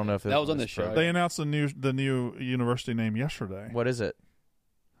insane. I don't know if that was on the show. They announced the new university name yesterday. What is it?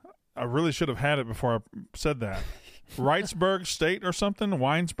 I really should have had it before I said that. Wrightsburg State or something,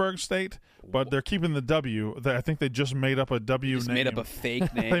 Winesburg State, but they're keeping the W. I think they just made up a W Just name. made up a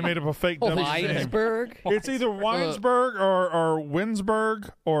fake name. They made up a fake W name. Winesburg? It's either Winesburg or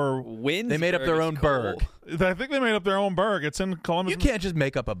Winsburg or Winsburg. They made up their own burg. I think they made up their own burg. It's in Columbus. You can't just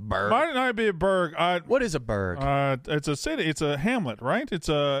make up a burg. Might not be a burg. What is a burg? It's a city. It's a hamlet, right? It's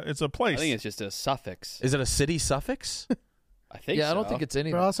a place. I think it's just a suffix. Is it a city suffix? I think Yeah, so. I don't think it's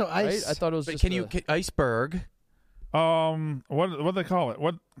anything. But also right? ice. I thought it was But just. can you iceberg? What do they call it?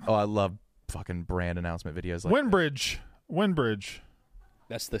 What Oh, I love fucking brand announcement videos like Windbridge.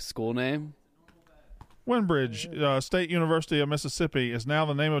 That's the school name? Windbridge State University of Mississippi is now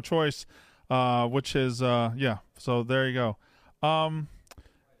the name of choice, which is so there you go.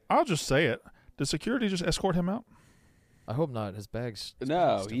 I'll just say it. Did security just escort him out? I hope not. His bags.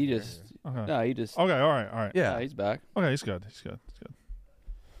 No, he just. Okay. No, he just. Okay, all right. Yeah, he's back. Okay, he's good.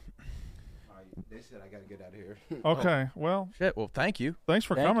 They said I gotta get out of here. Okay, well, Shit. Well, thank you. thanks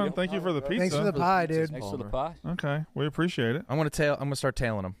for Thank coming. you. Thank you for the pizza. Thanks for the pie, dude. Thanks for the pie. Okay, we appreciate it. I'm gonna start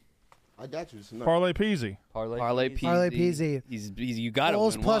tailing him. I got you. It's enough. Parlay peasy. Parlay peasy. Parlay peasy. He's you got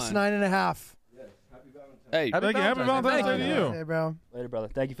Bulls it. plus 9.5. Hey, Thank you. Happy Valentine's Day to you. Hey, bro. Later, brother.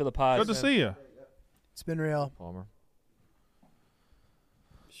 Thank you for the pie. Good to see you. It's been real. Palmer.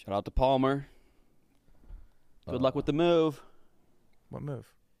 shout out to Palmer. Good luck with the move. What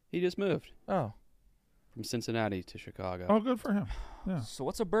move? He just moved Oh, from Cincinnati to Chicago. Oh, good for him. Yeah. So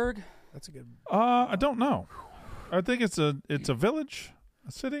what's a burg? That's a good. I don't know. I think it's a village,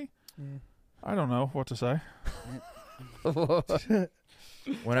 a city. I don't know what to say.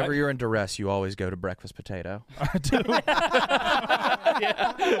 whenever you're in duress, you always go to breakfast potato. I do.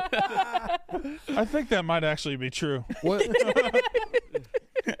 I think that might actually be true. What?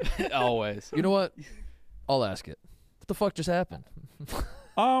 Always. You know what? I'll ask it. What the fuck just happened?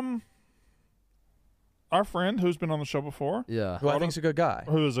 Our friend who's been on the show before, Yeah. Who I think's a good guy,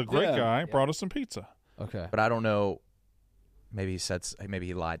 who is a great Yeah. guy, brought us some pizza. Okay. but I don't know. Maybe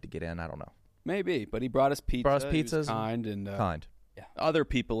he lied to get in. I don't know. Maybe, but he brought us pizza. Brought us He was pizzas. kind and Kind. other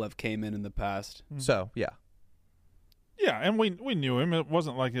people have came in the past. So yeah. Yeah, and we knew him. It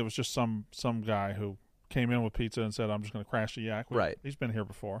wasn't like it was just some guy who came in with pizza and said, "I'm just going to crash the yak." Right. He's been here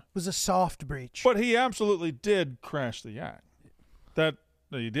before. It was a soft breach. But he absolutely did crash the yak. That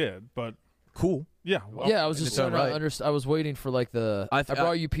he did, but Cool. yeah. Well, Yeah, I was just its own trying to right. understand. I was waiting for like the. I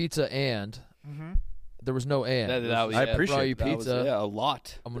brought you pizza and. There was no and. That was, I yeah, appreciate brought you that was, pizza. yeah, a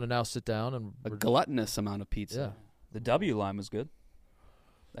lot. I'm gonna now sit down and. A gluttonous amount of pizza. Yeah. The W line was good.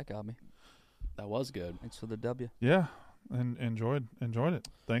 That got me. That was good. Thanks for the W. Yeah, and enjoyed it.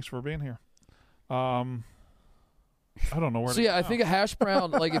 Thanks for being here. I don't know where. So to yeah, I go. think a hash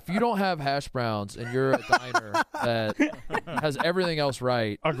brown. Like if you don't have hash browns and you're a diner that has everything else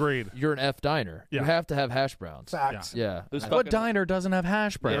right, Agreed. you're an F diner. Yeah. You have to have hash browns. Facts. Yeah. Who's What fucking- diner doesn't have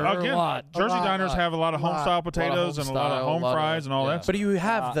hash browns? There are a Again, lot. Jersey A lot. diners have a lot of A lot. home style potatoes and a lot of home-style, home a lot of- fries and all yeah. that. But you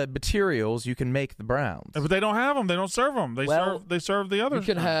have the materials. You can make the browns. But they don't have them. They don't serve them. They Well, serve the You others.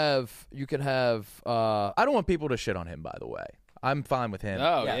 can have. You can have. I don't want people to shit on him. By the way, I'm fine with him.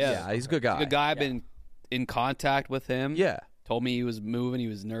 Oh, Yes. yeah. He's a good guy. He's a good guy. I've been in contact with him. Yeah. Told me he was moving. He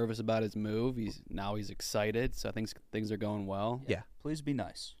was nervous about his move. Now he's excited. So I think things are going well. Yeah. Please be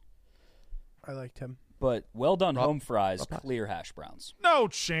nice. I liked him. But well done Rob- home fries, Rob Price. clear hash browns. No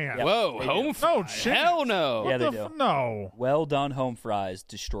chance. Yeah. Whoa, they home do. fries. No chance. Hell no. Yeah, they What do. the No. Well done home fries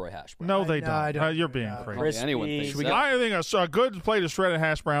destroy hash browns. No, they No, don't. I don't You're do being that. crazy. Crispy. Anyone thinks Should we that. I think a good plate of shredded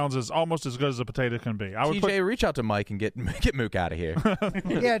hash browns is almost as good as a potato can be. I would TJ, put reach out to Mike and get Mook out of here.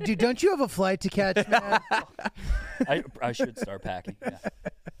 Yeah, dude, don't you have a flight to catch, man? I should start packing. Yeah.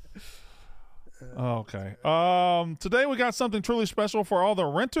 Okay. Today we got something truly special for all the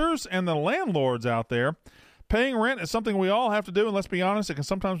renters and the landlords out there. Paying rent is something we all have to do, and let's be honest, it can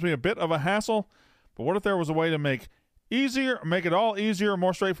sometimes be a bit of a hassle. But what if there was a way to make it all easier,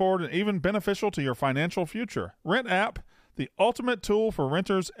 more straightforward, and even beneficial to your financial future? Rent App, the ultimate tool for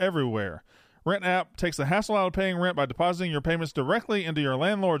renters everywhere. Rent App takes the hassle out of paying rent by depositing your payments directly into your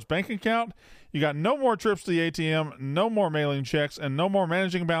landlord's bank account. You got no more trips to the ATM, no more mailing checks, and no more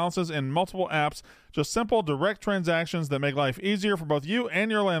managing balances in multiple apps. Just simple, direct transactions that make life easier for both you and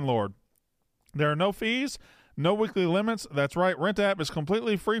your landlord. There are no fees, no weekly limits. That's right, Rent App is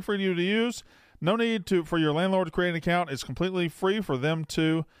completely free for you to use. No need for your landlord to create an account. It's completely free for them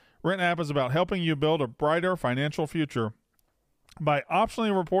to. Rent App is about helping you build a brighter financial future. By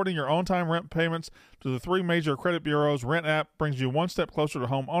optionally reporting your on-time rent payments to the 3 major credit bureaus, Rent App brings you one step closer to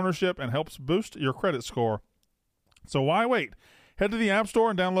home ownership and helps boost your credit score. So why wait? Head to the App Store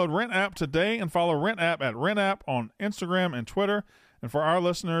and download Rent App today and follow Rent App at Rent App on Instagram and Twitter. And for our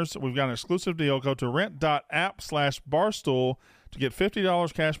listeners, we've got an exclusive deal. Go to rent.app/barstool to get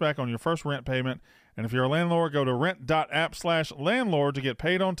 $50 cash back on your first rent payment. And if you're a landlord, go to rent.app/landlord to get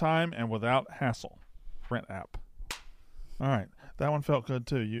paid on time and without hassle. Rent App. All right. That one felt good,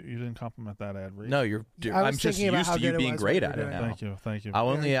 too. You didn't compliment that ad read. No, I was I'm just thinking about used how to you good it being was great when at you it were now. doing Thank you. I'll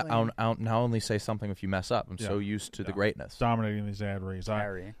only Very clean. I'll only say something if you mess up. I'm so used to the greatness. Dominating these ad reads.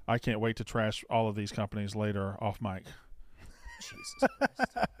 Harry. I can't wait to trash all of these companies later off mic. Jesus Christ.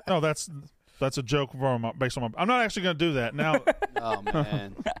 No, that's a joke based on my. I'm not actually going to do that now. Oh,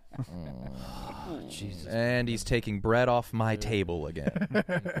 man. Jesus. And he's taking bread off my table again.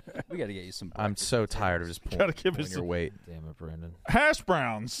 We got to get you some. I'm so tired of just Gotta give pulling us your some- weight. Damn it, Brandon. Hash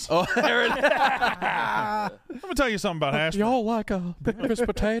browns. Oh, there it is. Let me tell you something about hash browns. Y'all like breakfast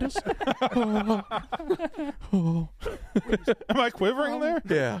potatoes? Am I quivering there?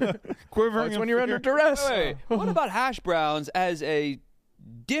 Yeah. Quivering. It's in when you're under fear? duress. Wait, what about hash browns as a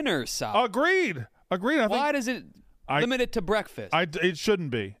dinner salad. Agreed. I Why does it limit it to breakfast? It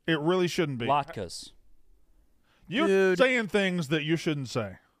shouldn't be. It really shouldn't be. Latkes. You're saying things that you shouldn't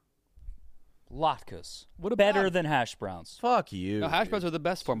say. Latkes. What about Better than hash browns. Fuck you. No, hash browns are the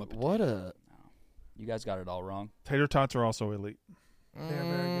best form of potato. What a. You guys got it all wrong. Tater tots are also elite. They're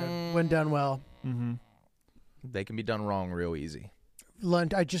very good when done well. Mm-hmm. They can be done wrong real easy.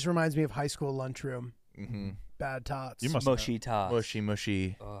 Lunch. It just reminds me of high school lunchroom. Mm-hmm. Bad tots. You must Mushy tots.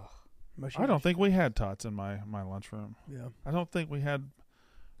 Mushy. Ugh. Mushy, I don't think we had tots in my lunchroom. Yeah. I don't think we had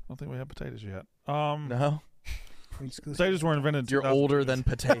potatoes yet. No. Potatoes were invented. You're older than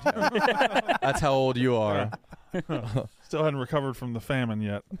potato. That's how old you are. Still hadn't recovered from the famine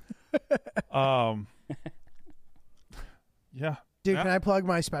yet. Yeah. Dude, can I plug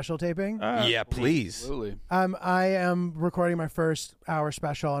my special taping? Yeah, please. Absolutely. I am recording my first hour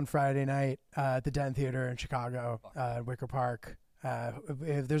special on Friday night at the Den Theater in Chicago, Wicker Park. I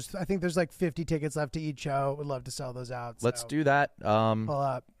think there's like 50 tickets left to each show. Would love to sell those out. Let's so do that. pull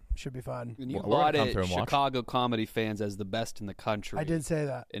up. Should be fun. And you We're gonna come lauded through and watch. Chicago comedy fans as the best in the country. I did say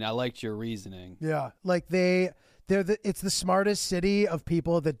that. And I liked your reasoning. Yeah, like it's the smartest city of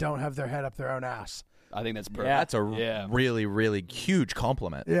people that don't have their head up their own ass. I think that's perfect. That's a really, really huge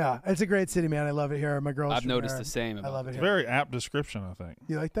compliment. Yeah, it's a great city, man. I love it here. My girls. I've from noticed there. the same. I love it here. Very apt description, I think.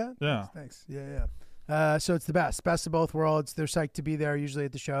 You like that? Yeah. Thanks. Yeah. So it's the best of both worlds. They're psyched to be there usually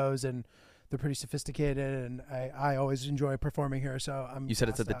at the shows, and they're pretty sophisticated, and I always enjoy performing here. So You said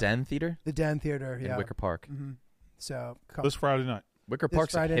it's at the Den Theater? The Den Theater, in yeah. Wicker Park. Mm-hmm. So This Friday night. Wicker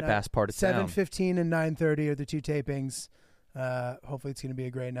Park's a hip-ass part of town. 7:15 and 9:30 are the two tapings. Hopefully it's going to be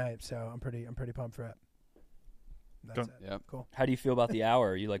a great night, so I'm pretty pumped for it. That's it. Yep. Cool. How do you feel about the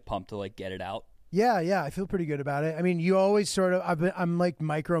hour? Are you like pumped to like get it out? Yeah, I feel pretty good about it. I mean, you always sort of, I'm like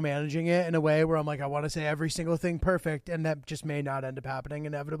micromanaging it in a way where I'm like, I want to say every single thing perfect, and that just may not end up happening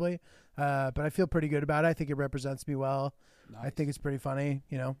inevitably. But I feel pretty good about it. I think it represents me well. Nice. I think it's pretty funny,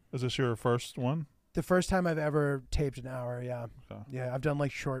 you know. Is this your first one? The first time I've ever taped an hour, yeah. Okay. Yeah, I've done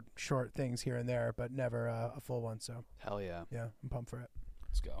like short things here and there, but never a full one, so. Hell yeah. Yeah, I'm pumped for it.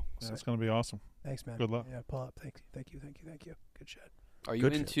 Let's go. Yeah, it's going to be awesome. Thanks, man. Good luck. Yeah, pull up. Thank you. Good shit. Are you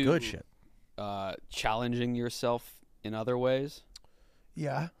Good into shit. Good shit. Challenging yourself in other ways?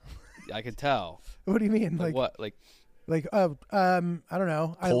 Yeah. I could tell. What do you mean? Like what? Like I don't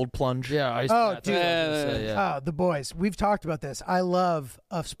know. Cold plunge? Yeah. Dude. The boys. We've talked about this. I love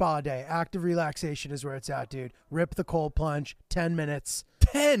a spa day. Active relaxation is where it's at, dude. Rip the cold plunge. 10 minutes.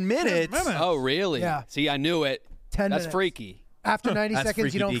 10 minutes? Oh, really? Yeah. See, I knew it. 10 That's minutes. freaky. After 90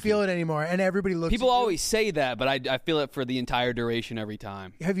 seconds, you don't feel it anymore, and everybody looks People at you. always say that, but I feel it for the entire duration every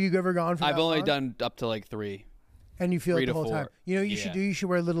time. Have you ever gone for I've that only long? done up to like 3. And you feel 3 it the to whole 4. time. You know what you Yeah. should do? You should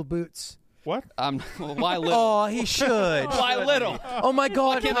wear little boots. What? Why little? Oh, he should. Why little? Oh, my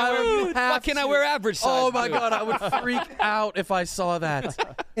God. Why can't I wear average size? Oh, my boots? God. I would freak out if I saw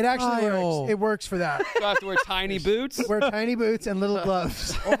that. It actually Kyle. works. It works for that. Do I have to wear tiny boots? Wear tiny boots and little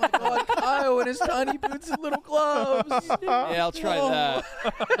gloves. Oh, my God. Kyle and his tiny boots and little gloves. Yeah, I'll try that.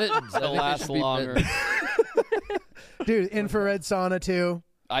 It'll last longer. Dude, infrared sauna too.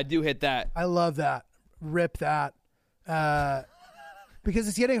 I do hit that. I love that. Rip that. Because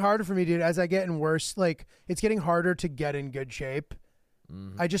it's getting harder for me, dude, as I get in worse. Like, it's getting harder to get in good shape.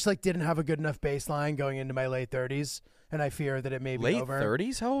 I just, like, didn't have a good enough baseline going into my late 30s, and I fear that it may be Late over.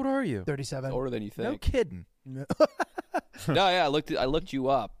 30s? How old are you? 37. It's older than you think. No kidding. No, yeah, I looked you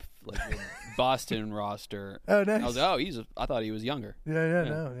up, like the Boston roster. Oh, nice. I was like, I thought he was younger.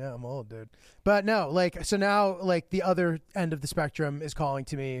 Yeah, I'm old, dude. But no, like, so now, like, the other end of the spectrum is calling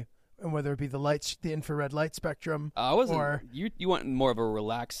to me, and whether it be the infrared light spectrum. I wasn't. Or, you went more of a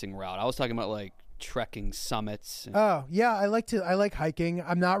relaxing route. I was talking about like trekking summits. Oh yeah, I like hiking.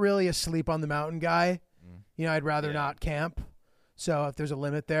 I'm not really a sleep on the mountain guy. You know, I'd rather not camp. So if there's a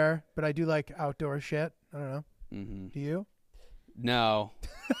limit there, but I do like outdoor shit. I don't know. Mm-hmm. Do you? No,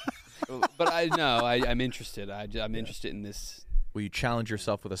 but I'm interested. I'm interested in this. Will you challenge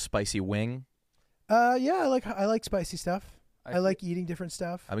yourself with a spicy wing? Yeah, I like spicy stuff. I like eating different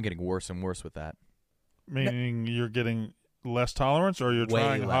stuff. I've been getting worse and worse with that. Meaning you're getting less tolerance, or you're Way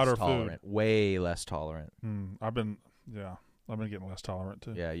trying less hotter tolerant. Way less tolerant. I've been getting less tolerant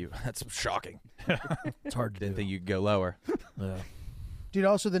too. Yeah, that's shocking. It's hard to Didn't do. think you could go lower. Yeah. Dude,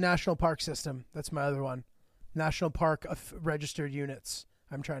 also the national park system. That's my other one. National park registered units.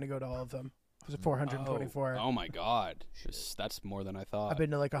 I'm trying to go to all of them. It was 424. Oh my God, that's more than I thought. I've been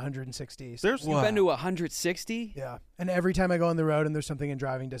to like 160. You've been to 160? Yeah, and every time I go on the road and there's something in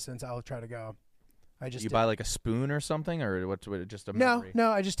driving distance, I'll try to go. You buy like a spoon or something, or what's just a memory?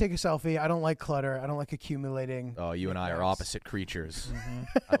 No, I just take a selfie. I don't like clutter. I don't like accumulating. Oh, you and I are opposite creatures.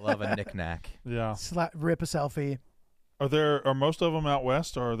 I love a knick-knack. Yeah. Rip a selfie. Are most of them out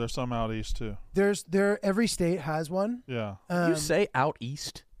west, or are there some out east too? Every state has one. Yeah. You say out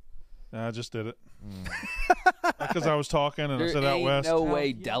east? Yeah, I just did it. Because I was talking and I said out west. No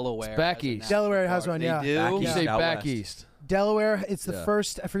way Delaware. It's back east. Delaware has one, yeah. They do? You say back west. east. Delaware, it's the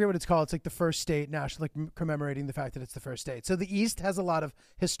first, I forget what it's called. It's like the first state national, like commemorating the fact that it's the first state. So the East has a lot of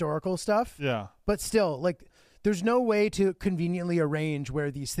historical stuff. Yeah. But still, like, there's no way to conveniently arrange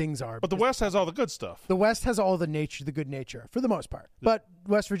where these things are. But the West has all the good stuff. The West has all the good nature, for the most part. But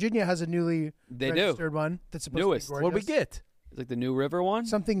West Virginia has a newly registered one that's supposed Newest. to be What gorgeous. we get? It's like the New River one?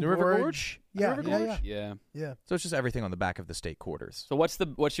 Something New River Gorge. Gorge? Yeah, River Gorge? Yeah. So it's just everything on the back of the state quarters. So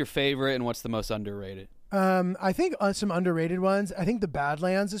what's your favorite and what's the most underrated? I think some underrated ones. I think the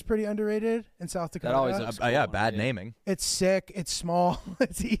Badlands is pretty underrated in South Dakota. That always looks yeah, cool, bad naming. It's sick. It's small.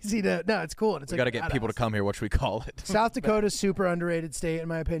 It's easy to. No, it's cool. And it's We like got to get people to come here. What should we call it? South Dakota's super underrated state, in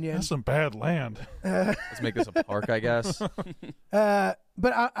my opinion. That's some bad land. Let's make this a park, I guess.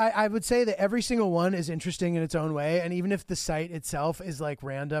 But I would say that every single one is interesting in its own way, and even if the site itself is like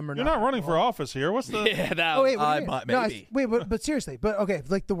random or You're not running for office here. What's the? Yeah, that Oh wait, what do you mean? maybe. But seriously, but okay,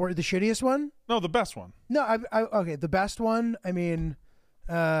 like the shittiest one. No, the best one. No, okay, the best one. I mean,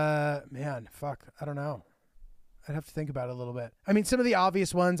 man, fuck, I don't know. I'd have to think about it a little bit. I mean, some of the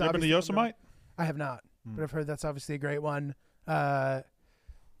obvious ones. You been to Yosemite? I have not, but I've heard that's obviously a great one.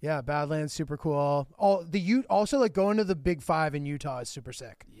 Yeah, Badlands, super cool. Also like going to the Big Five in Utah is super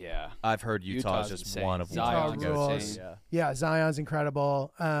sick. Yeah. I've heard Utah is Utah's just insane. one of Zion's one to go rules. see. Yeah, Zion's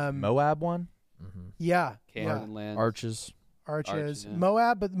incredible. Moab one? Yeah, Cameron Land. Arches. Arches, yeah.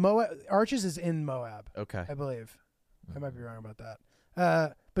 Moab, but Arches is in Moab. Okay. I believe. I might be wrong about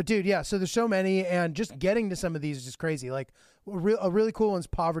that. But dude, yeah. So there's so many, and just getting to some of these is just crazy. Like a really cool one's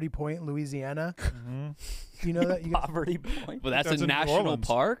Poverty Point, Louisiana. You know that? Poverty Point. Well, that's a in New national Orleans.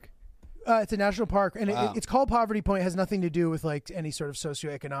 park? It's a national park, and Wow. it's called Poverty Point. It has nothing to do with like any sort of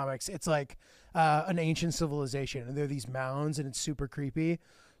socioeconomics. It's like an ancient civilization, and there are these mounds, and it's super creepy.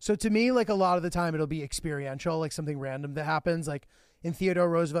 So to me, like a lot of the time, it'll be experiential, like something random that happens. Like in Theodore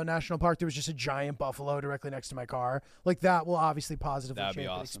Roosevelt National Park, there was just a giant buffalo directly next to my car. Like that will obviously positively That'd be shape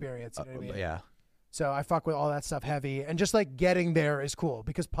the awesome. experience. You know what I mean? Yeah. So I fuck with all that stuff heavy, and just like getting there is cool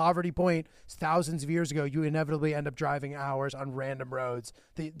because Poverty Point, thousands of years ago, you inevitably end up driving hours on random roads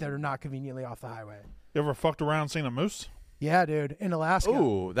that are not conveniently off the highway. You ever fucked around seen a moose? Yeah, dude, in Alaska.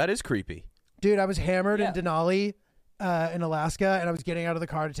 Ooh, that is creepy. Dude, I was hammered in Denali in Alaska, and I was getting out of the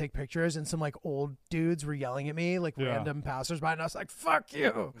car to take pictures, and some like old dudes were yelling at me, like random passersby, and I was like, "Fuck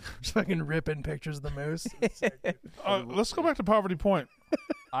you!" Just fucking ripping pictures of the moose. Let's go back to Poverty Point.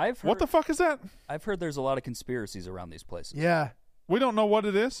 I've heard, What the fuck is that? I've heard there's a lot of conspiracies around these places. Yeah, We don't know what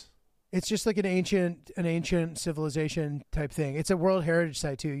it is. it's just like an ancient civilization type thing. It's a World Heritage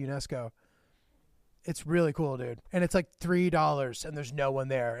Site too, UNESCO. It's really cool, dude. And it's like $3, and there's no one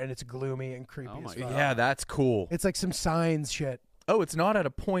there, and it's gloomy and creepy. Oh my as fuck. Yeah, that's cool. It's like some signs shit. Oh, it's not at a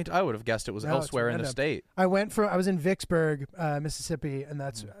point. I would have guessed it was No, it's elsewhere in the random. state. I was in Vicksburg, Mississippi, and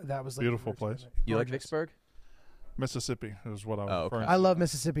that was like Beautiful place. You like gorgeous. Vicksburg? Mississippi is what I was Oh, okay. referring I to. love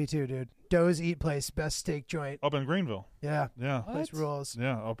Mississippi too, dude. Doe's Eat Place, best steak joint. Up in Greenville. Yeah, Yeah. place rules.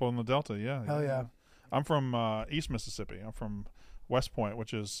 Yeah, up on the Delta. Yeah. Hell yeah. I'm from East Mississippi. I'm from West Point,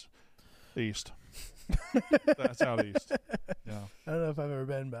 which is east. That's out east. Yeah. I don't know if I've ever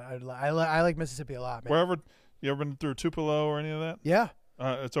been, but I like Mississippi a lot, man. Wherever you ever been through Tupelo or any of that? Yeah.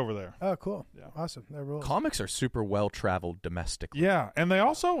 It's over there. Oh, cool. Yeah. Awesome. That rules. Comics are super well traveled domestically. Yeah, and they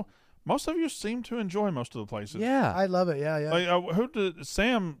also most of you seem to enjoy most of the places. Yeah. I love it. Yeah, yeah. Like,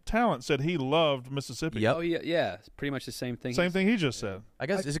 Sam Talent said he loved Mississippi. Yep. Oh, yeah. It's pretty much the same thing. Same thing he just said. I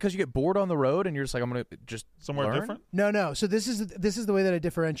guess is it because you get bored on the road and you're just like, I'm gonna just Somewhere learn? different. No. So this is the way that I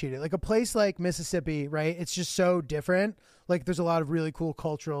differentiate it. Like a place like Mississippi, right? It's just so different. Like there's a lot of really cool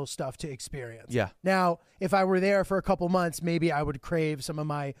cultural stuff to experience. Yeah. Now, if I were there for a couple months, maybe I would crave some of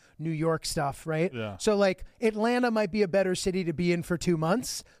my New York stuff, right? Yeah. So like Atlanta might be a better city to be in for 2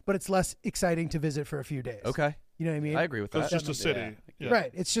 months, but it's less exciting to visit for a few days. Okay. You know what I mean? I agree with So that. it's just a city. Yeah.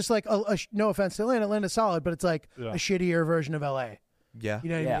 Right. It's just like no offense to Atlanta. Atlanta's solid, but it's like Yeah. a shittier version of LA. Yeah. You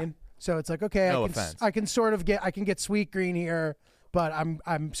know what Yeah. I mean? So it's like, okay, No I can offense. I can sort of get Sweet Green here, but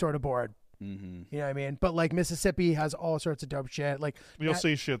I'm sort of bored. Mm-hmm. You know what I mean? But like Mississippi has all sorts of dope shit. Like You'll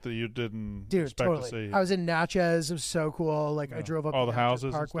see shit that you didn't dude, expect totally. to see. I was in Natchez. It was so cool. Like I Yeah. drove up All the Natchez houses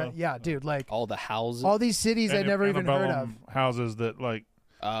and Parkway. stuff? Yeah, dude. Like All the houses. all these cities I'd never even heard of. Houses that like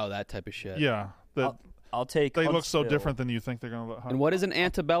Oh, that type of shit. yeah that I'll take. They look so Huntsville. different than you think they're going to look. And what is an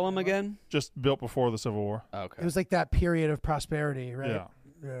antebellum again? Just built before the Civil War. Okay. It was like that period of prosperity, right? Yeah.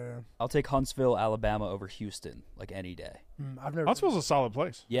 Yeah. I'll take Huntsville, Alabama over Houston, like any day. I've never. Huntsville's a solid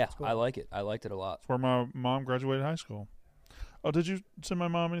place. Yeah, cool. I like it. I liked it a lot. It's where my mom graduated high school. Oh, did you send my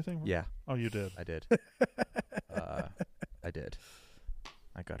mom anything? Yeah. Oh, you did. I did. I did.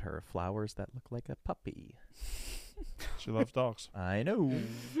 I got her flowers that look like a puppy. She loves dogs. I know.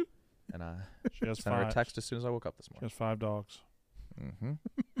 And I She has sent her a 5. text as soon as I woke up this She morning. has 5 dogs. Mm-hmm.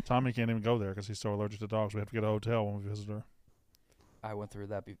 Tommy can't even go there because he's so allergic to dogs. We have to get a hotel when we visit her. I went through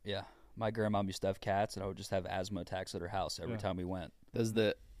that. Yeah, my grandma used to have cats, and I would just have asthma attacks at her house every time we went. Does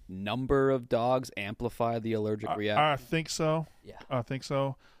the number of dogs amplify the allergic reaction? I think so. Yeah. I think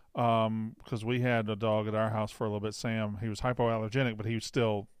so. Because we had a dog at our house for a little bit, Sam. He was hypoallergenic, but he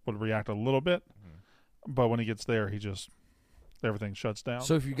still would react a little bit. But when he gets there, everything shuts down.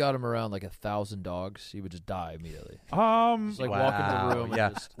 So if you got him around like 1,000 dogs, he would just die immediately. Just like walk into the room. Yeah.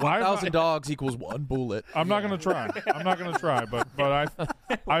 And just, 1,000 dogs equals 1 bullet. I'm not going to try. I'm not going to try, but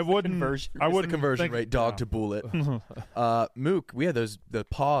I wouldn't. Conversion. I It's wouldn't the conversion think- rate, dog to bullet. Mook, we had the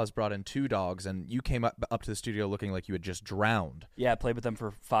paws brought in 2 dogs, and you came up to the studio looking like you had just drowned. Yeah, I played with them for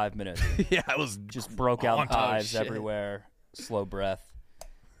 5 minutes. Yeah, it was Just broke out montage hives shit. everywhere. Slow breath.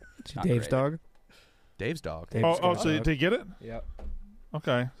 Not Dave's great. dog. Dave's dog. Oh, so did he get it? Yep.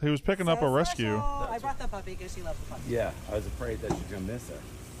 Okay, he was picking up a rescue. I brought the puppy because she loves the puppy. Yeah, I was afraid that you're gonna miss her.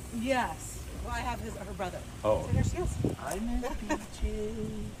 Yes. Well, I have her brother. Oh. So here she is. I miss Peaches.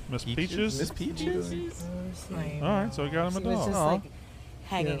 Miss Peaches. Miss Peaches. All right, so we got him a She was dog. just Aw. like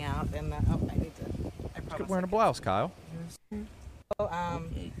hanging out, and I need to. I Good promise. wearing a blouse, Kyle. Oh,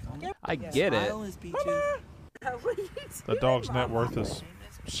 yep. I Yes. get it. Smile is Peaches. The dog's net worth is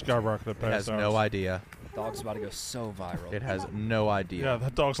skyrocketed It past has ours. no idea. Dog's about to go so viral. It has no idea. Yeah,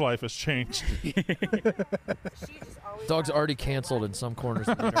 that dog's life has changed. dog's already canceled in some corners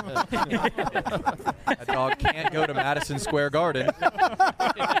of the internet. That dog can't go to Madison Square Garden.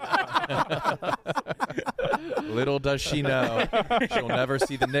 Little does she know, she'll never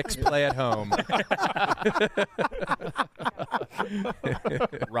see the Knicks play at home.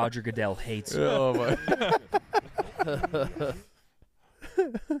 Roger Goodell hates you. Oh my.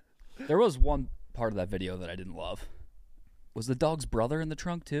 There was one part of that video that I didn't love. Was the dog's brother in the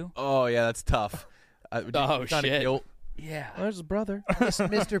trunk too? Oh yeah, that's tough. Oh, Kinda shit. guilt. Yeah. There's his brother.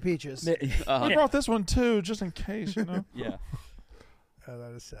 Mr. Peaches. I brought this one too, just in case, you know. Yeah. Oh,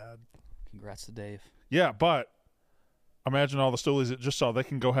 that is sad. Congrats to Dave. Yeah, but imagine all the stoolies that just saw they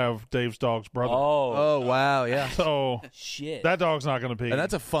can go have Dave's dog's brother. Oh. Oh wow, yeah. So Shit. that dog's not going to be. And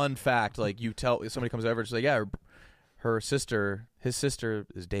that's a fun fact. Like you tell somebody comes over, she's like, yeah, his sister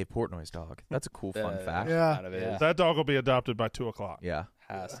is Dave Portnoy's dog. That's a cool fun fact. Yeah. Out of it. Yeah. that dog will be adopted by 2:00. Yeah.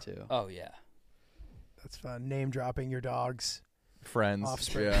 Has to. Oh yeah. That's fun. Name dropping your dogs. Friends.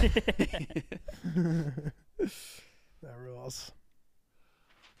 Offspring. Yeah. That rules.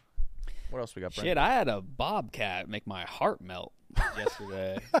 What else we got, Brent? Shit, I had a bobcat make my heart melt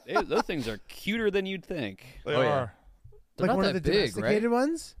yesterday. Those things are cuter than you'd think. They Oh, yeah. are. They're Like not one that of the big, domesticated right?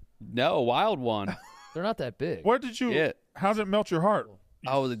 ones? No, a wild one. They're not that big. Where did you? Yeah. How did it melt your heart?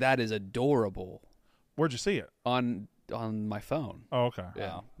 Oh, that is adorable. Where'd you see it? On my phone. Oh, okay.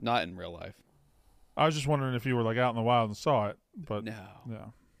 Yeah, not in real life. I was just wondering if you were like out in the wild and saw it, but No. yeah.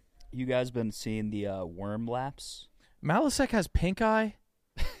 You guys been seeing the worm laps? Malasek has pink eye.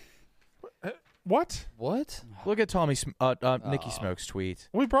 What? What? Look at Nikki Smoke's tweet.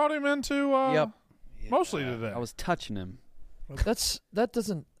 We brought him into Yep. mostly today. I was touching him. That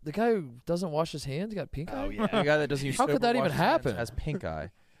doesn't. The guy who doesn't wash his hands got pink eye. Oh yeah. The guy that doesn't use How could soap or that wash even his hands happen? has pink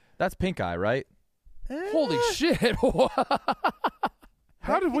eye. That's pink eye, right? Holy shit!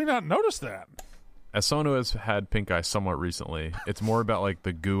 How did we not notice that? As someone who has had pink eye somewhat recently, it's more about like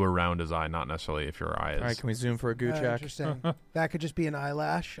the goo around his eye, not necessarily if your eye is. All right, can we zoom for a goo check? Interesting. That could just be an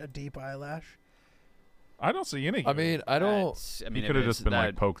eyelash, a deep eyelash. I don't see any. I mean, I don't. That's- I He mean, could if have it's just been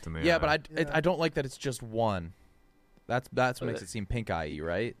like that- poked in the eye. Yeah, but I don't like that it's just one. That's what makes it seem pink eye,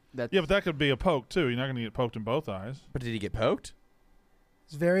 right? That's, Yeah, but that could be a poke too. You're not going to get poked in both eyes. But did he get poked?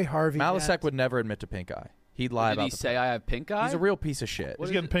 It's very Harvey. Malasek Dent. would never admit to pink eye. He'd lie did about he the say I have pink eye? He's a real piece of shit.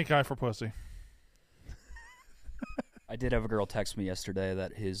 He's getting pink eye for pussy. I did have a girl text me yesterday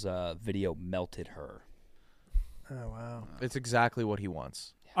that his video melted her. Oh wow. It's exactly what he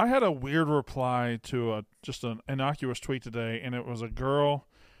wants. I had a weird reply to just an innocuous tweet today, and it was a girl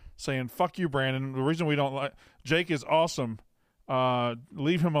saying, "Fuck you, Brandon. The reason we don't like Jake is awesome.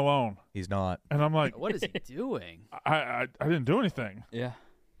 Leave him alone." He's not. And I'm like, What is he doing? I didn't do anything. Yeah.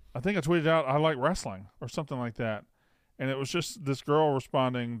 I think I tweeted out, "I like wrestling" or something like that. and it was just this girl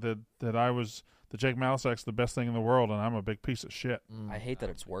responding that Jake Malasak's the best thing in the world, and I'm a big piece of shit. I hate that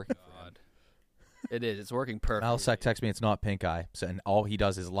it's working for him. It is. It's working perfectly. Malasak texts me it's not pink eye, and all he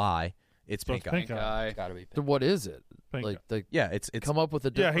does is lie. It's So pink it's eye. pink eye. It's gotta be. So what is it? Pink Like, it's come up with a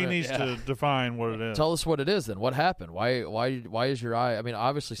Yeah, different. he needs to define what it is. Tell us what it is then. What happened? Why is your eye? I mean,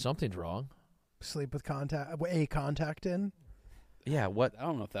 obviously something's wrong. Sleep with contact in. Yeah, what? I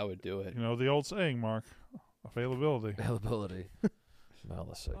don't know if that would do it. You know the old saying, Mark, availability.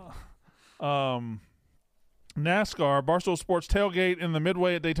 Malasik. NASCAR Barstool Sports tailgate in the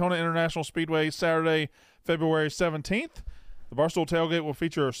Midway at Daytona International Speedway Saturday, February 17th. The Barstool tailgate will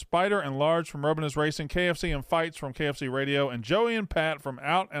feature Spider and Large from Robin's Racing, KFC and Fights from KFC Radio, and Joey and Pat from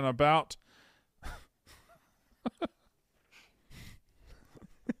Out and About.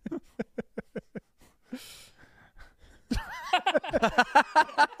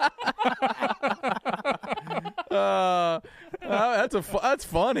 That's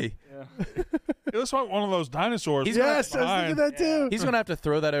funny. It looks like one of those dinosaurs. Yes, I was thinking that too. He's gonna have to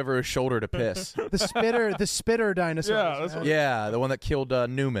throw that over his shoulder to piss. The spitter dinosaur. Yeah, that's what- Yeah, the one that killed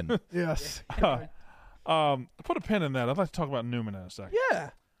Newman. Yes. Put a pin in that. I'd like to talk about Newman in a second. Yeah.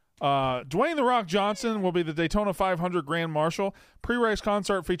 Dwayne "The Rock" Johnson will be the Daytona 500 Grand Marshal. Pre-race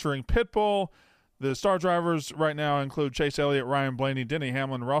concert featuring Pitbull. The star drivers right now include Chase Elliott, Ryan Blaney, Denny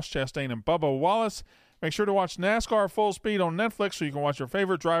Hamlin, Ross Chastain, and Bubba Wallace. Make sure to watch NASCAR Full Speed on Netflix so you can watch your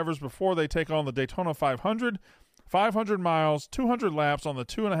favorite drivers before they take on the Daytona 500. 500 miles, 200 laps on the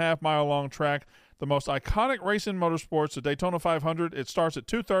 2.5-mile-long track. The most iconic race in motorsports, the Daytona 500. It starts at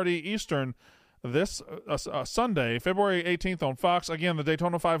 2:30 Eastern this Sunday, February 18th on Fox. Again, the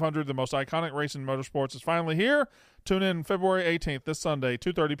Daytona 500, the most iconic race in motorsports, is finally here. Tune in February 18th, this Sunday,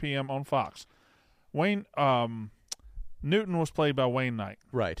 2:30 p.m. on Fox. Wayne Newton was played by Wayne Knight.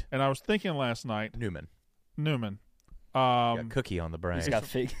 Right. And I was thinking last night. Newman. Got cookie on the brain. He's got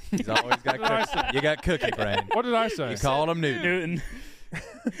fake. He's always got cookie. You got cookie brain. What did I say? You called him Newton.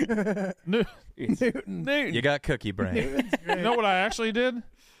 Newton. You got cookie brain. You know what I actually did?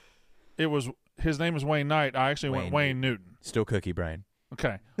 His name is Wayne Knight. I actually went Wayne Newton. Still cookie brain.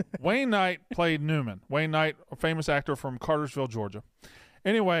 Okay. Wayne Knight played Newman. Wayne Knight, a famous actor from Cartersville, Georgia.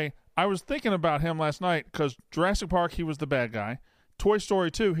 Anyway, I was thinking about him last night because Jurassic Park, he was the bad guy. Toy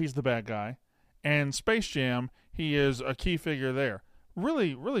Story 2, he's the bad guy. And Space Jam, he is a key figure there.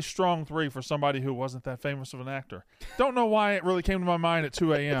 Really, really strong three for somebody who wasn't that famous of an actor. Don't know why it really came to my mind at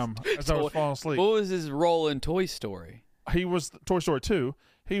 2 a.m. as I was falling asleep. What was his role in Toy Story? He was Toy Story 2.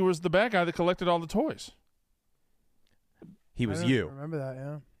 He was the bad guy that collected all the toys. He was I don't you. remember that,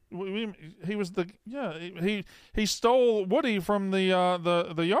 yeah. He was he stole Woody from the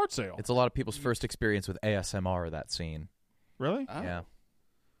yard sale. It's a lot of people's first experience with ASMR, that scene. Really? Oh. Yeah.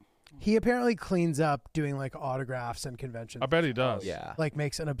 He apparently cleans up doing like autographs and conventions. I bet he does. Yeah. Like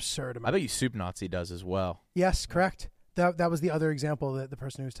makes an absurd amount. I bet you Soup Nazi does as well. Yes, correct. That was the other example that the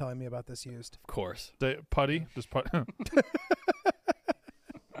person who was telling me about this used. Of course. Putty? Just putty.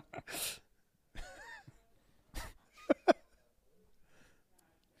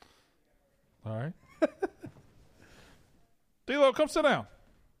 All right. D-Lo, come sit down.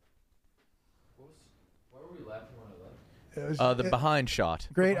 Why were we laughing when I left? The behind shot.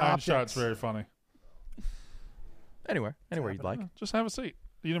 Great Behind optics. shot's very funny. Anywhere you'd like. Just have a seat.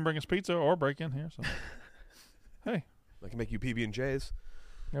 You didn't bring us pizza or break in here, so. Hey. I can make you PB&Js.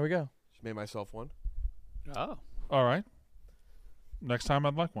 There we go. Just made myself one. Oh. All right. Next time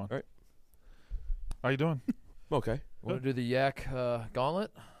I'd like one. All right. How you doing? Okay. Want to do the yak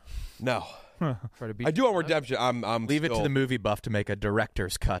gauntlet? No. Try to beat I do want redemption. I'm Leave it to still- the movie buff to make a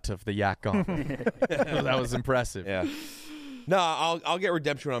director's cut of the yak gauntlet. That was impressive. Yeah. No, I'll get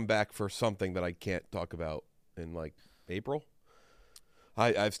redemption when I'm back for something that I can't talk about in like April.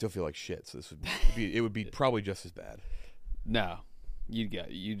 I still feel like shit, so this would be probably just as bad. No. You'd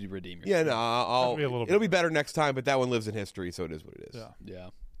redeem yourself. Yeah, no, it'll be better next time, but that one lives in history, so it is what it is. Yeah.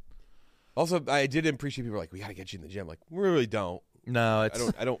 Also, I did appreciate people like, we got to get you in the gym. Like, we really don't. No,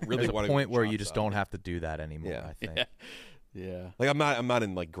 I don't really there's want a to. point where you just don't have to do that anymore. Yeah. I think. Yeah. Like I'm not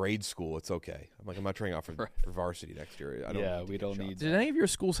in like grade school. It's okay. I'm not training out for varsity next year. I don't we don't need. Did any of your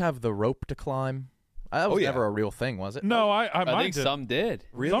schools have the rope to climb? That was never a real thing, was it? No, I think some did.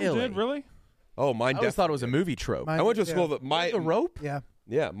 Really? Some did, really? Oh, mine. I always thought it was a movie trope. I went to a school that the rope. Yeah.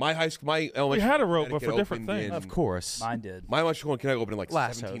 My high school, my elementary. We had a rope, but Connecticut for different opened things. in- Of course. Mine did. My elementary school in Connecticut opened in like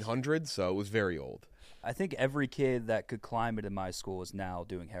Lassos. 1700, so it was very old. I think every kid that could climb it in my school is now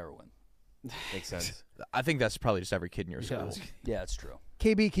doing heroin. Makes sense. I think that's probably just every kid in your school. Yeah, it's true.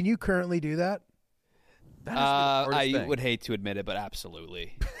 KB, can you currently do that? That has to be the I worst thing. would hate to admit it, but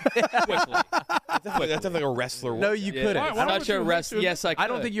absolutely. That's definitely like a wrestler. No, you couldn't. Why would Such a you wrestler. hate to- Yes, I could. I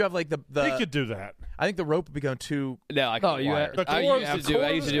don't think you have like the. He could do that. I think the rope would be going too. No, I No, could. you The I core- used the to do. core I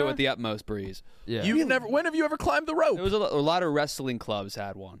of used to this do it guy? with the utmost breeze. Yeah. You've never. When have you ever climbed the rope? There was a lot of wrestling clubs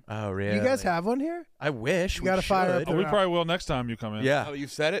had one. Oh, really? You guys have one here? I wish. You we gotta fire should. up Oh, we probably will next time you come in. Yeah. Now that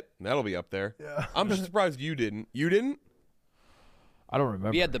you've said it, that'll be up there. Yeah. I'm just surprised you didn't. You didn't? I don't remember.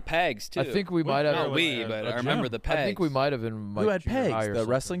 We had the pegs too. I think we might have. Not we, but I remember the pegs. I think we might have in my Who had junior pegs? high or The something.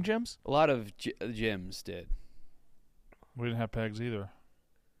 wrestling gyms? A lot of gyms did. We didn't have pegs either.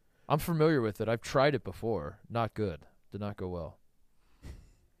 I'm familiar with it. I've tried it before. Not good. Did not go well.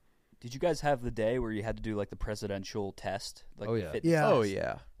 Did you guys have the day where you had to do like the presidential test? Like Oh, the yeah. fit Yeah. Oh, test?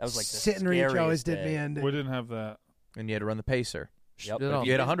 yeah. That was like the Sit and reach always scariest did day. me in. We didn't have that. And you had to run the pacer. Yep. Did it If on-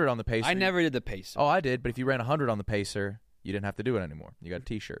 you had 100 on the pacer. I never did the pacer. Oh, I did. But if you ran 100 on the pacer, you didn't have to do it anymore. You got a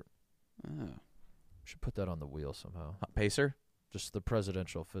T-shirt. Oh. Should put that on the wheel somehow. Pacer? Just the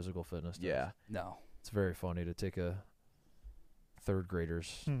presidential physical fitness test. Yeah. No. It's very funny to take a third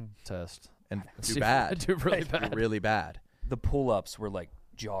grader's test And See do if I bad. do really Do bad. really bad. The pull-ups were like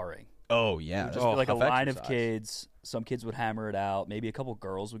jarring. Oh, It yeah. would just be like a tough line of exercise. kids. Some kids would hammer it out. Maybe a couple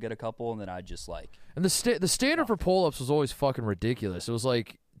girls would get a couple, and then I'd just like. And the standard for pull-ups was always fucking ridiculous. It was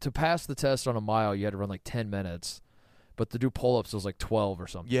like to pass the test on a mile, you had to run like 10 minutes. But to do pull-ups, it was like 12 or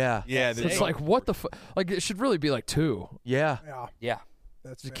something. Yeah. Yeah. So it's like, what the fuck? Like, it should really be like 2. Yeah. Yeah. Yeah.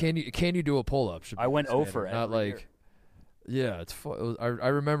 That's fair. Can you do a pull-up? Should I be went the 0 standard, for not every like. year. Yeah, it's. I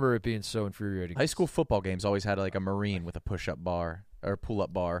remember it being so infuriating. High school football games always had like a Marine with a push-up bar or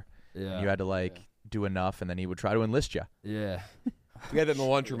pull-up bar. Yeah. And you had to like do enough, and then he would try to enlist you. Yeah. We had that in the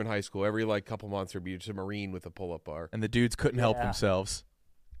lunchroom in high school. Every like couple months there'd be just a Marine with a pull-up bar. And the dudes couldn't help Yeah. themselves.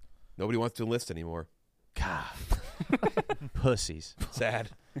 Nobody wants to enlist anymore. God. Pussies. Sad.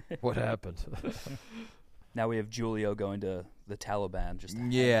 What happened? Now we have Giulio going to the Taliban. Just to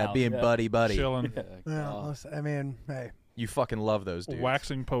hang Yeah, out. being buddy. Chilling. Yeah, listen, I mean, hey. You fucking love those dudes.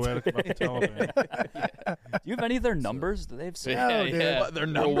 Waxing poetic about the Taliban. Do you have any of their numbers? Do they have? Yeah, dude. What, their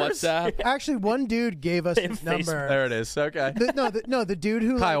Little numbers? WhatsApp. Actually, one dude gave us They have his number. There it is. Okay. The dude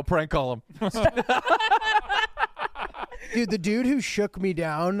who Kyle, prank call him. dude, the dude who shook me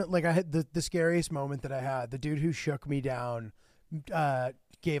down, like I had the scariest moment that I had. The dude who shook me down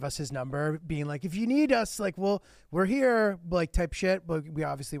gave us his number, being like, if you need us, like, we're here, like type shit. But we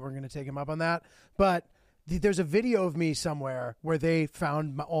obviously weren't going to take him up on that. But there's a video of me somewhere where they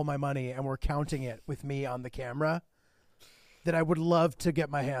found all my money and were counting it with me on the camera that I would love to get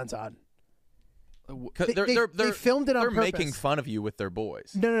my hands on. They filmed it on They're purpose. making fun of you with their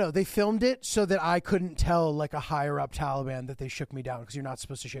boys. No. They filmed it so that I couldn't tell like a higher up Taliban that they shook me down, because you're not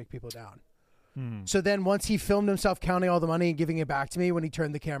supposed to shake people down. So then once he filmed himself counting all the money and giving it back to me, when he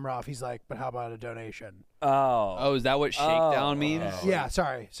turned the camera off, he's like, but how about a donation? Oh, is that what shakedown means? Yeah,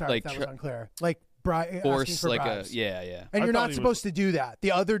 sorry. Like That was unclear. Like, asking Force, for like bribes. yeah. And I you're thought not he supposed to do that.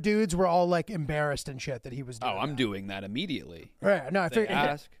 The other dudes were all like embarrassed and shit that he was doing Oh, I'm doing that immediately. Right. No, I They figured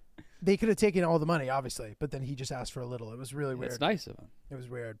ask. they could have taken all the money, obviously, but then he just asked for a little. It was really weird. It's nice of him. It was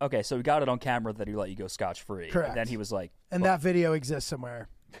weird. Okay, so we got it on camera that he let you go scotch free. Correct. And then he was like, And that video exists somewhere.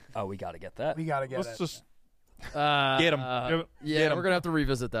 "Oh, we got to get that. We got to get Let's it. just. Get him. Yeah, we're gonna have to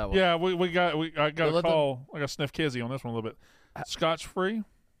revisit that one. Yeah, I got a let them- call. I got to sniff Kizzy on this one a little bit. Scotch free.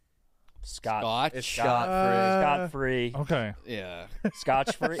 Scotch. It's Scotch free. Okay. Yeah.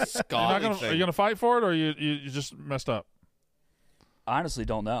 Scotch free. Are you gonna fight for it, or you just messed up? I honestly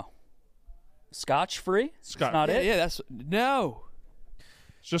don't know. Scotch free? Scotch. Not it? Yeah, that's no.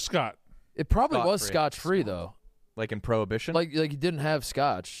 It's just Scott. It probably Scotch was free. scotch-free though. Like in Prohibition? Like you didn't have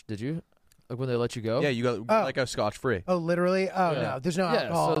scotch, did you? Like when they let you go? Yeah, you go like a scotch free. Oh, literally? Oh, Yeah. no. There's no Yeah,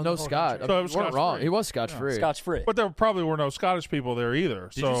 alcohol. so in no the whole scotch. country. So it You was weren't wrong. scotch-free. He was scotch-free. Scotch free. But there probably were no Scottish people there either.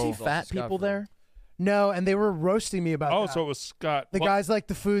 Did so you see fat people there? No, and they were roasting me about Oh, that. so it was Scott. The guy's like,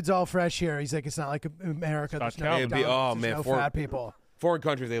 the food's all fresh here. He's like, it's not like America. There's no, Scott McDonald's, man, there's no for- fat people. Foreign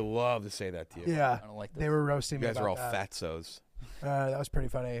countries, they love to say that to you. Yeah, I don't like they this. were roasting You me guys about are all that. fatsos. That was pretty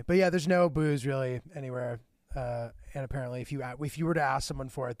funny. But yeah, there's no booze really anywhere. And apparently, if you were to ask someone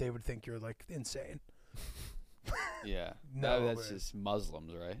for it, they would think you're like insane. Yeah. No, that's man. just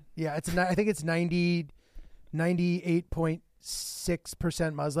Muslims, right? Yeah, I think it's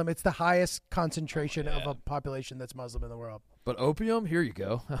 98.6% Muslim. It's the highest concentration of a population that's Muslim in the world. But opium, here you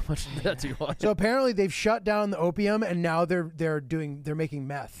go. How much of that do you want? So apparently they've shut down the opium, and now they're making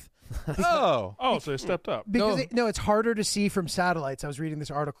meth. Oh. Oh, so they stepped up. Because it's harder to see from satellites. I was reading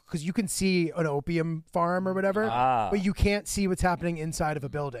this article because you can see an opium farm or whatever, but you can't see what's happening inside of a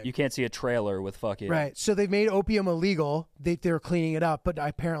building. You can't see a trailer with fucking Right. So they've made opium illegal. They're cleaning it up, but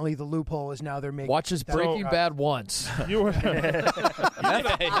apparently the loophole is now they're making. Watch his Breaking Bad once. You were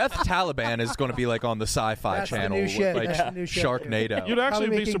That's Taliban is going to be like on the Sci-Fi That's the Channel, new shit. like That's the new shit, Sharknado. You'd actually Probably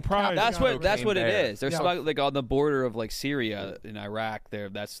be making surprised. That's what it is. They're Yeah. like on the border of like Syria and Iraq. They're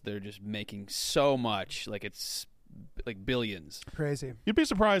just making so much, like it's like billions. Crazy. You'd be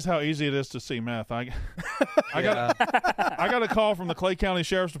surprised how easy it is to see meth. I got a call from the Clay County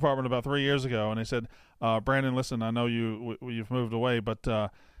Sheriff's Department about 3 years ago, and they said, "Brandon, listen, I know you've moved away, but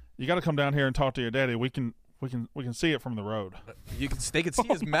you got to come down here and talk to your daddy. We can see it from the road." They could see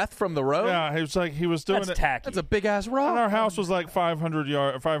his meth from the road. Yeah, he was doing That's it. tacky. That's a big ass rock. And our house was like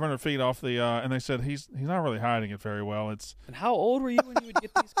 500 feet off the, and they said he's not really hiding it very well. And how old were you when you would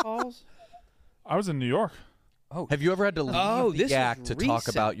get these calls? I was in New York. Oh, have you ever had to leave the this yak is to talk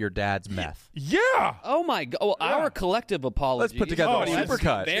recent. about your dad's meth? Yeah. Oh my God! Well, our collective apology. Let's put together a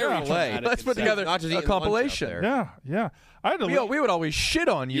supercut. Very traumatic. Let's put together a compilation. Yeah. I had to. We would always shit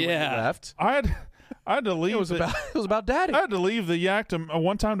on you when you left. I had to leave. It was about daddy. I had to leave the yak to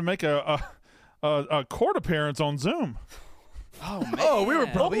one time to make a court appearance on Zoom. Oh man! Oh, we were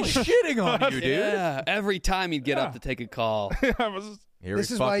probably shitting on you, dude. Yeah, every time he'd get up to take a call.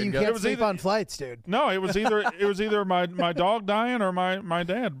 This is why you can't sleep on flights, dude. No, it was either my dog dying or my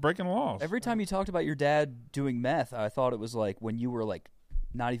dad breaking laws. Every time you talked about your dad doing meth, I thought it was like when you were like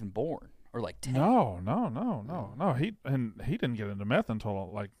not even born or like 10. No. He didn't get into meth until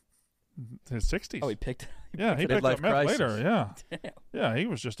like his 60s. Oh, he picked up meth crisis. later. Yeah. Damn. Yeah, he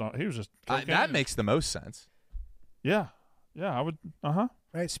was just that makes the most sense. Yeah, I would.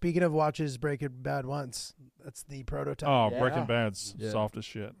 Right. Speaking of watches Breaking Bad once, that's the prototype. Oh, Breaking Bad's soft as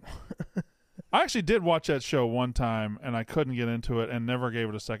shit. I actually did watch that show one time, and I couldn't get into it, and never gave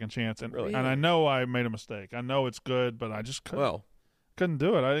it a second chance. And and I know I made a mistake. I know it's good, but I just couldn't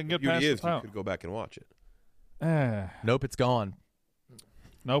do it. I didn't get past the you title. could go back and watch it. Nope, it's gone.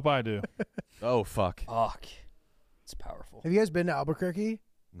 Nope, I do. Oh fuck. Fuck. It's powerful. Have you guys been to Albuquerque?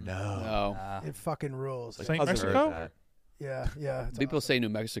 No. It fucking rules. St. Mexico? Yeah. People say New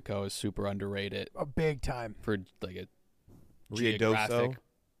Mexico is super underrated. A big time. For like a Ruidoso? geographic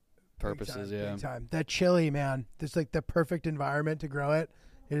purposes. Big time. That chili, man. There's like the perfect environment to grow it.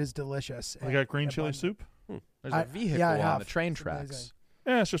 It is delicious. We got green chili soup? There's a vehicle on the train tracks. Amazing.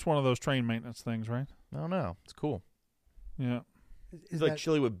 Yeah, it's just one of those train maintenance things, right? I don't know. It's cool. Yeah. Is like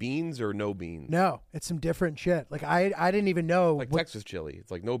chili with beans or no beans? No, it's some different shit. Like I didn't even know. Like Texas chili.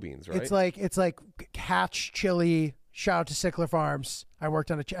 It's like no beans, right? It's like Hatch chili. Shout out to Sickler Farms. I worked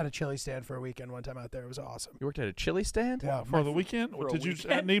at a chili stand for a weekend one time out there. It was awesome. You worked at a chili stand? Yeah. For the weekend? Did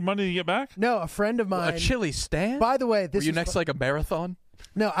you need money to get back? No, a friend of mine. A chili stand? By the way, Were you next to like a marathon?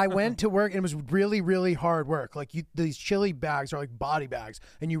 No, I went to work and it was really, really hard work. Like these chili bags are like body bags,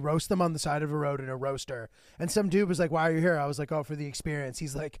 and you roast them on the side of a road in a roaster. And some dude was like, "Why are you here?" I was like, "Oh, for the experience."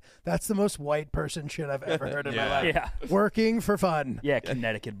 He's like, "That's the most white person shit I've ever heard in my life." Yeah. Working for fun. Yeah,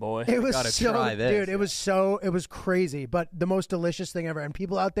 Connecticut boy. It was Gotta so, try this. dude. It was crazy, but the most delicious thing ever. And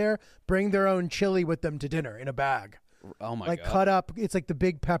people out there bring their own chili with them to dinner in a bag. Oh my like God. cut up. It's like the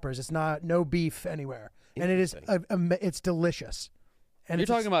big peppers. It's no beef anywhere, and it is it's delicious. And You're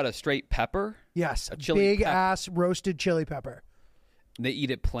talking about a straight pepper? Yes, A chili big pepper. ass roasted chili pepper. They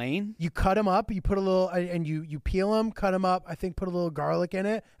eat it plain? You cut them up. You put a little, and you peel them, cut them up. I think put a little garlic in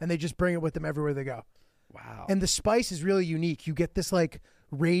it, and they just bring it with them everywhere they go. Wow. And the spice is really unique. You get this like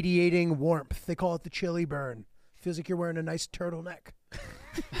radiating warmth. They call it the chili burn. Feels like you're wearing a nice turtleneck.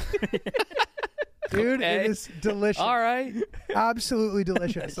 Dude, Okay. it is delicious. All right. Absolutely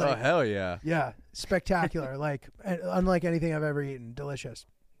delicious. Oh, hell yeah. Yeah, spectacular. Like unlike anything I've ever eaten. Delicious.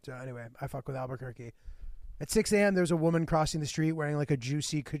 So anyway, I fuck with Albuquerque. At 6 a.m., there was a woman crossing the street wearing like a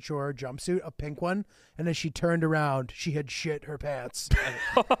Juicy Couture jumpsuit, a pink one, and as she turned around, she had shit her pants.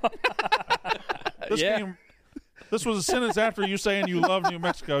 This was a sentence after you saying you loved New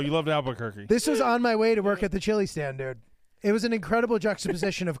Mexico, you loved Albuquerque. This was on my way to work at the chili stand, dude. It was an incredible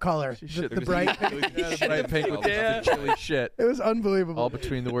juxtaposition of color. The bright pink. The bright pink with the chili shit. It was unbelievable. All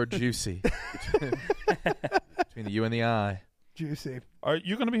between the word juicy. Between the U and the I. Juicy. Are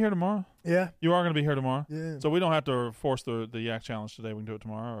you going to be here tomorrow? Yeah. You are going to be here tomorrow? Yeah. So we don't have to force the yak challenge today. We can do it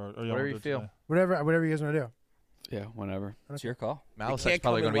tomorrow. Or y'all Whatever wanna you do it feel. today? Whatever you guys want to do. Yeah, whenever. It's your call. Malice can't is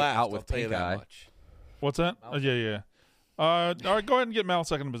probably come going to in be last, out with I'll tell you pink that eye. much. What's that? Yeah. All right, go ahead and get Mal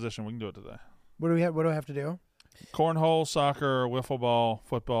second in position. We can do it today. What do I have to do? Cornhole, soccer, wiffle ball,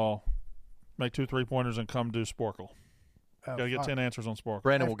 football. Make 2 3-pointers and come do Sporkle. Oh, Gotta get fuck. 10 answers on Spork.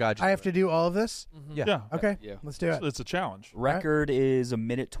 Brandon will guide you. I have to do all of this? Yeah. Okay. Yeah. Let's do it. It's a challenge. Record is a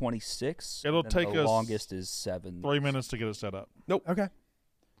minute 26. It'll and then take the us longest is 7. 3 minutes to get it set up. Okay.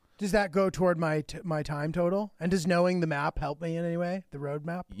 Does that go toward my time total? And does knowing the map help me in any way? The road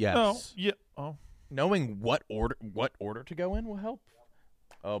map? Yes. No. Yeah. Oh. Knowing what order to go in will help.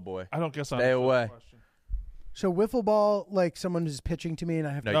 Oh boy. I don't guess I Stay understood away. the question. So wiffle ball, like someone is pitching to me and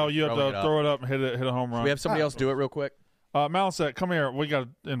I have to. No, you have to throw it up and hit a home run. Should we have somebody else do it real quick? Malicette, come here. We got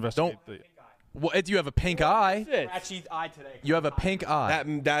to investigate. Well, you have a pink eye. Scratchy eye today. You have a pink eye.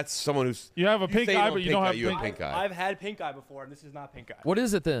 That's someone who's. You have a pink say eye, don't but you don't have you pink eye. I've had pink eye before, and this is not pink eye. What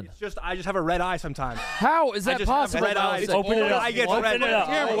is it then? It's just I just have a red eye sometimes. How is I that just have possible? red eyes. Open it up. I get Open red. it up.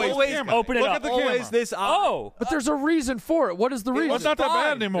 Always, Open it look up. at the always this eye. Oh, But there's a reason for it. What is the reason? Well, it's not that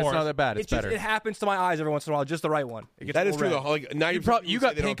bad anymore. It's not that bad. It's It's just, better. it happens to my eyes every once in a while, just the right one. It gets That a is little true. red. Though. Like 90% You got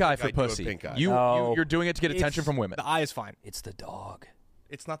say they pink don't eye think for I do have pussy. Pink eye. No. You're doing it to get attention from women. The eye is fine. it's the dog.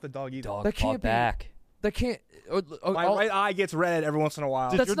 It's not the dog either. Dog That can't fought be- back. That can't. My right eye gets red every once in a while.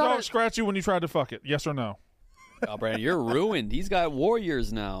 Did That's your not dog scratch you when you tried to fuck it? Yes or no? Oh, Brandon, you're ruined. He's got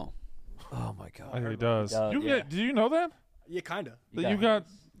warriors now. Oh my god. He does. does, You yeah. get? Do you know that? Yeah, kind of. That you got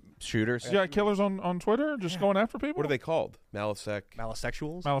Shooters. you got killers on Twitter just going after people? What are they called? Malisec.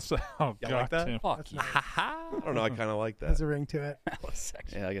 Malisexuals? Oh, Y'all God. like that? damn. Fuck you. I don't know. I kind of like that. There's a ring to it.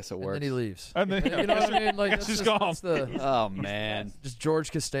 Yeah, I guess it And works. then he leaves. And then You know what I mean? Like that's she's just, gone. that's the Oh man. just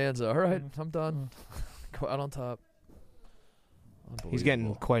George Costanza. All right, I'm done. Go out on top. He's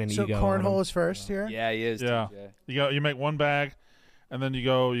getting quite an So ego. on him. cornhole is first here? Yeah, he is. Yeah. TJ. You make one bag, and then you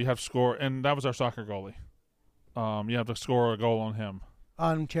have to score. And that was our soccer goalie. You have to score a goal on him.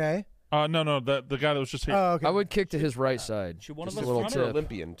 On Che? No, the guy that was just here. Oh, okay. I would kick to his right side. Should one Just of a us little run You're tip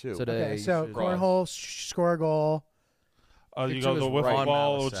Olympian too. today. Okay, so should- cornhole, score a goal. You Kick go to the his wiffle right.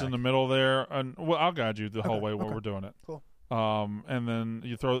 ball. It's Malisec. in the middle there, and well, I'll guide you the whole way while okay. we're doing it. Cool. And then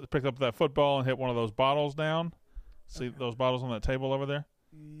you pick up that football and hit one of those bottles down. See those bottles on that table over there?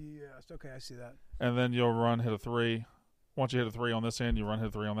 Yes, okay, I see that. And then you'll hit a 3. Once you hit a 3 on this end, you hit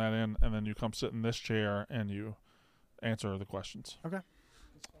a 3 on that end, and then you come sit in this chair and you answer the questions. Okay.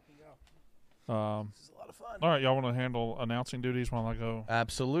 This is a lot of fun. All right, y'all want to handle announcing duties while I go?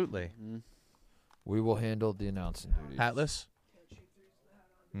 Absolutely. We will handle the announcing duties. Hatless.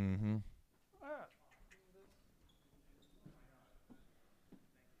 Mm-hmm.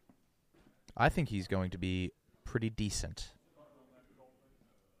 I think he's going to be pretty decent.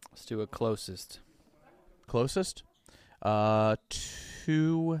 Let's do a closest. Closest?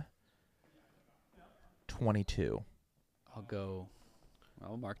 222.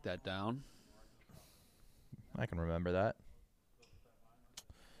 I'll mark that down. I can remember that.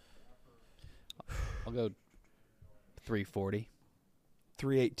 I'll go 340.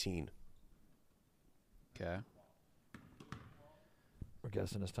 318. Okay. We're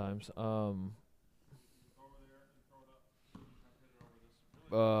guessing his times.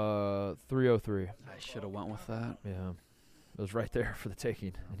 303. I should have went with that. Yeah, it was right there for the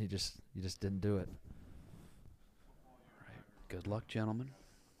taking, and you just didn't do it. Right. Good luck, gentlemen.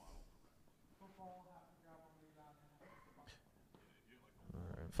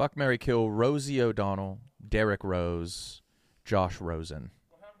 Fuck, marry, kill Rosie O'Donnell, Derek Rose, Josh Rosen.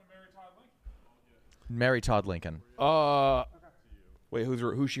 Mary Todd Lincoln. Wait,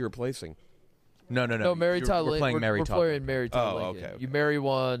 who's she replacing? No. No, Mary Todd We're Lincoln. playing Mary We're Todd. playing Mary Todd Oh, Lincoln. okay. You marry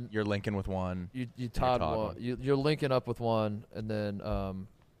one. You're Lincoln with one. You Todd Todd one. one. You're linking up with one, and then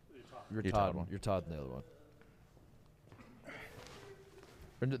you're Todd Todd one. You're Todd in the other one.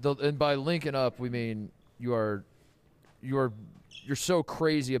 And by linking up, we mean you're so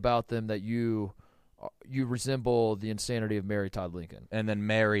crazy about them that you resemble the insanity of Mary Todd Lincoln. And then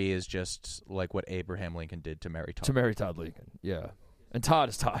Mary is just like what Abraham Lincoln did to Mary Todd. To Mary Todd Lincoln, yeah. And Todd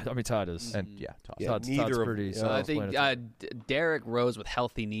is Todd. I mean, Todd is. And yeah, Todd. Yeah, Todd's neither of- pretty. yeah. I think self-explanatory. Derek Rose with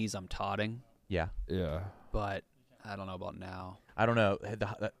healthy knees, I'm todding. Yeah. Yeah. But I don't know about now. I don't know.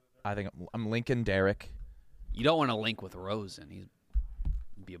 I think I'm Lincoln Derek. You don't want to link with Rosen. He'd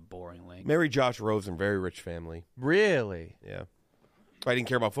be a boring link. Mary Josh Rosen, very rich family. Really? Yeah. I didn't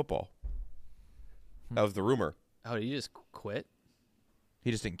care about football. That was the rumor. Oh, did you just quit?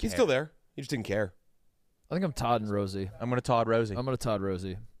 He just didn't care. He's still there. He just didn't care. I think I'm Todd and Rosie. I'm going to Todd Rosie. I'm going to Todd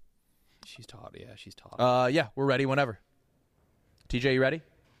Rosie. She's Todd. Yeah, she's Todd. Yeah, we're ready whenever. TJ, you ready?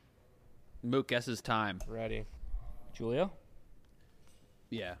 Mook, guess his time. Ready. Giulio?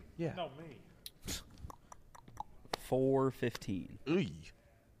 Yeah. Yeah. No, me. 4:15.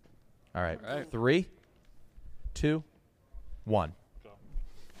 All right. All right. 3, 2, 1.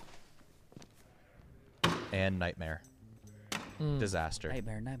 And nightmare. Disaster.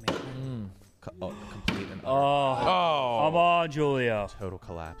 Nightmare. complete and utter Come on, Giulio. total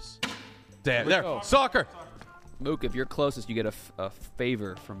collapse. Damn, there. Soccer. Mook, if you're closest, you get a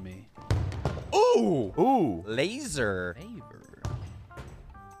favor from me. Ooh. Laser. Favor.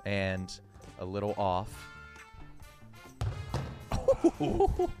 And a little off.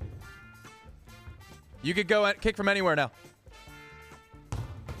 You could go kick from anywhere now.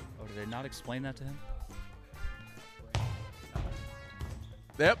 Oh, did they not explain that to him?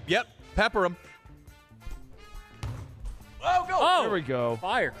 Yep. Pepper him. Oh, go. Oh, There we go.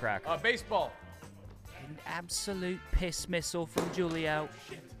 Firecracker. Baseball. An absolute piss missile from Giulio.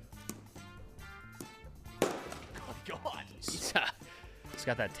 God. He's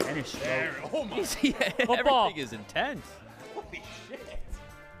got that tennis stroke. There. Oh, my. Football. Everything is intense. Holy shit.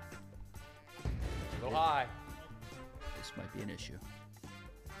 Go high. This might be an issue.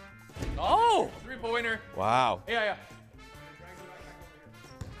 Oh! 3-pointer. Wow. Yeah.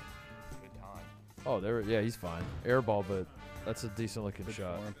 Oh, there. Yeah, he's fine. Air ball, but that's a decent looking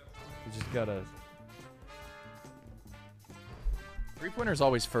shot. You just gotta. 3-pointer is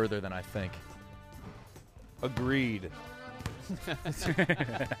always further than I think. Agreed. This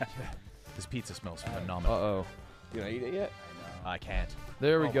pizza smells phenomenal. Uh-oh. You gonna eat it yet? I can't.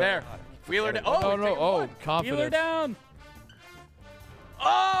 There we go. There. Wheeler down. Oh, no. Oh, confidence. Wheeler down.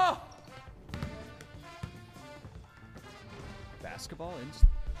 Oh! Basketball in.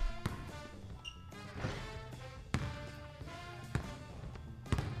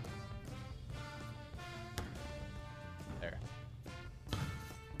 There.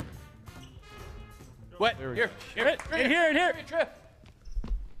 What? Here. In here. Trip.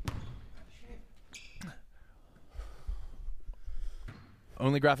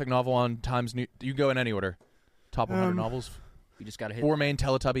 Only graphic novel on Times New. You go in any order. Top 100 novels. You just gotta hit 4 main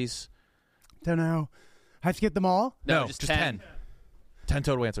Teletubbies. Don't know. I have to get them all? No, just 10. 10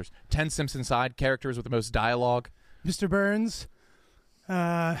 total answers. 10 Simpson side characters with the most dialogue. Mr. Burns.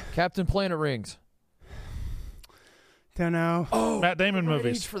 Captain Planet Rings. Don't know. Oh, Matt Damon right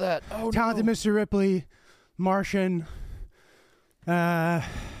movies. age for that. Oh, Talented no. Mr. Ripley. Martian.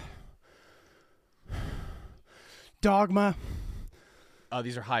 Dogma.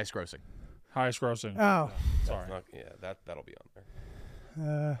 These are highest grossing. Highest grossing. Oh. Sorry. That'll be on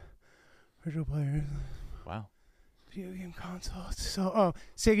there. Virtual players. Wow. Video game consoles. So,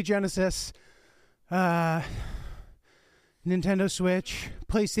 Sega Genesis. Nintendo Switch.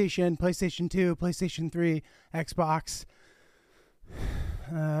 PlayStation. PlayStation 2. PlayStation 3. Xbox.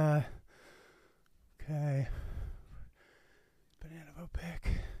 Okay. Banana boat pick.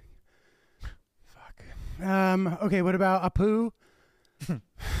 Fuck. Okay, what about Apu?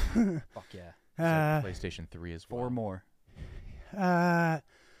 Fuck yeah. PlayStation 3 as well. 4 more. Apu.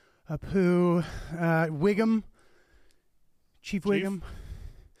 Wiggum. Chief Wiggum.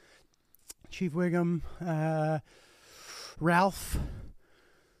 Chief Wiggum. Ralph.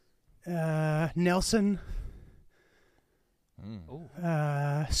 Nelson.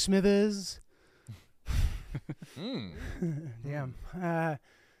 Smithers. Damn. Damn,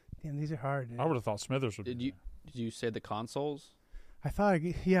 these are hard. I would have thought Smithers would. Did you say the consoles? I thought,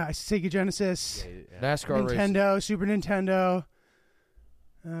 Sega Genesis, NASCAR Nintendo, Super Nintendo,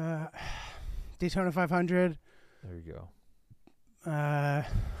 Daytona 500. There you go.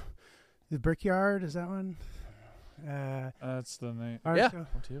 The Brickyard, is that one? That's the name. Article?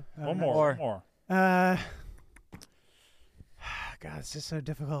 One more. God, it's just so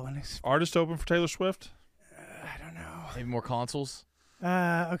difficult when it's. Artist open for Taylor Swift? I don't know. Maybe more consoles?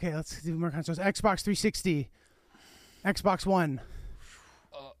 Okay, let's do more consoles. Xbox 360, Xbox One,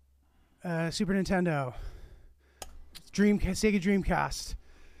 Super Nintendo, Sega Dreamcast.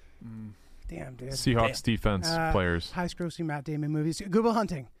 Damn, dude. Seahawks defense players. Highest grossing Matt Damon movies. Good Will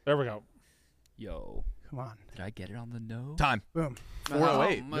Hunting. There we go. Yo. Come on. Did I get it on the nose? Time. Boom.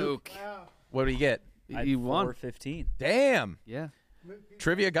 408. Mook. What do you get? You won. 415. Damn. Yeah.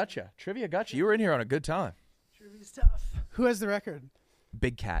 Trivia gotcha. You were in here on a good time. Trivia's tough. Who has the record?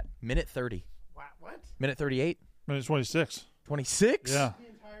 Big Cat. Minute 30. Wow, what? Minute 38. Minute 26. 26? Yeah. The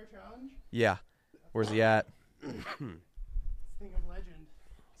entire challenge? Yeah. Where's he at? Thing of legend.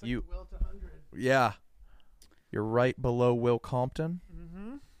 It's like You- Will to 100. Yeah. You're right below Will Compton.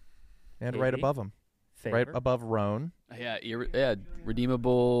 Mm-hmm. And right above him. Favor. Right above Roan. Yeah,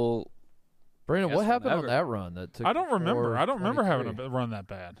 redeemable. Brandon, Yes, what happened on whatever. that run? That took I don't remember. I don't remember having 4:23? a run that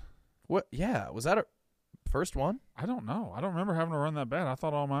bad. What? Yeah. Was that a first one? I don't know. I don't remember having a run that bad. I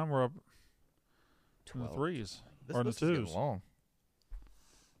thought all mine were up in the 12. threes This or in the list is getting 2s. long.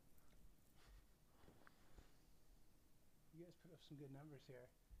 You guys put up some good numbers here.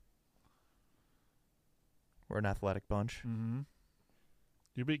 We're an athletic bunch. Mm-hmm.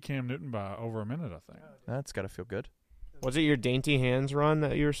 You beat Cam Newton by over a minute, I think. That's got to feel good. Was it your dainty hands run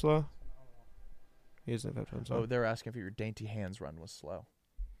that you were slow? He doesn't have headphones Oh, on. they're asking if your dainty hands run was slow.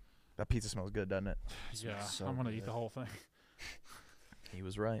 That pizza smells good, doesn't it? Yeah, So I'm going to good. eat the whole thing. He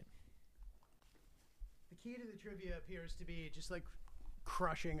was right. The key to the trivia appears to be just like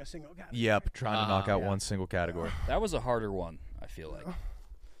crushing a single category. Yep, trying to knock out yeah. one single category. That was a harder one, I feel like.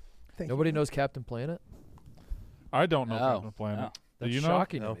 Nobody knows Captain Planet? I don't know No. Captain Planet. No. Do That's you know?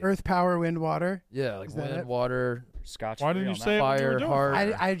 shocking to me. Earth, power, wind, water. Yeah, like Is that wind, it? water, Scotch. Why didn't you say it when you were fire, doing it? heart.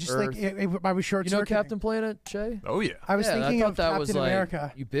 I just Earth. think I was short. You know Captain Planet, Che? Oh yeah. I was Yeah, thinking I thought of that Captain was America.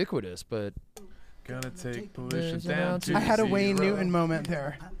 like ubiquitous, but Gonna take pollution down to I had a Wayne zero. Newton moment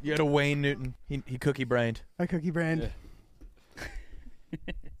there. You had a Wayne Newton. He cookie brained. I cookie brand.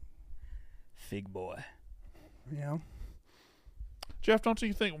 Fig boy. You know. Jeff, don't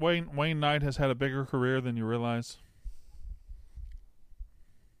you think Wayne Knight has had a bigger career than you realize?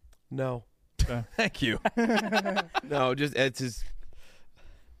 No. Okay. Thank you. No, just it's his.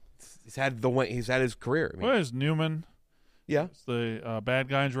 He's had his career. I mean, Well, there's Newman. yeah. He's the bad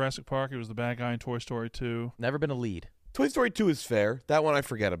guy in Jurassic Park. He was the bad guy in Toy Story 2. Never been a lead. Toy Story 2 is fair. That one I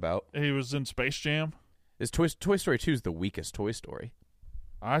forget about. He was in Space Jam. Is Toy Story 2 is the weakest Toy Story.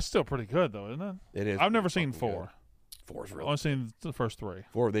 It's still pretty good, though, isn't it? It is. I've never seen fucking 4. Good. 4's I've really. only seen the first 3.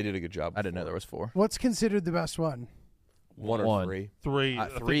 4, they did a good job. I didn't know there was 4. What's considered the best one? 1 or One. 3. 3.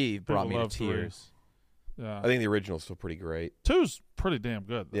 3 brought me to love 3. tears. Yeah. I think the original's still pretty great. 2's pretty damn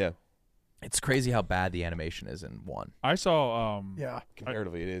good. Though. Yeah. It's crazy how bad the animation is in 1. I saw Yeah.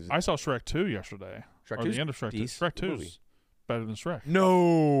 Comparatively, it is. I saw Shrek 2 yesterday. Shrek Or 2's the end of Shrek 2. decent. Shrek 2 movie. is better than Shrek.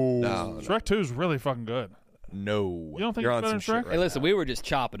 No. Shrek 2 is really fucking good. No. You don't think You're it's on better than some Shrek? shit Hey, listen, we were just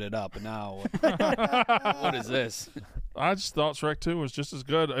chopping it up, and now what is this? I just thought Shrek 2 was just as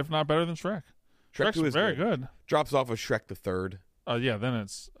good, if not better than Shrek. Shrek Shrek's 2 is very good. Drops off of Shrek the Third. Yeah, then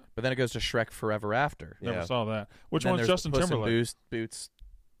it's But then it goes to Shrek Forever After. never Yeah. saw that. Which Then one's there's Justin the Puss in Timberlake? Boots.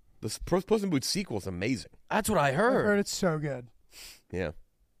 The Puss in Boots sequel is amazing. That's what I I heard heard. it's so good. Yeah.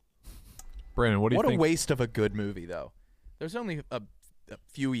 Brandon, what do you What a think? waste of a good movie, though. There's only a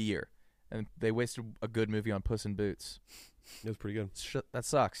few a year, and they wasted a good movie on Puss in Boots. It was pretty good. That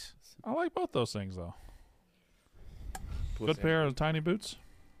sucks. I like both those things, though. Puss Good in pair of tiny boots.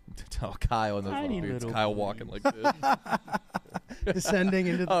 Tell Kyle in those Tiny little boots. little Kyle walking like this. Descending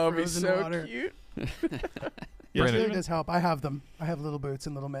into the Oh, it'd be frozen so water. cute. Yes, Brandon. it really does help. I have them. I have little boots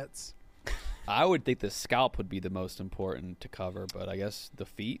and little mitts. I would think the scalp would be the most important to cover, but I guess the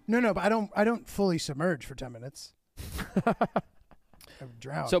feet. No, but I don't fully submerge for 10 minutes. I would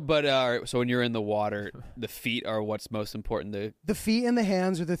drown. So, but so when you're in the water, the feet are what's most important. The feet and the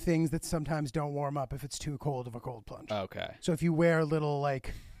hands are the things that sometimes don't warm up if it's too cold of a cold plunge. Okay. So if you wear little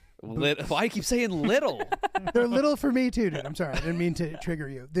like Why do you keep saying little? they're little for me too, dude. I'm sorry. I didn't mean to trigger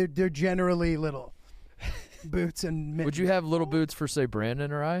you. They're generally little. Boots and mittens. would you have little boots for say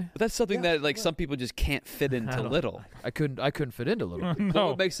Brandon or I? But that's something that like some people just can't fit into little. I couldn't fit into little. Boots. No.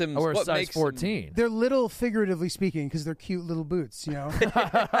 What makes them? I wear a what size makes them- 14. They're little figuratively speaking because they're cute little boots, you know.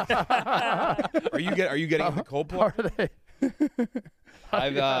 Are you getting in the cold plunge? Are they?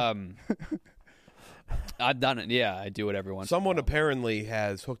 I've done it. Yeah, I do it every once. Someone apparently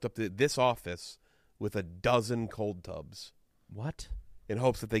has hooked up this office with a dozen cold tubs. What? In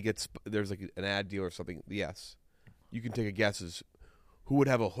hopes that they get there's like an ad deal or something. Yes, you can take a guess as who would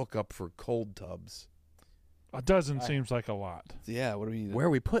have a hookup for cold tubs. A dozen seems like a lot. Yeah. What do we? Where are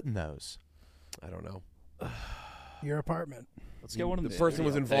we putting those? I don't know. Your apartment. Let's get one of The the person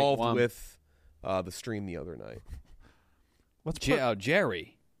was Take involved one. with the stream the other night. Let's put,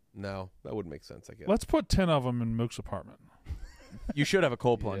 Jerry. No, that wouldn't make sense. I guess. let's put 10 of them in Mook's apartment. You should have a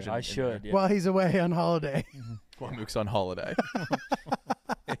cold plunge. I should. Yeah. While he's away on holiday. While Mook's on holiday.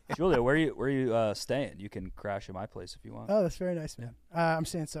 Julia, where are you staying? You can crash at my place if you want. Oh, that's very nice, man. I'm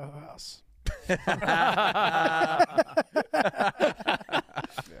staying at Soho House.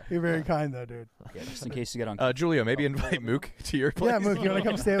 You're very kind, though, dude. Yeah, just in case you get on. Giulio, maybe invite Mook to your place. Yeah, Mook, you want to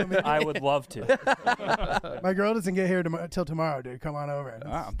come stay with me? I would love to. My girl doesn't get here till tomorrow, dude. Come on over.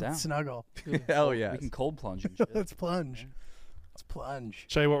 I'm down. Let's snuggle. Hell yeah. We can cold plunge and shit. Let's plunge. Let's plunge.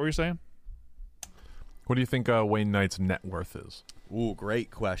 Shay, what were you saying? What do you think Wayne Knight's net worth is? Ooh,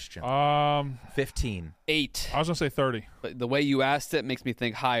 great question. 15. 8. I was gonna say 30. But the way you asked it makes me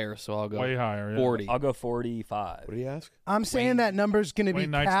think higher, so I'll go Way higher. Yeah. 40. I'll go 45. What did he ask? I'm saying that number's going to be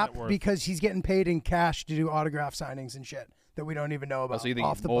Wayne Knight's net capped worth. because he's getting paid in cash to do autograph signings and shit that we don't even know about. so you think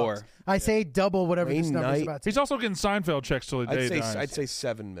off the more. books. I say double whatever this Wayne number's Knight? about. He's also getting Seinfeld checks till the day he dies. I'd say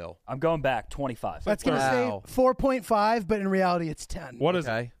 7 mil. I'm going back 25. That's going to Wow. say 4.5, but in reality it's 10. What is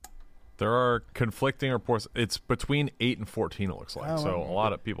Okay. There are conflicting reports. It's between 8 and 14, it looks like. Oh, So wow. a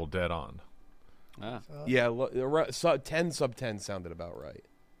lot of people dead on. Yeah, 10 sub 10 sounded about right.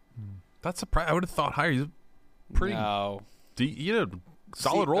 That's surprising. I would have thought higher. He's pretty. No. You had a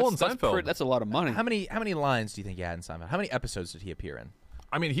solid role in Seinfeld. That's a lot of money. How many lines do you think he had in Seinfeld? How many episodes did he appear in?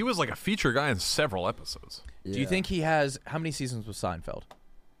 I mean, he was like a feature guy in several episodes. Do you think he has how many seasons was Seinfeld?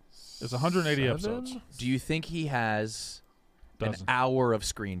 It's 180 episodes. Do you think he has an hour of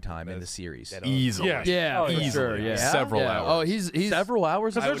screen time in the series? Easily. Yeah, for sure. Yeah, Several hours. Oh, he's several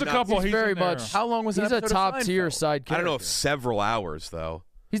hours. Because there's a couple. He's very in there. much. How long was an He's a episode of top tier Seinfeld? side character. I don't know if several hours though.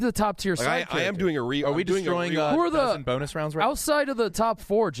 He's the top tier side Like, I am doing a re. Are we I'm doing a destroying re- Who are the dozen bonus rounds right outside of the top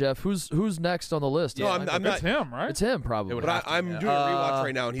 4? Jeff, who's next on the list? No, I'm not. It's him, right? It's him probably. But I'm doing a rewatch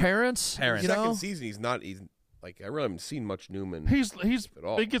right now. And Parents, Parents. you second know? season, he's not. He's like I really haven't seen much Newman. He's at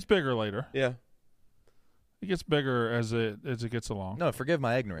all. it gets bigger later. Yeah. It gets bigger as it gets along. No, forgive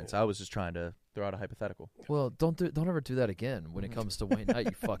my ignorance. I was just trying to throw out a hypothetical. Well, don't ever do that again when it comes to Wayne Knight,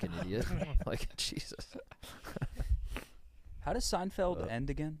 you fucking idiot. Like Jesus. How does Seinfeld end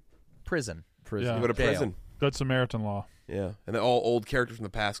again? Prison. Yeah. You go to Jail. prison. Good Samaritan law. Yeah, and then all old characters from the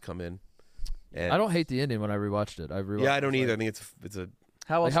past come in. And I don't hate the ending when I rewatched it. Yeah, I don't either. I think it's a.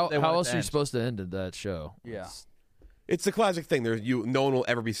 How else? Like, did they how want it else to are you end? supposed to end that show? Yeah. It's the classic thing. No one will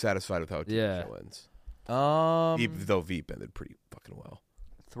ever be satisfied with how a TV Yeah. show ends. Even though Veep ended pretty fucking well.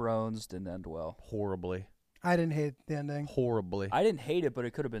 Thrones didn't end well. Horribly. I didn't hate the ending. Horribly. I didn't hate it, but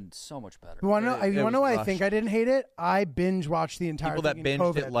it could have been so much better. You want to know? You want to know why I rushed. think I didn't hate it? I binge watched the entire People thing that in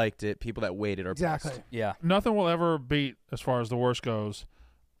binged COVID. it liked it. People that waited are Exactly. pissed. Yeah. Nothing will ever beat as far as the worst goes.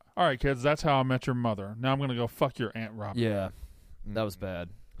 All right, kids, that's how I met your mother. Now I'm going to go fuck your Aunt Robin. Yeah, that was bad.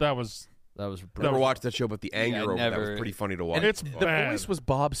 That was Never watched that show, but the anger over that never- was pretty funny to watch. It's The bad. voice was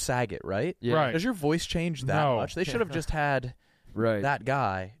Bob Saget, right? Yeah. Right. Does your voice change that No. much? They should have just had Right. that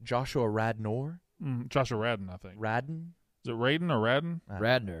guy, Joshua Radnor. Joshua Radin, I think. Radin? Is it Radin or Radin?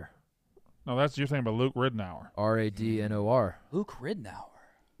 Radnor. No, that's you're thinking about Luke Ridnour. Radnor. Luke Ridnour.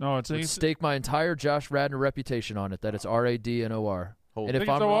 No, it's Would stake my entire Josh Radnor reputation on it that it's Radnor. And Think if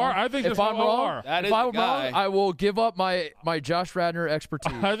I'm it's OR? wrong, I think if there's I'm no wrong, OR. That if is I'm the guy. wrong, I will give up my Josh Radnor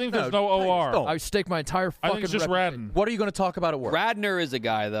expertise. I think there's no please OR. don't. I stake my entire I fucking think it's just reputation. Radin. What are you going to talk about at work? Radner is a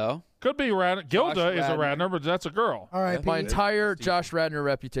guy, though. Could be Radin. Gilda is a Radner. Radner, but that's a girl. All right, My Pete. entire Josh Radnor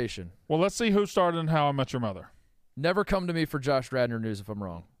reputation. Well, let's see who started in How I Met Your Mother. Never come to me for Josh Radnor news if I'm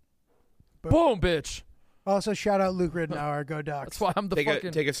wrong. Boom, bitch. Also, shout out Luke Ridnour. Go Ducks. That's why I'm the Take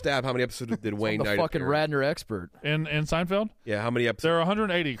fucking a stab. How many episodes did Wayne I'm the Knight fucking appear? Radnor expert. In Seinfeld? Yeah, how many episodes? There are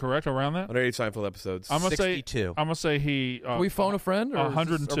 180, correct? Around that? 180 Seinfeld episodes. I'm gonna 62. I'm gonna say he. Can we phone a friend? Or is this-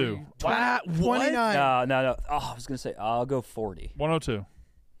 102. are we- 29. No. Oh, I was gonna say I'll go 40. 102.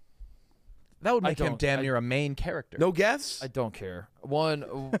 That would I make him don't- damn I- near a main character. No guess? I don't care.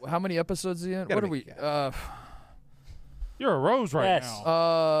 How many episodes is he in? Gotta What are make we? a You're a rose right Yes.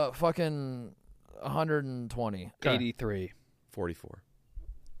 now. Fucking 120. 83. 44.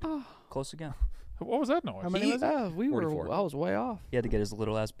 Close again. What was that noise? How many was it? We 44. I was way off. He had to get his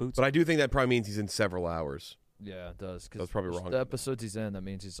little ass boots. But I do think that probably means he's in several hours. Yeah, it does. 'Cause That's probably wrong. The episodes he's in, that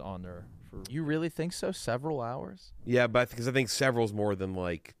means he's on there for. You really think so? Several hours? Yeah, but because I think several's more than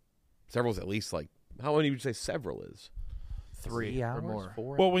like several's at least like how many would you say several is? 3 hours? or more.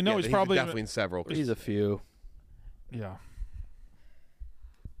 4? Well, we know Yeah, he's probably definitely in several. He's a few. Yeah.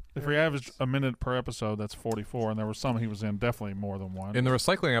 If we averaged a minute per episode, that's 44, and there were some he was in definitely more than one. In the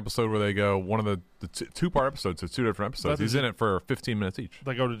recycling episode where they go, one of the two-part episodes, it's 2 different episodes. That He's is- in it for 15 minutes each.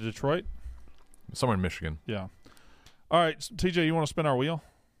 They go to Detroit. Somewhere in Michigan. Yeah. All right, TJ, you want to spin our wheel?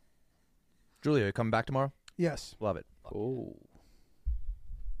 Julia, you coming back tomorrow? Yes. Love it. Oh.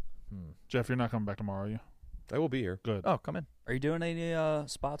 Jeff, you're not coming back tomorrow, are you? I will be here. Good. Oh, come in. Are you doing any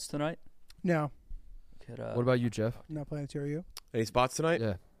spots tonight? No. Could, What about you, Jeff? Not planning to. Are you? Any spots tonight?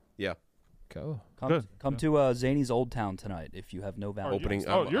 Yeah. Yeah. Go. Good. Come to Zany's Old Town tonight if you have no value. Opening.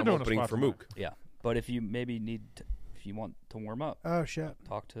 Oh, I'm, you're I'm doing a opening spot for tonight. Mook. Yeah, but if you maybe if you want to warm up, Oh shit.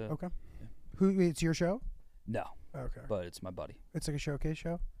 talk to. Okay. Who? It's your show? No, Okay. but it's my buddy. It's like a showcase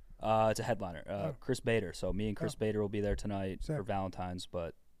show. It's a headliner. Chris Bader. So me and Chris Bader will be there tonight Sick. for Valentine's.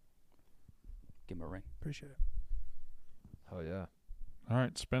 But give him a ring. Appreciate it. Oh yeah. All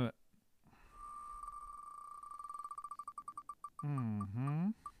right, spin it. Mm-hmm.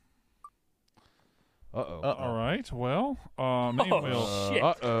 Uh-oh. All right. Well, me and Will. Shit.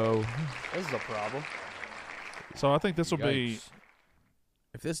 Uh-oh. This is a problem. So I think this will be.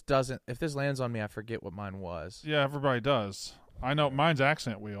 Yikes. If this lands on me, I forget what mine was. Yeah, everybody does. I know mine's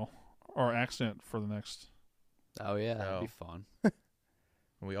accent wheel or accent for the next. Oh yeah, that'd Oh. be fun.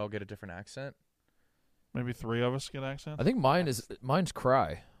 We all get a different accent. Maybe 3 of us get accents. I think mine's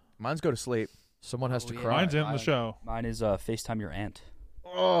cry. Mine's go to sleep. Someone has to yeah. cry. Mine's in the show. Mine is FaceTime your aunt.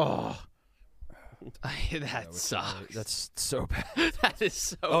 Oh, That sucks. That's so bad. That is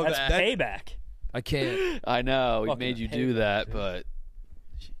so Oh, that's bad. payback. I can't. I know. We Fucking made you payback, do that, dude. but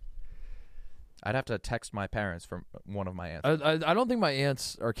I'd have to text my parents from one of my aunts. I don't think my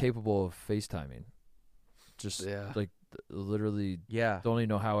aunts are capable of FaceTiming. Just like literally, don't even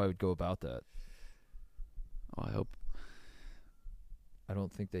know how I would go about that. Oh, I hope. I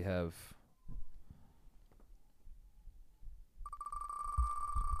don't think they have.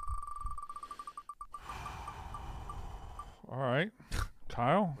 All right,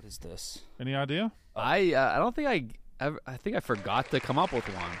 Kyle. What is this? Any idea? I don't think I think I forgot to come up with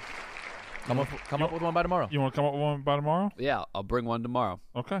one. Come up with one by tomorrow. You want to come up with one by tomorrow? Yeah, I'll bring one tomorrow.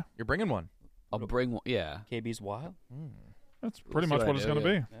 Okay. You're bringing one. I'll bring one. Yeah. KB's wild. That's pretty We'll much see what I it's do, going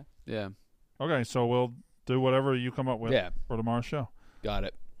to yeah. be. Yeah. Okay, so we'll do whatever you come up with for tomorrow's show. Got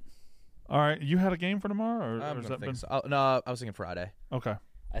it. All right, you had a game for tomorrow, or I'm has gonna that think been? so. No, I was thinking Friday. Okay.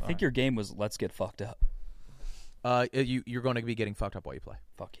 I think your game was let's get fucked up. You're going to be getting fucked up while you play.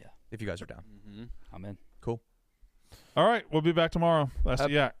 Fuck yeah. If you guys are down. Mm-hmm. I'm in. Cool. All right, we'll be back tomorrow. That's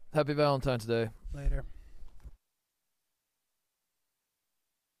the Yak. Happy Valentine's Day. Later.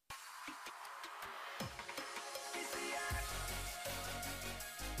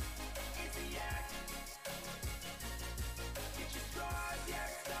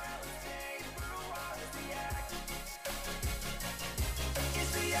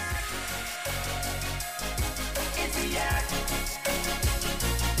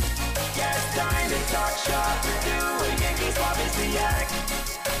 Talk shop to do a Yankees love is the Yak.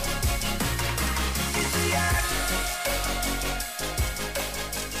 It's the Yak.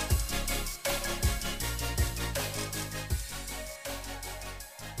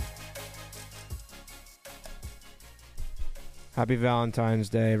 Happy Valentine's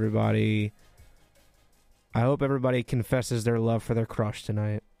Day, everybody. I hope everybody confesses their love for their crush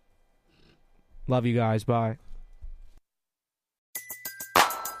tonight. Love you guys. Bye.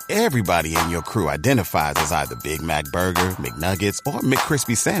 Everybody in your crew identifies as either Big Mac Burger, McNuggets, or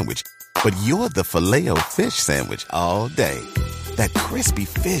McCrispy Sandwich. But you're the Filet-O-Fish Sandwich all day. That crispy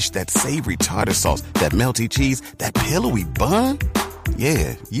fish, that savory tartar sauce, that melty cheese, that pillowy bun.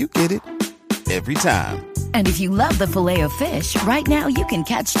 Yeah, you get it. Every time. And if you love the Filet-O-Fish, right now you can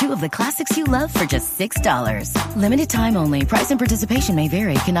catch two of the classics you love for just $6. Limited time only. Price and participation may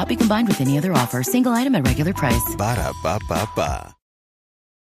vary. Cannot be combined with any other offer. Single item at regular price. Ba-da-ba-ba-ba.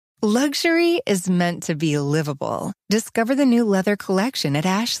 Luxury is meant to be livable. Discover the new leather collection at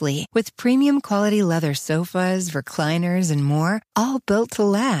Ashley with premium quality leather sofas, recliners, and more, all built to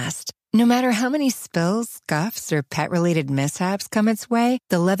last. No matter how many spills, scuffs, or pet-related mishaps come its way,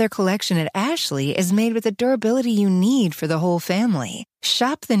 the leather collection at Ashley is made with the durability you need for the whole family.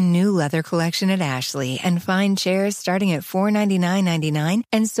 Shop the new leather collection at Ashley and find chairs starting at $499.99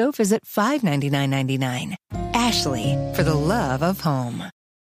 and sofas at $599.99. Ashley, for the love of home.